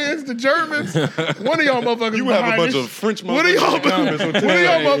Italians, the Germans. One of y'all motherfuckers. You have a behind bunch this- of French One of y'all, motherfuckers in the comments. one of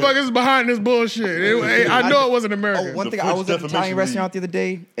y'all motherfuckers is behind this bullshit. I know it wasn't American. Oh, one The thing, I French was at an defamation Italian league. restaurant the other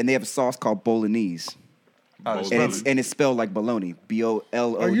day, and they have a sauce called bolognese, and it's spelled like bologna,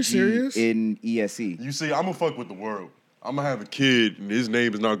 Are you serious? BOLOGNESE. You see, I'm gonna fuck with the world. I'm gonna have a kid, and his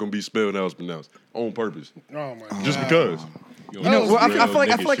name is not gonna be spelled how it's pronounced on purpose, Oh my god. just because. You know, well, I real feel like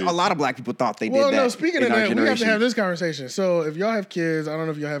nigga shit. a lot of black people thought they Well, did that. no, speaking in of our that, we have to generation. have this conversation. So if y'all have kids, I don't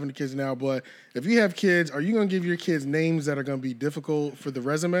know if y'all have any kids now, but if you have kids, are you going to give your kids names that are going to be difficult for the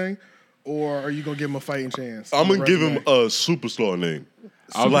resume? or are you gonna give him a fighting chance? I'm gonna give him a superstar name.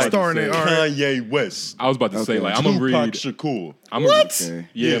 Superstar name. All right. Kanye West. I was about to say, like, I'm Tupac gonna read. Shakur. Okay.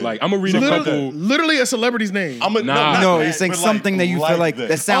 Yeah, like, I'm gonna read a couple. Literally a celebrity's name. No, you're saying something that you feel like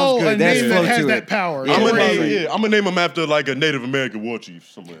that sounds good. A That's name flow that has to that it. power. Yeah. I'm Right. gonna name him after like a Native American war chief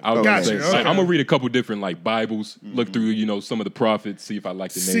somewhere. I was gonna say, Gotcha, okay. like, I'm gonna read a couple different like Bibles, look through, you know, some of the prophets, see if I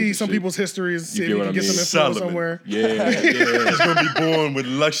like the names. See and some shit. people's histories, see You if get you what can I get mean? some info Solomon. somewhere. Yeah. He's gonna be born with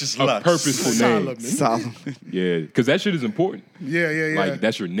luscious A locks. purposeful name. Solomon. Solid. Yeah, because that shit is important. Yeah. Like,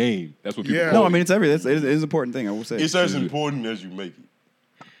 that's your name. That's what people Yeah. call No, I you. mean it's everything. It is an important thing. I will say. It's as important as you make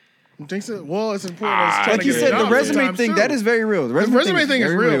it. You think so? Well, it's important. As trying Like to you get a said, the job resume sometimes, thing, too. that is very real. The resume thing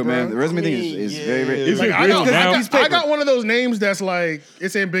is very real, man. bro. The resume thing is very, very. Is Like, it I real now? got one of those names that's like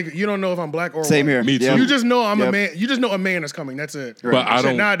it's ambiguous. You don't know if I'm black or Same white. here. Me too. Yeah. You just know I'm a Yep. man. You just know a man is coming. That's it. But I Shit,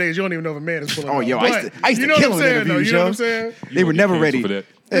 don't. nowadays, you don't even know if a man is pulling. Oh, up. yo, But I used to you know kill what I'm in saying, though. interviews, You know what yo. I'm saying? They were never ready. For that.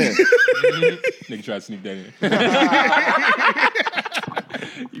 Yeah. Nigga try to sneak that in.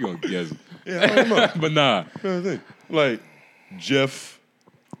 You gonna guess it. Yeah, I don't know. But nah. That's the thing. Like Jeff,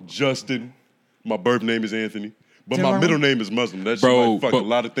 Justin. My birth name is Anthony, but my middle name is Muslim. That shit Bro, might fuck but- a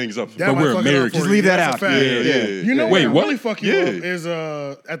lot of things up. For That me. But might we're fuck it up American. for Just you. leave that That's a out. fact. Yeah. You know Wait, what what? really fuck you Yeah. up is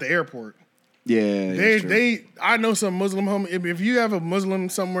at the airport. Yeah. that's true. I know some Muslim home. If you have a Muslim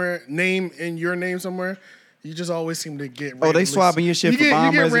somewhere name in your name somewhere, you just always seem to get. Oh, they swapping your shit for bomb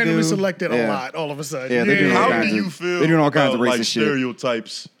You get randomly residue? selected a Yeah. lot all of a sudden. Yeah, they do all How kinds do of- you feel? they're doing all kinds of about, racist like, shit.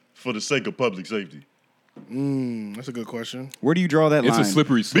 stereotypes for the sake of public safety? That's a good question. Where do you draw that It's line? a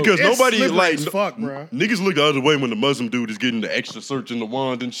slippery slope. Because It's nobody slippery like as fuck, bro. niggas look the other way when the Muslim dude is getting the extra search in the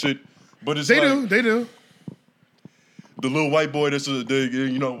wand and shit. But it's They like, do. the little white boy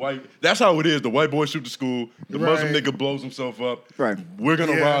white. That's how it is. The white boy shoot the school. The Muslim Right. nigga blows himself up. Right. We're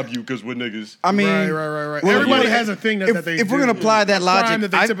gonna Yeah. rob you because we're niggas. I mean, Right. well, Everybody yeah. has a thing that they if we're do. gonna apply that A logic, crime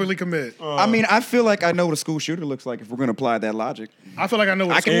that they I- typically commit. I mean, I feel like I know what a school shooter looks like. If we're gonna apply that logic, I feel like I know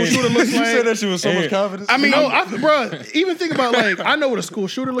what a school can- shooter looks You like. said that shit with so much And- confidence. I mean, bro, even think about like I know what a school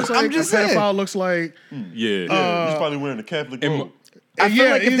shooter looks like. I'm just a pedophile saying. looks like. Yeah. he's probably wearing a Catholic and- robe. I feel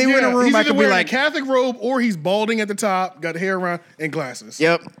like if they were in a room, he's I either could be wearing like, a Catholic robe or he's balding at the top, got hair around and glasses.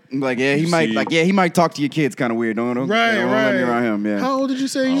 "Yep." I'm like, yeah, he You might, see- he might talk to your kids kind of weird. Don't Right. let me around him. Yeah. How old did you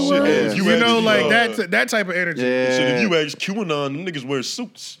say you shit, were? yeah. You You know, actually, like that type of energy. Yeah. Shit, if you ask QAnon, them niggas wear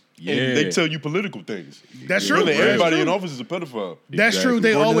suits. Yeah. And they tell you political things. That's true. Really, That's everybody true. in office is a pedophile. That's true. Exactly. They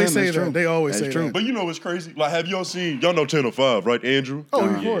According to always them, say that's that. true. They always That's say true. that. But you know what's crazy? Like, have y'all know Channel 5, right, Andrew? Oh,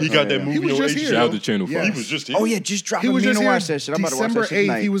 of course. He got that yeah. movie He was on just HBO. here. Shout out to Channel 5. Yeah. He was just here. Oh yeah, just drop He me was to just watch here that shit. I'm about to watch December that shit 8th.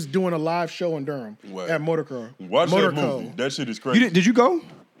 tonight. He was doing a live show in Durham Wow. at Motorco. Watch that Motorco. movie. That shit is crazy. Did you go?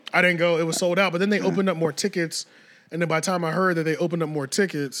 I didn't go. It was sold out. But then they opened up more tickets, and then by the time I heard that they opened up more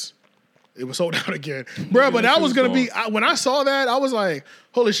tickets, it was sold out again, bro. But that was gonna be when I saw that, I was like,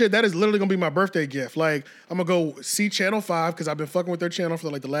 "Holy shit! That is literally gonna be my birthday gift." Like, I'm gonna go see Channel 5 because I've been fucking with their channel for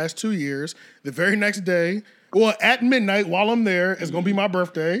like the last 2 years. The very next day, well, at midnight while I'm there, it's gonna be my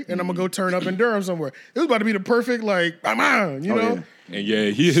birthday, and I'm gonna go turn up in Durham somewhere. It was about to be the perfect like, you know. yeah. And yeah,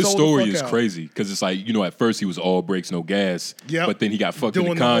 his Sold the story fuck is out. crazy because it's like, you know, at first he was all brakes, no gas. Yep. But then he got fucked in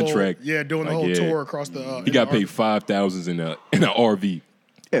Doing the contract. doing the Like, whole yeah. tour across the. He got paid $5,000 in an RV.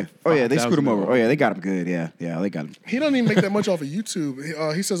 Yeah. Oh yeah, they screwed him over. $5,000. Oh yeah, they got him good. Yeah, they got him. He doesn't even make that much off of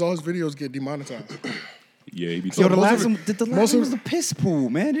YouTube. He says all his videos get demonetized. Yeah, he be Yo, talking the most last of one, the most last one of- was the piss pool,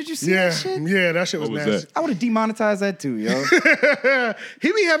 man. Did you see Yeah, that shit? yeah, that shit was What was nasty. that? I would have demonetized that too, yo.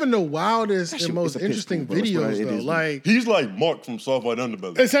 He be having the wildest shit and was most a piss interesting pool, bro. That's what videos it though. is, man. Like He's like Mark from Soft White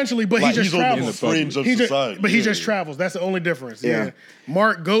Underbelly. essentially, but Like, he just he's on the travels. fringe of He just, society. but he Yeah. just travels. That's the only difference. Yeah. Yeah.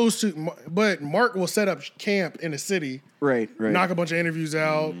 Mark goes to, but Mark will set up camp in a city, Right. knock a bunch of interviews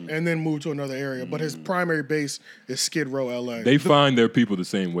out, and then move to another area. But his primary base is Skid Row, LA. They find their people the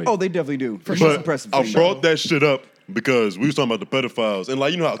same way. Oh, they definitely do. For sure. Most impressive. I thing. brought that shit up because we was talking about the pedophiles. And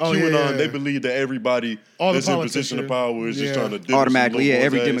like, you know how Oh, QAnon, yeah. they believe that everybody All the that's in position of politicians. power is just Yeah. trying to dip Automatically, yeah, some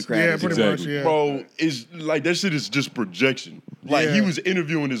every little boy's ass. Democrat. yeah, is pretty Exactly. much. Yeah, Bro, it's like that shit is just projection. Like Yeah. he was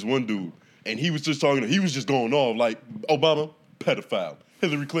interviewing this one dude, and he was just talking. He was just going off like Obama, pedophile,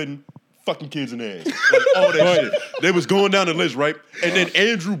 Hillary Clinton, fucking kids in the ass, like all that shit. They was going down the list, right? And then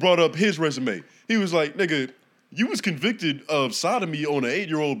Andrew brought up his resume. He was like, "Nigga, you was convicted of sodomy on an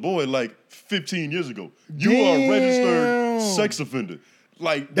 8-year-old boy like 15 years ago. You are a registered Damn. sex offender."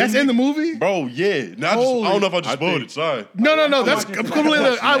 Like That's them in the nigg- movie? bro. Yeah. Now I Holy- don't know if I just I spoiled think- it. Sorry. No. That's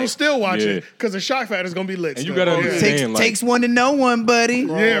completely. I will still watch Yeah. it because the shock factor is gonna be lit. And you still. gotta Yeah. understand, like, Takes one to know one, buddy.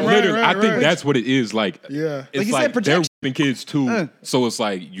 Yeah, right, literally, right, I think right. that's what it is. Like, Yeah. it's Like you like, said, they're projection. ripping kids too. So it's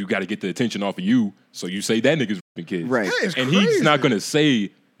like you got to get the attention off of you. So you say that nigga's ripping kids, Right. That is And crazy. he's not gonna say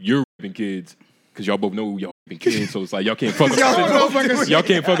you're ripping kids because y'all both know y'all kids, so it's like y'all can't fuck up. Y'all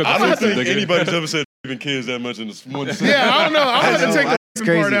can't fuck up. I don't think nigga. anybody's ever said even kids that much in this one. Yeah, I don't know. I'm gonna take the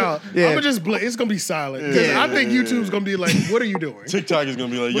crazy. part out. Yeah. I'm gonna just it's gonna be silent because I think YouTube's gonna be like, "What are you doing? TikTok is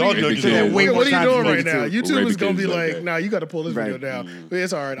gonna be like, y'all What are niggas you- ain't way What more are you time doing to right now?" YouTube. YouTube is gonna be Raping kids like, like "Nah, you got to pull this video Right. down." But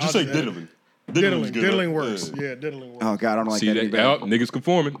it's all right. Just I'll say do that. diddling. Diddling. good. Diddling works. Yeah, diddling works. Oh God, I don't like See that. that? anybody. Out, niggas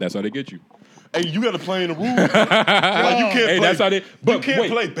conforming. That's how they get you. Hey, you got to play in the rules. Like, you can't Hey, play. that's how they. You But can't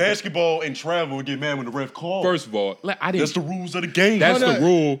wait, play basketball and travel and get mad when the ref calls. first of all, like, I didn't. That's the rules of the game. That's No, the no.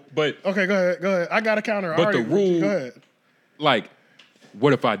 rule. But Okay, go ahead. Go ahead. I got a counter. But All the right, rule- Go ahead. like,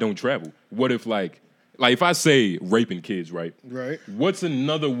 what if I don't travel? What if like if I say raping kids, right? Right. What's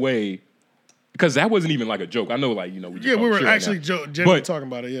another way? Because that wasn't even like a joke. I know, like, you know, we just Yeah, we talking were shit right actually now. genuinely But- talking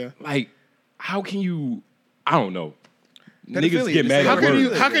about it. Yeah. Like, how can you? I don't know. Pedophilia, Niggas get it's mad like- at How can words.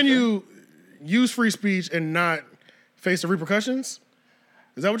 you? How can you use free speech and not face the repercussions?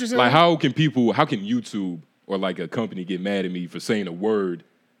 Is that what you're saying? Like, how can YouTube or like a company get mad at me for saying a word,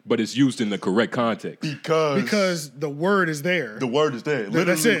 but it's used in the correct context? Because the word is there. the word is there. Literally,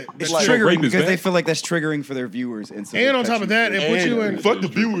 That's it. It's like, triggering rape is because bad. they feel like that's triggering for their viewers, and so they And on cut top of you that, short. it puts you in. fuck the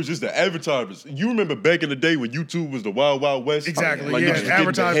viewers, it's the advertisers. You remember back in the day when YouTube was the Wild Wild West? Exactly, Like, yeah, niggas was getting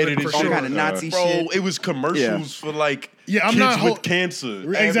advertisement beheaded and for shit. sure. All kind of Nazi Bro, shit. it was commercials for like Yeah, I'm kids not with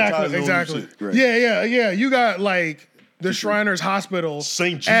cancer. Exactly. advertising on shit. Right. Yeah. You got like the Shriners Hospital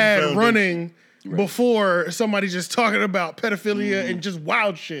St. Jude ad Foundation. running before somebody just talking about pedophilia and just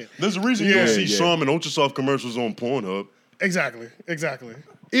wild shit. There's a reason you don't Yeah, see yeah. Charm and Ultrasoft commercials on Pornhub. Exactly.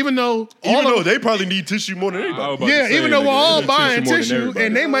 Even though Even all though of, they probably need tissue more than I was anybody. about to yeah, say, even though nigga, we're all it's buying more than tissue everybody.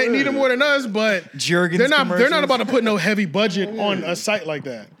 and they might need it more than us, but Jergens they're not commercials. about to put no heavy budget on a site like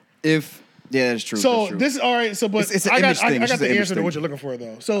that. That's true. So that's true. this all right. So, but It's an I image got thing. I It's got just an the image answer to thing. what you're looking for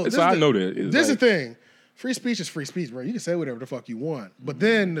though. So So I know that. It's This is like- the thing. Free speech is free speech, bro. You can say whatever the fuck you want, but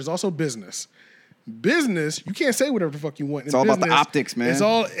then there's also business. Business, you can't say whatever the fuck you want. It's all about the optics, man. It's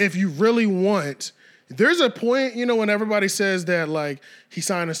all if you really want. There's a point, when everybody says that like he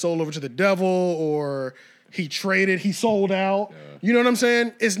signed his soul over to the devil or he traded, he sold out. You know what I'm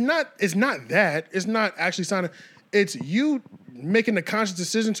saying? It's not that. It's not actually signing. It's you making the conscious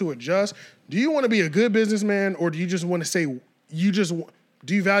decision to adjust. Do you want to be a good businessman or do you just want to say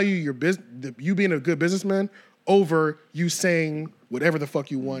do you value your you being a good businessman over you saying whatever the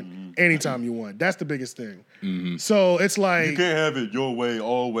fuck you want anytime you want? That's the biggest thing. So it's like You can't have it your way,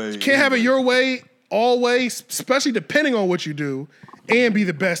 always. can't have it your way always, especially depending on what you do, and be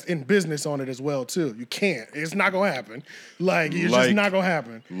the best in business on it as well too. You can't. It's not gonna happen. Like it's just not gonna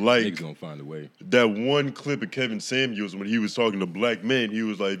happen. Like Niggas gonna find a way. that one clip of Kevin Samuels when he was talking to black men, he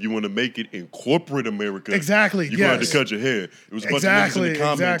was like, if you want to make it in corporate America, Exactly, you're going to have yes. to cut your hair. It was a bunch Exactly, of niggas in the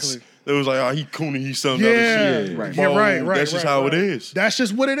comments. exactly. It was like, he cooning, he's selling Yeah, other shit. Right. yeah, right. That's just how it is. That's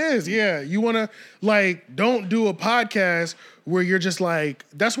just what it is. Yeah, you want to don't do a podcast where you're just like.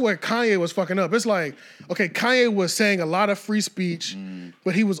 That's where Kanye was fucking up. It's like, okay, Kanye was saying a lot of free speech,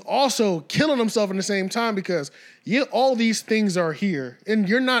 but he was also killing himself in the same time because all these things are here, and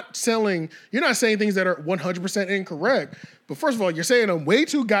you're not saying things that are 100% incorrect. But first of all, you're saying them way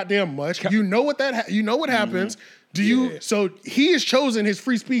too goddamn much. You know what happens. Do you? So he has chosen his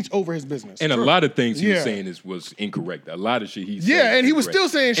free speech over his business. And a lot of things he was Yeah. saying was incorrect. A lot of shit he said. Yeah, and he was incorrect.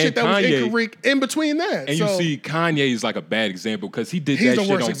 still saying shit And that was Kanye- incorrect in between that. And so, you see, Kanye is like a bad example because he did He's that the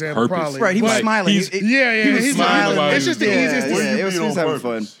shit worst on example, purpose. probably. Right, he was But smiling. he's- yeah, he was he's smiling. while he It's was just the doing it. easiest. Yeah, What do it you was mean on having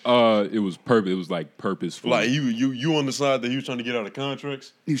fun. purpose? It was purpose. It was like purposeful. Like you on the side that he was trying to get out of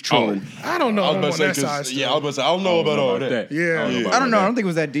contracts? He was trolling. I don't know. I was I'm about on to say, that side. 'cause- still. yeah, I was about to say, I don't know about all that. Yeah. I don't know. I don't think it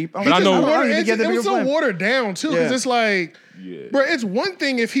was that deep. But I know- I don't even It's, get the it bigger was so plan. watered down too, because Yeah. it's like, bro, it's one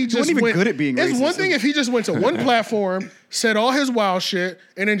thing if he just wasn't even went. good at being It's racist. one thing if he just went to one platform, said all his wild shit,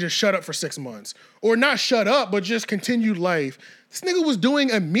 and then just shut up for 6 months, or not shut up, but just continued life. This nigga was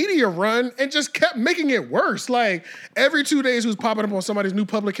doing a media run and just kept making it worse. Like every 2 days, he was popping up on somebody's new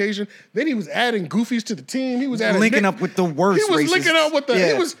publication. Then he was adding goofies to the team. He was adding Linking up with the worst He was racists. linking up with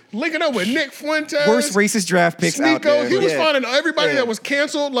Yeah. He was linking up with Nick Fuentes. Worst racist draft picks out Sneeko. there. He was Yeah. finding everybody Yeah. that was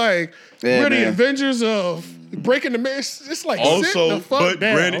canceled. Like Yeah, we're the man. Avengers of breaking the mix. It's like sit Also, the fuck but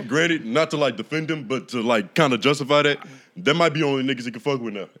down. granted, not to like defend him, but to like kind of justify that, that might be only niggas he can fuck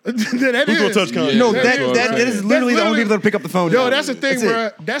with now. That Who's gonna is. touch Kanye? No, That's what I'm that saying. is literally the That's only people that pick up the phone. Yo, now. that's the thing, That's it.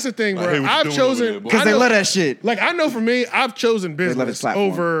 bro. That's the thing, I hate bro. what I've you're doing chosen over there, boy. Because they I know- love that shit. Like I know for me, I've chosen love his business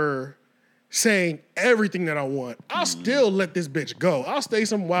platform. over saying everything that I want. I'll still let this bitch go. I'll say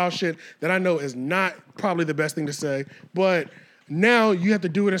some wild shit that I know is not probably the best thing to say, but now you have to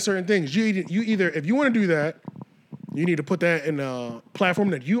do it in certain things. You either if you want to do that, You need to put that in a platform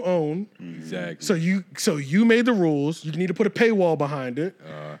that you own. Exactly. So you made the rules. You need to put a paywall behind it.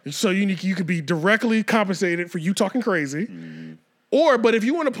 So you could be directly compensated for you talking crazy. But if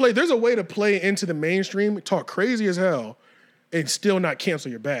you want to play, there's a way to play into the mainstream, talk crazy as hell, and still not cancel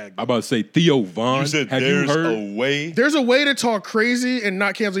your bag. I'm about to say Theo Von. You said have there's you heard? a way. There's a way to talk crazy and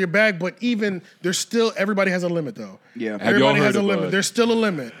not cancel your bag, but even there's still everybody has a limit though. Yeah. Have y'all Everybody has heard a of, limit. There's still a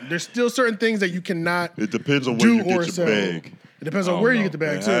limit. There's still certain things that you cannot It depends on where do you or get your sell. bag. It depends I on don't where you know. get the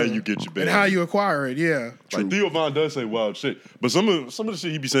bag And too. how you get your bag. And how you acquire it, yeah. Like Theo Von does say wild shit, but some of the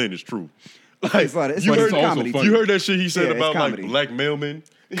shit he be saying is true. Like It's funny. It's you funny. heard It's also comedy. funny. You heard that shit he said Yeah, it's about like comedy. black mailmen.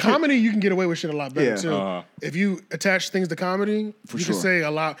 Comedy, you can get away with shit a lot better Yeah. too. If you attach things to comedy, you sure. can say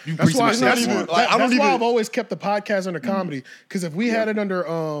a lot. You That's preach why. some That's, shit why, smart. Like, I don't that's why even- I've always kept the podcast under comedy. Because if we had it under,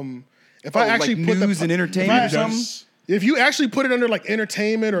 if I Oh, actually like put news the and if entertainment I- or something? If you actually put it under like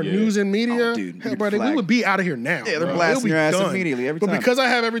entertainment or news and media, Oh, dude, hell, you'd brother, we flag. would be out of here now. Yeah, they're bro. blasting It'll be your ass done. immediately every But time. because I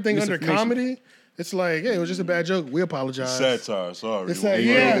have everything under Misinformation. comedy, it's like, yeah, it was just a bad joke. We apologize. Satire, sorry. It's like,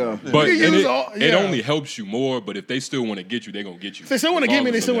 you yeah. go. But We can and use it, all- it yeah. only helps you more. But if they still want to get you, they're gonna get you. If they still want to get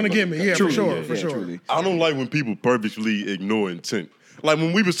me, they Regardless still of want to that get me. Yeah, Truly, for sure, yeah, for yeah, sure. truly. I don't like when people purposely ignore intent. Like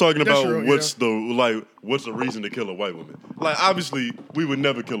when we was talking That's about true, what's the reason to kill a white woman. Like obviously we would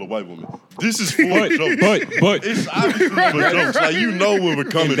never kill a white woman. This is for jokes. But It's obviously for jokes. Like you know where we're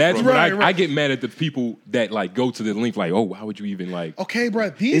coming and that's from. what Right, I right. get mad at the people that like go to the link like, oh, why would you even like? Okay, bro.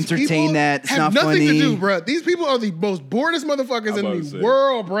 These Entertain people that. It's have not nothing funny. to do, bro. These people are the most boredest motherfuckers I'm about in to the say.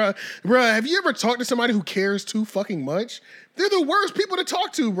 world, bro. Bro, have you ever talked to somebody who cares too fucking much? They're the worst people to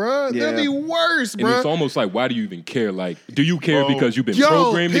talk to, bro. They're Yeah. the worst, And it's bro. almost like, why do you even care? Like, do you care Bro. because you've been Yo,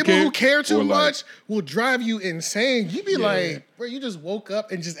 programmed to people care? who care too Or, like, much will drive you insane. You be Yeah. like, bro, you just woke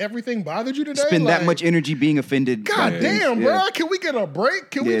up and just everything bothered you today? Spend that Like, much energy being offended. God by things. damn, Yeah. bro. Can we get a break?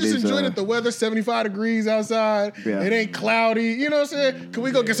 Can we Yeah, it just is, enjoy that the weather's 75 degrees outside? Yeah. It ain't cloudy. You know what I'm saying? Can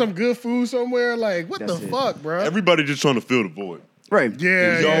we go get some good food somewhere? Like, what That's the it. fuck, bro? Everybody just trying to fill the void. Right.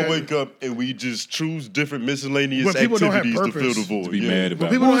 Yeah, We all yeah. wake up and we just choose different miscellaneous But people don't have activities to fill purpose. the void. To be Yeah. mad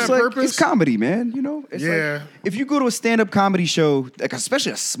about. people it. don't it's have like, purpose. It's comedy, man. You know? It's Yeah. like, if you go to a stand-up comedy show, like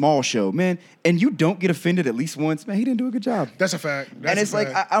especially a small show, man, and you don't get offended at least once, man, he didn't do a good job. That's a fact. That's And it's a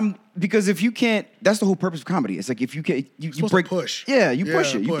like fact. I'm because if you can't, that's the whole purpose of comedy. It's like if you can't, you supposed to break push. Yeah, you Yeah,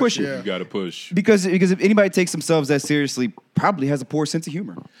 push it. You push, push it. yeah. You gotta push. Because if anybody takes themselves that seriously, probably has a poor sense of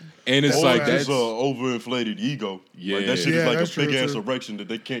humor. And it's Or like just that's overinflated ego. Yeah. Like that shit Yeah, is like that's a true, big ass too. erection that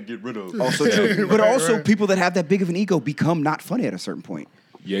they can't get rid of. Also true. But Right, also right. people that have that big of an ego become not funny at a certain point.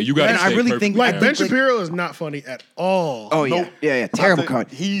 yeah, you gotta. And I stay really perfectly think- like balanced. Ben Shapiro is not funny at all. Oh Nope. yeah, terrible I think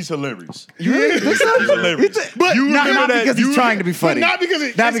comedy. He's hilarious. You really think so? He's hilarious. But you not remember that? because he's you- trying to be But funny. not because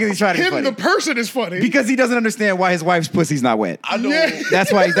he's trying to be him, funny. the person is funny. Because he doesn't understand why his wife's pussy's not wet. I know. Yeah.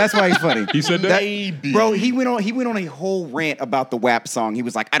 That's why he's funny. He said that? Maybe. Bro, he went on a whole rant about the WAP song. He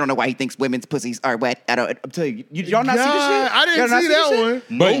was like, I don't know why he thinks women's pussies are wet. I'm telling you, y'all not see this God, shit? I didn't Y'all not see this that shit?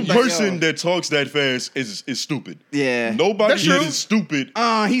 one. But No person that talks that fast is stupid. Yeah. Nobody That's here true. is stupid.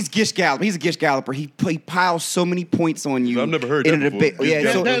 He's Gish Gallop. He's a Gish Galloper. He piles so many points on you. I've never heard in that a debate. before. Yeah,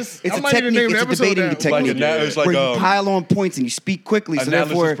 Gish so Gallop. it's I a might need to technique. name the It's a episode debating that. technique. It's like, where you pile on points and you speak quickly. So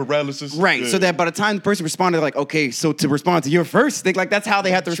analysis therefore, paralysis. right? Yeah. So that by the time the person responded, they're like, okay, so to respond to your first thing, like that's how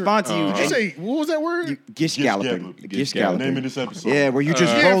they have to respond to you. Did you And say, what was that word? Gish Gish Galloping. Galloping. Gish Galloping. Galloping. Name of this episode. Yeah, where you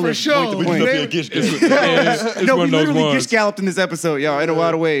just Yeah, roll for it sure. point to We point. just up here Gish Galloping. it's No, one we of those literally ones. Gish Galloped in this episode, yo, in a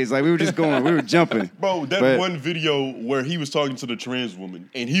lot of ways. Like we were just going, we were jumping. Bro, that But- one video where he was talking to the trans woman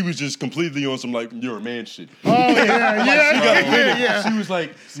and he was just completely on some like you're a man shit. Oh, yeah, Yeah. yeah. She was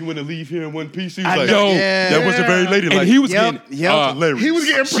like, "You want to leave here in one piece?" He was I like, know. "Yo, Yeah. that wasn't very ladylike." And he was Yep, getting yep. hilarious. He was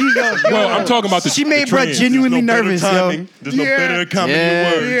getting well. I'm talking about the. She made the Brett trans. genuinely There's no nervous, better yo. timing. There's no Yeah. better comedy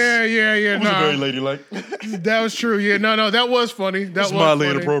Yeah. in words. Yeah. It wasn't Nah, very ladylike. that was true. Yeah, no, that was funny. That was Mildly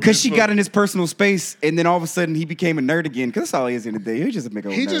funny. inappropriate. Because she got in his personal space, and then all of a sudden he became a nerd again. Because that's all he is in the day. He just a big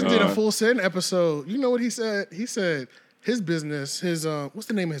old He nerd. just did a full send episode. You know what he said? He said his business, his what's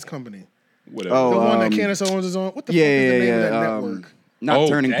the name of his company? Whatever. Oh, The one that Um, Candace Owens is on. What the yeah, fuck is the yeah, name of yeah. that network? Not Oh,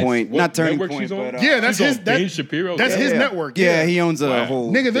 Turning that's Point. what Not Turning network Point. she's on? But, Yeah, that's She's his. on That, Ben Shapiro. That's his yeah. network. Yeah, he owns a Wow.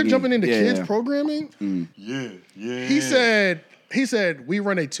 whole. Nigga, they're thingy. jumping into Yeah. kids programming. Yeah. He said we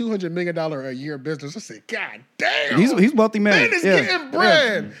run a $200 million a year business. I said, God damn. He's a wealthy man. Ben is Yeah. getting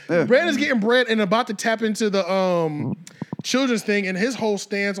bread. Yeah. Brad is getting bread and about to tap into the children's thing and his whole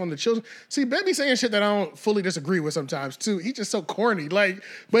stance on the children. See, Ben be saying shit that I don't fully disagree with sometimes too. He's just so corny. Like,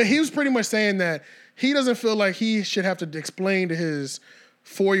 but he was pretty much saying that he doesn't feel like he should have to explain to his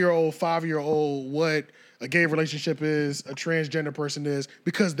 4-year-old, 5-year-old what a gay relationship is, a transgender person is,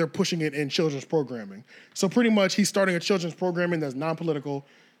 because they're pushing it in children's programming. So pretty much he's starting a children's programming that's non-political,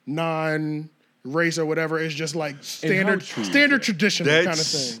 race or whatever. It's just like standard tradition kind of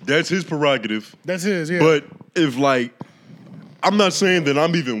thing. That's his prerogative. That's his, yeah. But if like, I'm not saying that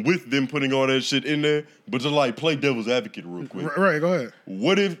I'm even with them putting all that shit in there, but just like play devil's advocate real quick. Right, go ahead.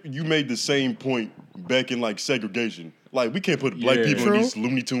 What if you made the same point back in like segregation? Like, we can't put black people in these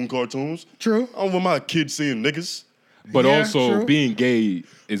Looney Tune cartoons. True. I don't want my kids seeing niggas. But Yeah, also, true. being gay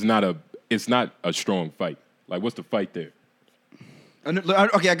is not a strong fight. Like, what's the fight there?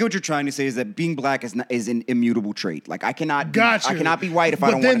 Okay, I get what you're trying to say is that being black is an immutable trait. Like I cannot be white if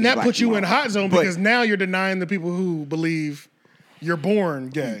I don't want to be black. But then that puts you in tomorrow. hot zone because now you're denying the people who believe you're born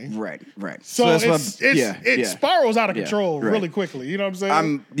gay. Right. So that's it spirals out of Yeah, control right. really quickly. You know what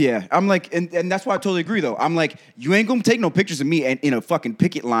I'm saying? I'm like, and that's why I totally agree though. I'm like, you ain't gonna take no pictures of me in a fucking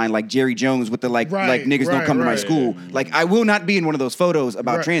picket line like Jerry Jones with the like niggas don't come to my school. Like I will not be in one of those photos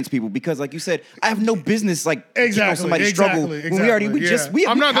about trans people because like you said, I have no business like somebody struggle when we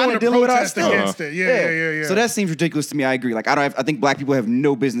I'm not going to dealing with our protest stuff. against it. Yeah. So that seems ridiculous to me. I agree. Like I think black people have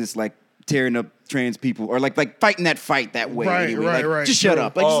no business like tearing up trans people or like fighting that fight that way. Right. Just shut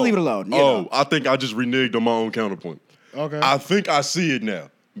up. Like just leave it alone. You know? I think I just reneged on my own counterpoint. Okay. I think I see it now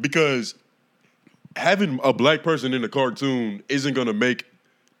because having a black person in a cartoon isn't gonna make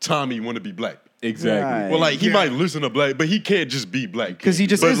Tommy want to be black. Exactly. Right. Well, like he might listen to black, but he can't just be black because he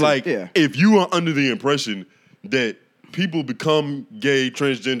just But isn't. like, Yeah. if you are under the impression that people become gay,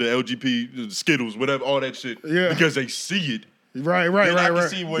 transgender, LGBT, Skittles, whatever, all that shit, because they see it. Right. Then I can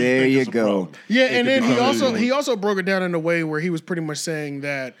see where There you you think it's a go. problem. Yeah, It and could then be he also broke it down in a way where he was pretty much saying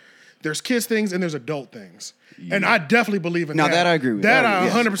that there's kids things and there's adult things. And I definitely believe in that. Now that I agree with. That I I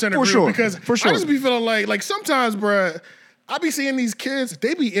agree, 100% agree sure. with because For sure. I just be feeling like sometimes, bruh, I be seeing these kids,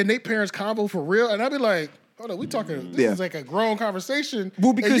 they be in their parents' convo for real, and I be like, hold on, we talking, this is like a grown conversation.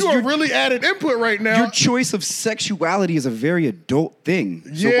 Well, because and you are really added input right now. Your choice of sexuality is a very adult thing.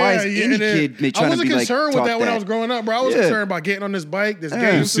 So why is any kid trying to be like I wasn't concerned with that when I was growing up, bro. I was Yeah. concerned about getting on this bike, this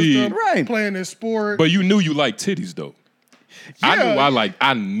game See, system, right. playing this sport. But you knew you liked titties though. I knew I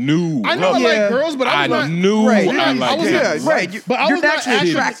like girls, but I was not. knew Right. I liked titties. right. But I You're was not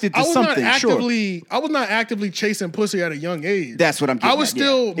naturally attracted to I was something. not Sure. I was not actively chasing pussy at a young age. That's what I'm getting I was at, yeah.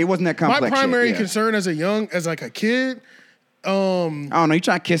 still. It wasn't that complex My yet, primary yeah. concern as like a kid. I don't know. You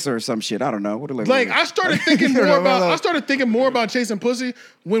trying to kiss her or some shit? I don't know. What I started thinking more about chasing pussy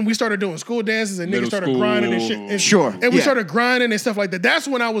when we started doing school dances and Middle niggas started school. grinding and shit. Sure. And we Yeah. started grinding and stuff like that. That's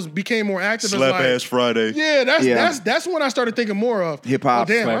when I became more active. Slap as like, ass Friday. Yeah, Yeah. that's when I started thinking more of Hip hop.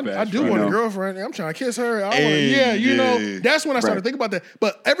 Oh, damn, Slap I ass do Friday. want a You know. girlfriend. I'm trying to kiss her. Yeah. That's when I started Right. thinking about that.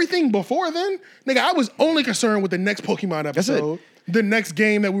 But everything before then, nigga, I was only concerned with the next Pokemon episode, the next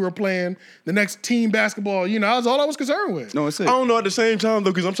game that we were playing, the next team basketball. That's all I was concerned with. No, it's it. I don't know at the same time though,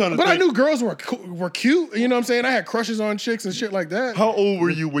 because I'm trying to. But I think, knew girls were cute. You know what I'm saying? I had crushes on chicks and shit like that. How old were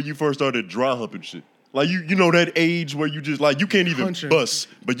you when you first started dry humping shit? Like you know that age where you just like you can't even Punching. bust,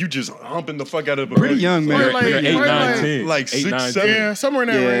 but you just humping the fuck out of a Pretty girl. young, man. Probably Like 8, 9, 10. Like 8, 6, 9, 7. Yeah, somewhere in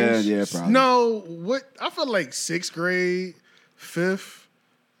that range. Yeah, probably. No, what? I felt like 6th grade, 5th.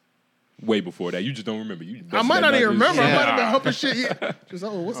 Way before that, you just don't remember. I might not even remember. I Yeah. might have been humping shit. Yeah. Just,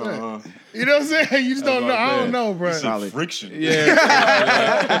 what's that? You know what I'm saying? You just don't know. I don't know, bro. It's a friction. Yeah.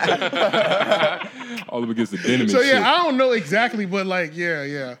 All up against the denim and So shit. I don't know exactly, but like,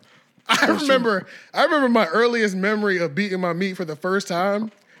 yeah. I remember my earliest memory of beating my meat for the first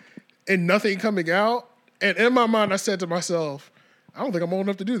time and nothing coming out. And in my mind, I said to myself, I don't think I'm old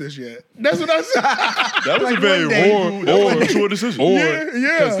enough to do this yet. That's what I said. That was a very mature decision. Or Yeah.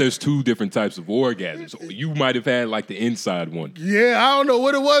 because there's two different types of orgasms. You might have had like the inside one. Yeah, I don't know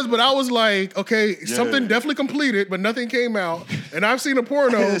what it was, but I was like, okay, something definitely completed, but nothing came out. And I've seen a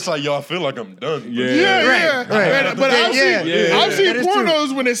porno. It's like, yo, I feel like I'm done. Yeah. But I've seen That is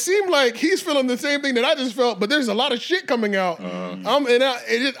pornos when it seemed like he's feeling the same thing that I just felt, but there's a lot of shit coming out. And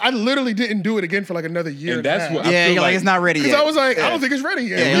I literally didn't do it again for like another year. And that's what Yeah, I feel you're like it's not ready yet. Because I was like, I don't think it's ready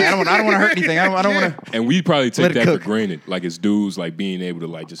yet. Yeah, I don't want to hurt anything. I don't want to. And we probably Let take it that cook. for granted. Like as dudes, like being able to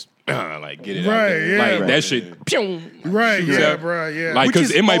like just like get it out Right, there. yeah. Like Right. that shit. Pew, Right, shoots yeah, out. bro, yeah. Like Which because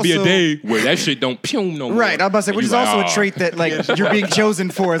is it might be a also- day where that shit don't pew no more. Right, I was about to say, And which you is like, also "Oh." a trait that like you're being chosen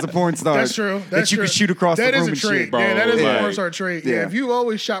for as a porn star. That's true. That you can shoot across the room That and is a trait. shit. Bro, Yeah, that is a like- porn star trait. Yeah. Yeah. If you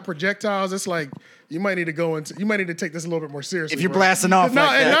always shot projectiles, it's like you might need to take this a little bit more seriously. If you're bro. blasting off No,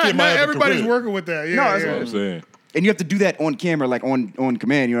 like and that. you might not have a everybody's career. working with that. Yeah, No, that's yeah. what I'm saying. And you have to do that on camera, like on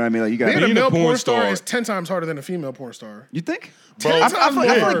command. You know what I mean? Like you got. Being a Being a male porn porn star star is 10 times harder than a female porn star. You think? Bro, I feel like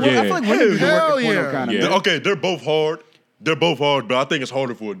women do Hell work in porno yeah. kind of. Yeah. Okay, they're both hard. But I think it's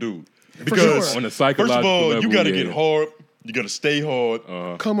harder for a dude. Because sure. On a first psychological of all, level, you gotta yeah. get hard. You gotta stay hard.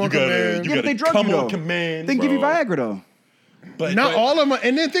 Come on, you gotta, command. you Yeah, but gotta they drug come you on though. command. They give you bro. Viagra though. Not all of them.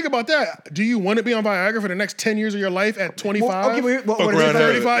 And then think about that. Do you want to be on Viagra for the next 10 years of your life at 25? What is it?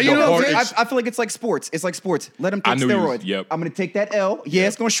 35? You know what I'm saying? I feel like it's like sports. It's like sports. Let them take steroids. Yep. I'm going to take that L. Yeah,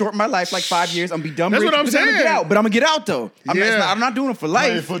 it's going to shorten my life like 5 years. I'm going to be dumb. That's what I'm saying. I'm gonna get out, but I'm going to get out, though. I'm not doing it for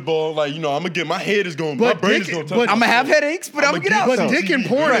Playing life. football, like, I'm going to get, my head is going, my brain is going to touch. I'm going to have headaches, but I'm going to get out, But though. dick in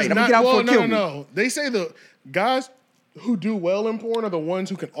porn is I'm not, get out well, for no. They say the guys who do well in porn are the ones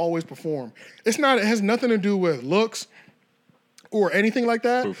who can always perform. It has nothing to do with looks or anything like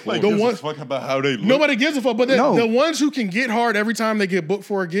that. Like, the ones fuck about how they look. Nobody gives a fuck, but the ones who can get hard every time they get booked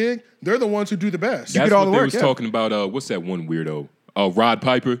for a gig, they're the ones who do the best. That's what they was talking about. What's that one weirdo? Rod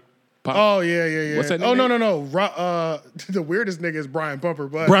Piper. Oh, yeah. What's that name? Oh, no. The weirdest nigga is Brian Pumper.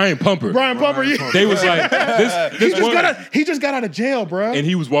 But Brian Pumper. Yeah. They was like, he just got out of jail, bro. And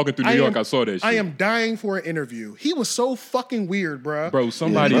he was walking through New York. I saw that shit. I am dying for an interview. He was so fucking weird, bro. Bro,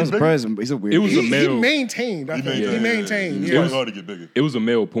 somebody. He's a weird. It was a male. He maintained. I think. He maintained. It was hard to get bigger. It was a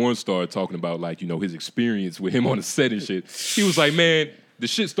male porn star talking about, like, his experience with him on the set and shit. He was like, man, the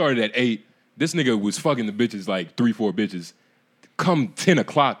shit started at 8. This nigga was fucking the bitches, like 3-4 bitches. Come 10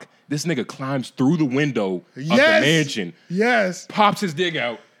 o'clock. This nigga climbs through the window of the mansion. Yes. Pops his dick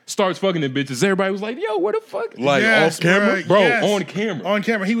out. Starts fucking the bitches. Everybody was like, yo, what the fuck? Like, off camera? Bro, on camera. On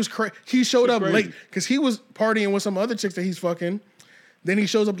camera. He was he showed up late because he was partying with some other chicks that he's fucking. Then he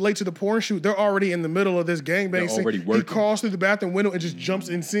shows up late to the porn shoot. They're already in the middle of this gangbang scene. Already working. He crawls through the bathroom window and just jumps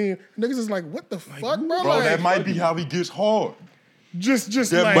in scene. Niggas is like, what the fuck, bro? Bro, that might be how he gets hard. Just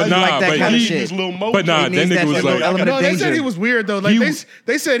That like, might be that but kind of he shit. needs little motion. But nah, that nigga was like, no, they said he was weird though. Like He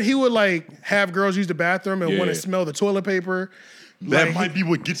they said he would like have girls use the bathroom and want to smell the toilet paper. That Like, might be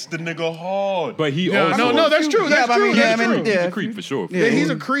what gets the nigga hard. but he also. no, that's true. That's true. He's a creep for sure. Yeah, he's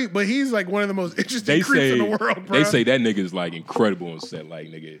a creep, but he's like one of the most interesting They creeps say, in the world, bro. they say that nigga is like incredible on set, like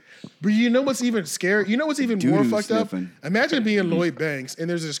nigga. But you know what's even scary? You know what's even more Doo-doo fucked sniffing. up? Imagine being Lloyd Banks and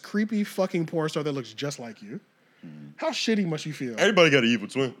there's this creepy fucking porn star that looks just like you. How shitty must you feel? Everybody got an evil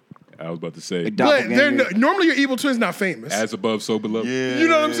twin. I was about to say, But normally your evil twin's not famous. as above, so below. Yeah. You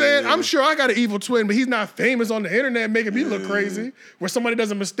know what I'm saying? I'm sure I got an evil twin, but he's not famous on the internet making me look crazy. Where somebody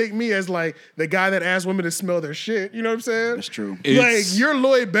doesn't mistake me as like the guy that asks women to smell their shit. You know what I'm saying? That's true. Like you're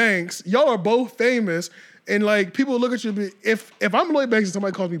Lloyd Banks. Y'all are both famous. And like people look at you. If I'm Lloyd Banks and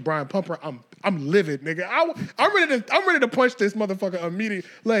somebody calls me Brian Pumper, I'm livid, nigga. I'm ready to punch this motherfucker immediately.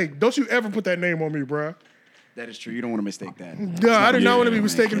 Like, don't you ever put that name on me, bro. That is true. You don't want to mistake that. No, I do not want to be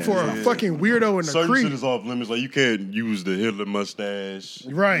mistaken for a fucking weirdo and a Certain creep. shit is off limits. Like, you can't use the Hitler mustache.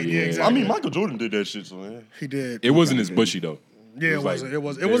 Right, yeah, Yeah. exactly. I mean, Michael Jordan did that shit, so yeah. He did. It wasn't as bushy though. Yeah, it wasn't. It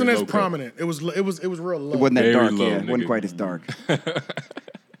wasn't as prominent. It was real low. It wasn't that Very dark. low, Yeah, it wasn't nigga. quite as dark.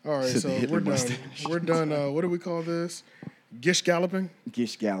 All right, Said so the Hitler we're done. mustache. We're done. What do we call this? Gish Galloping?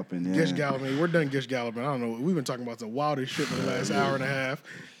 Gish Galloping. Yeah. Gish Galloping. We're done Gish Galloping. I don't know. We've been talking about the wildest shit for the last hour and a half.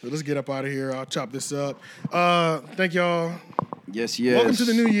 So let's get up out of here. I'll chop this up. Thank y'all. Yes. Welcome to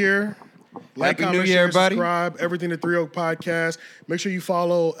the new year. Like, Happy comment, New Year, share, everybody. subscribe. Everything to 3 Oak Podcast. Make sure you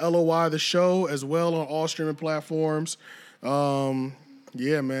follow LOY the show as well on all streaming platforms.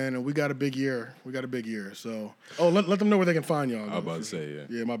 Yeah, man, and we got a big year. So, let them know where they can find y'all. I was about to say, yeah.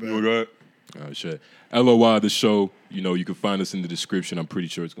 Yeah, my bad. You got Oh shit. LOY the show. You can find us in the description. I'm pretty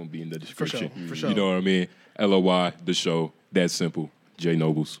sure it's gonna be in the description. For sure. You know what I mean? LOY the show. That simple. J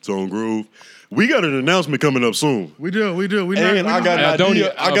Nobles. Tone Groove. We got an announcement coming up soon. We do. And I got I don't an idea.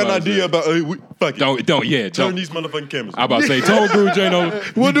 even- I got an idea about. Fuck it. Don't. Turn Don't. these motherfucking cameras. I about to say Tone Groove, J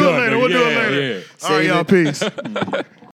Nobles. We'll do it done, later. nigga. We'll do it Yeah, later. yeah. All right, y'all. Peace.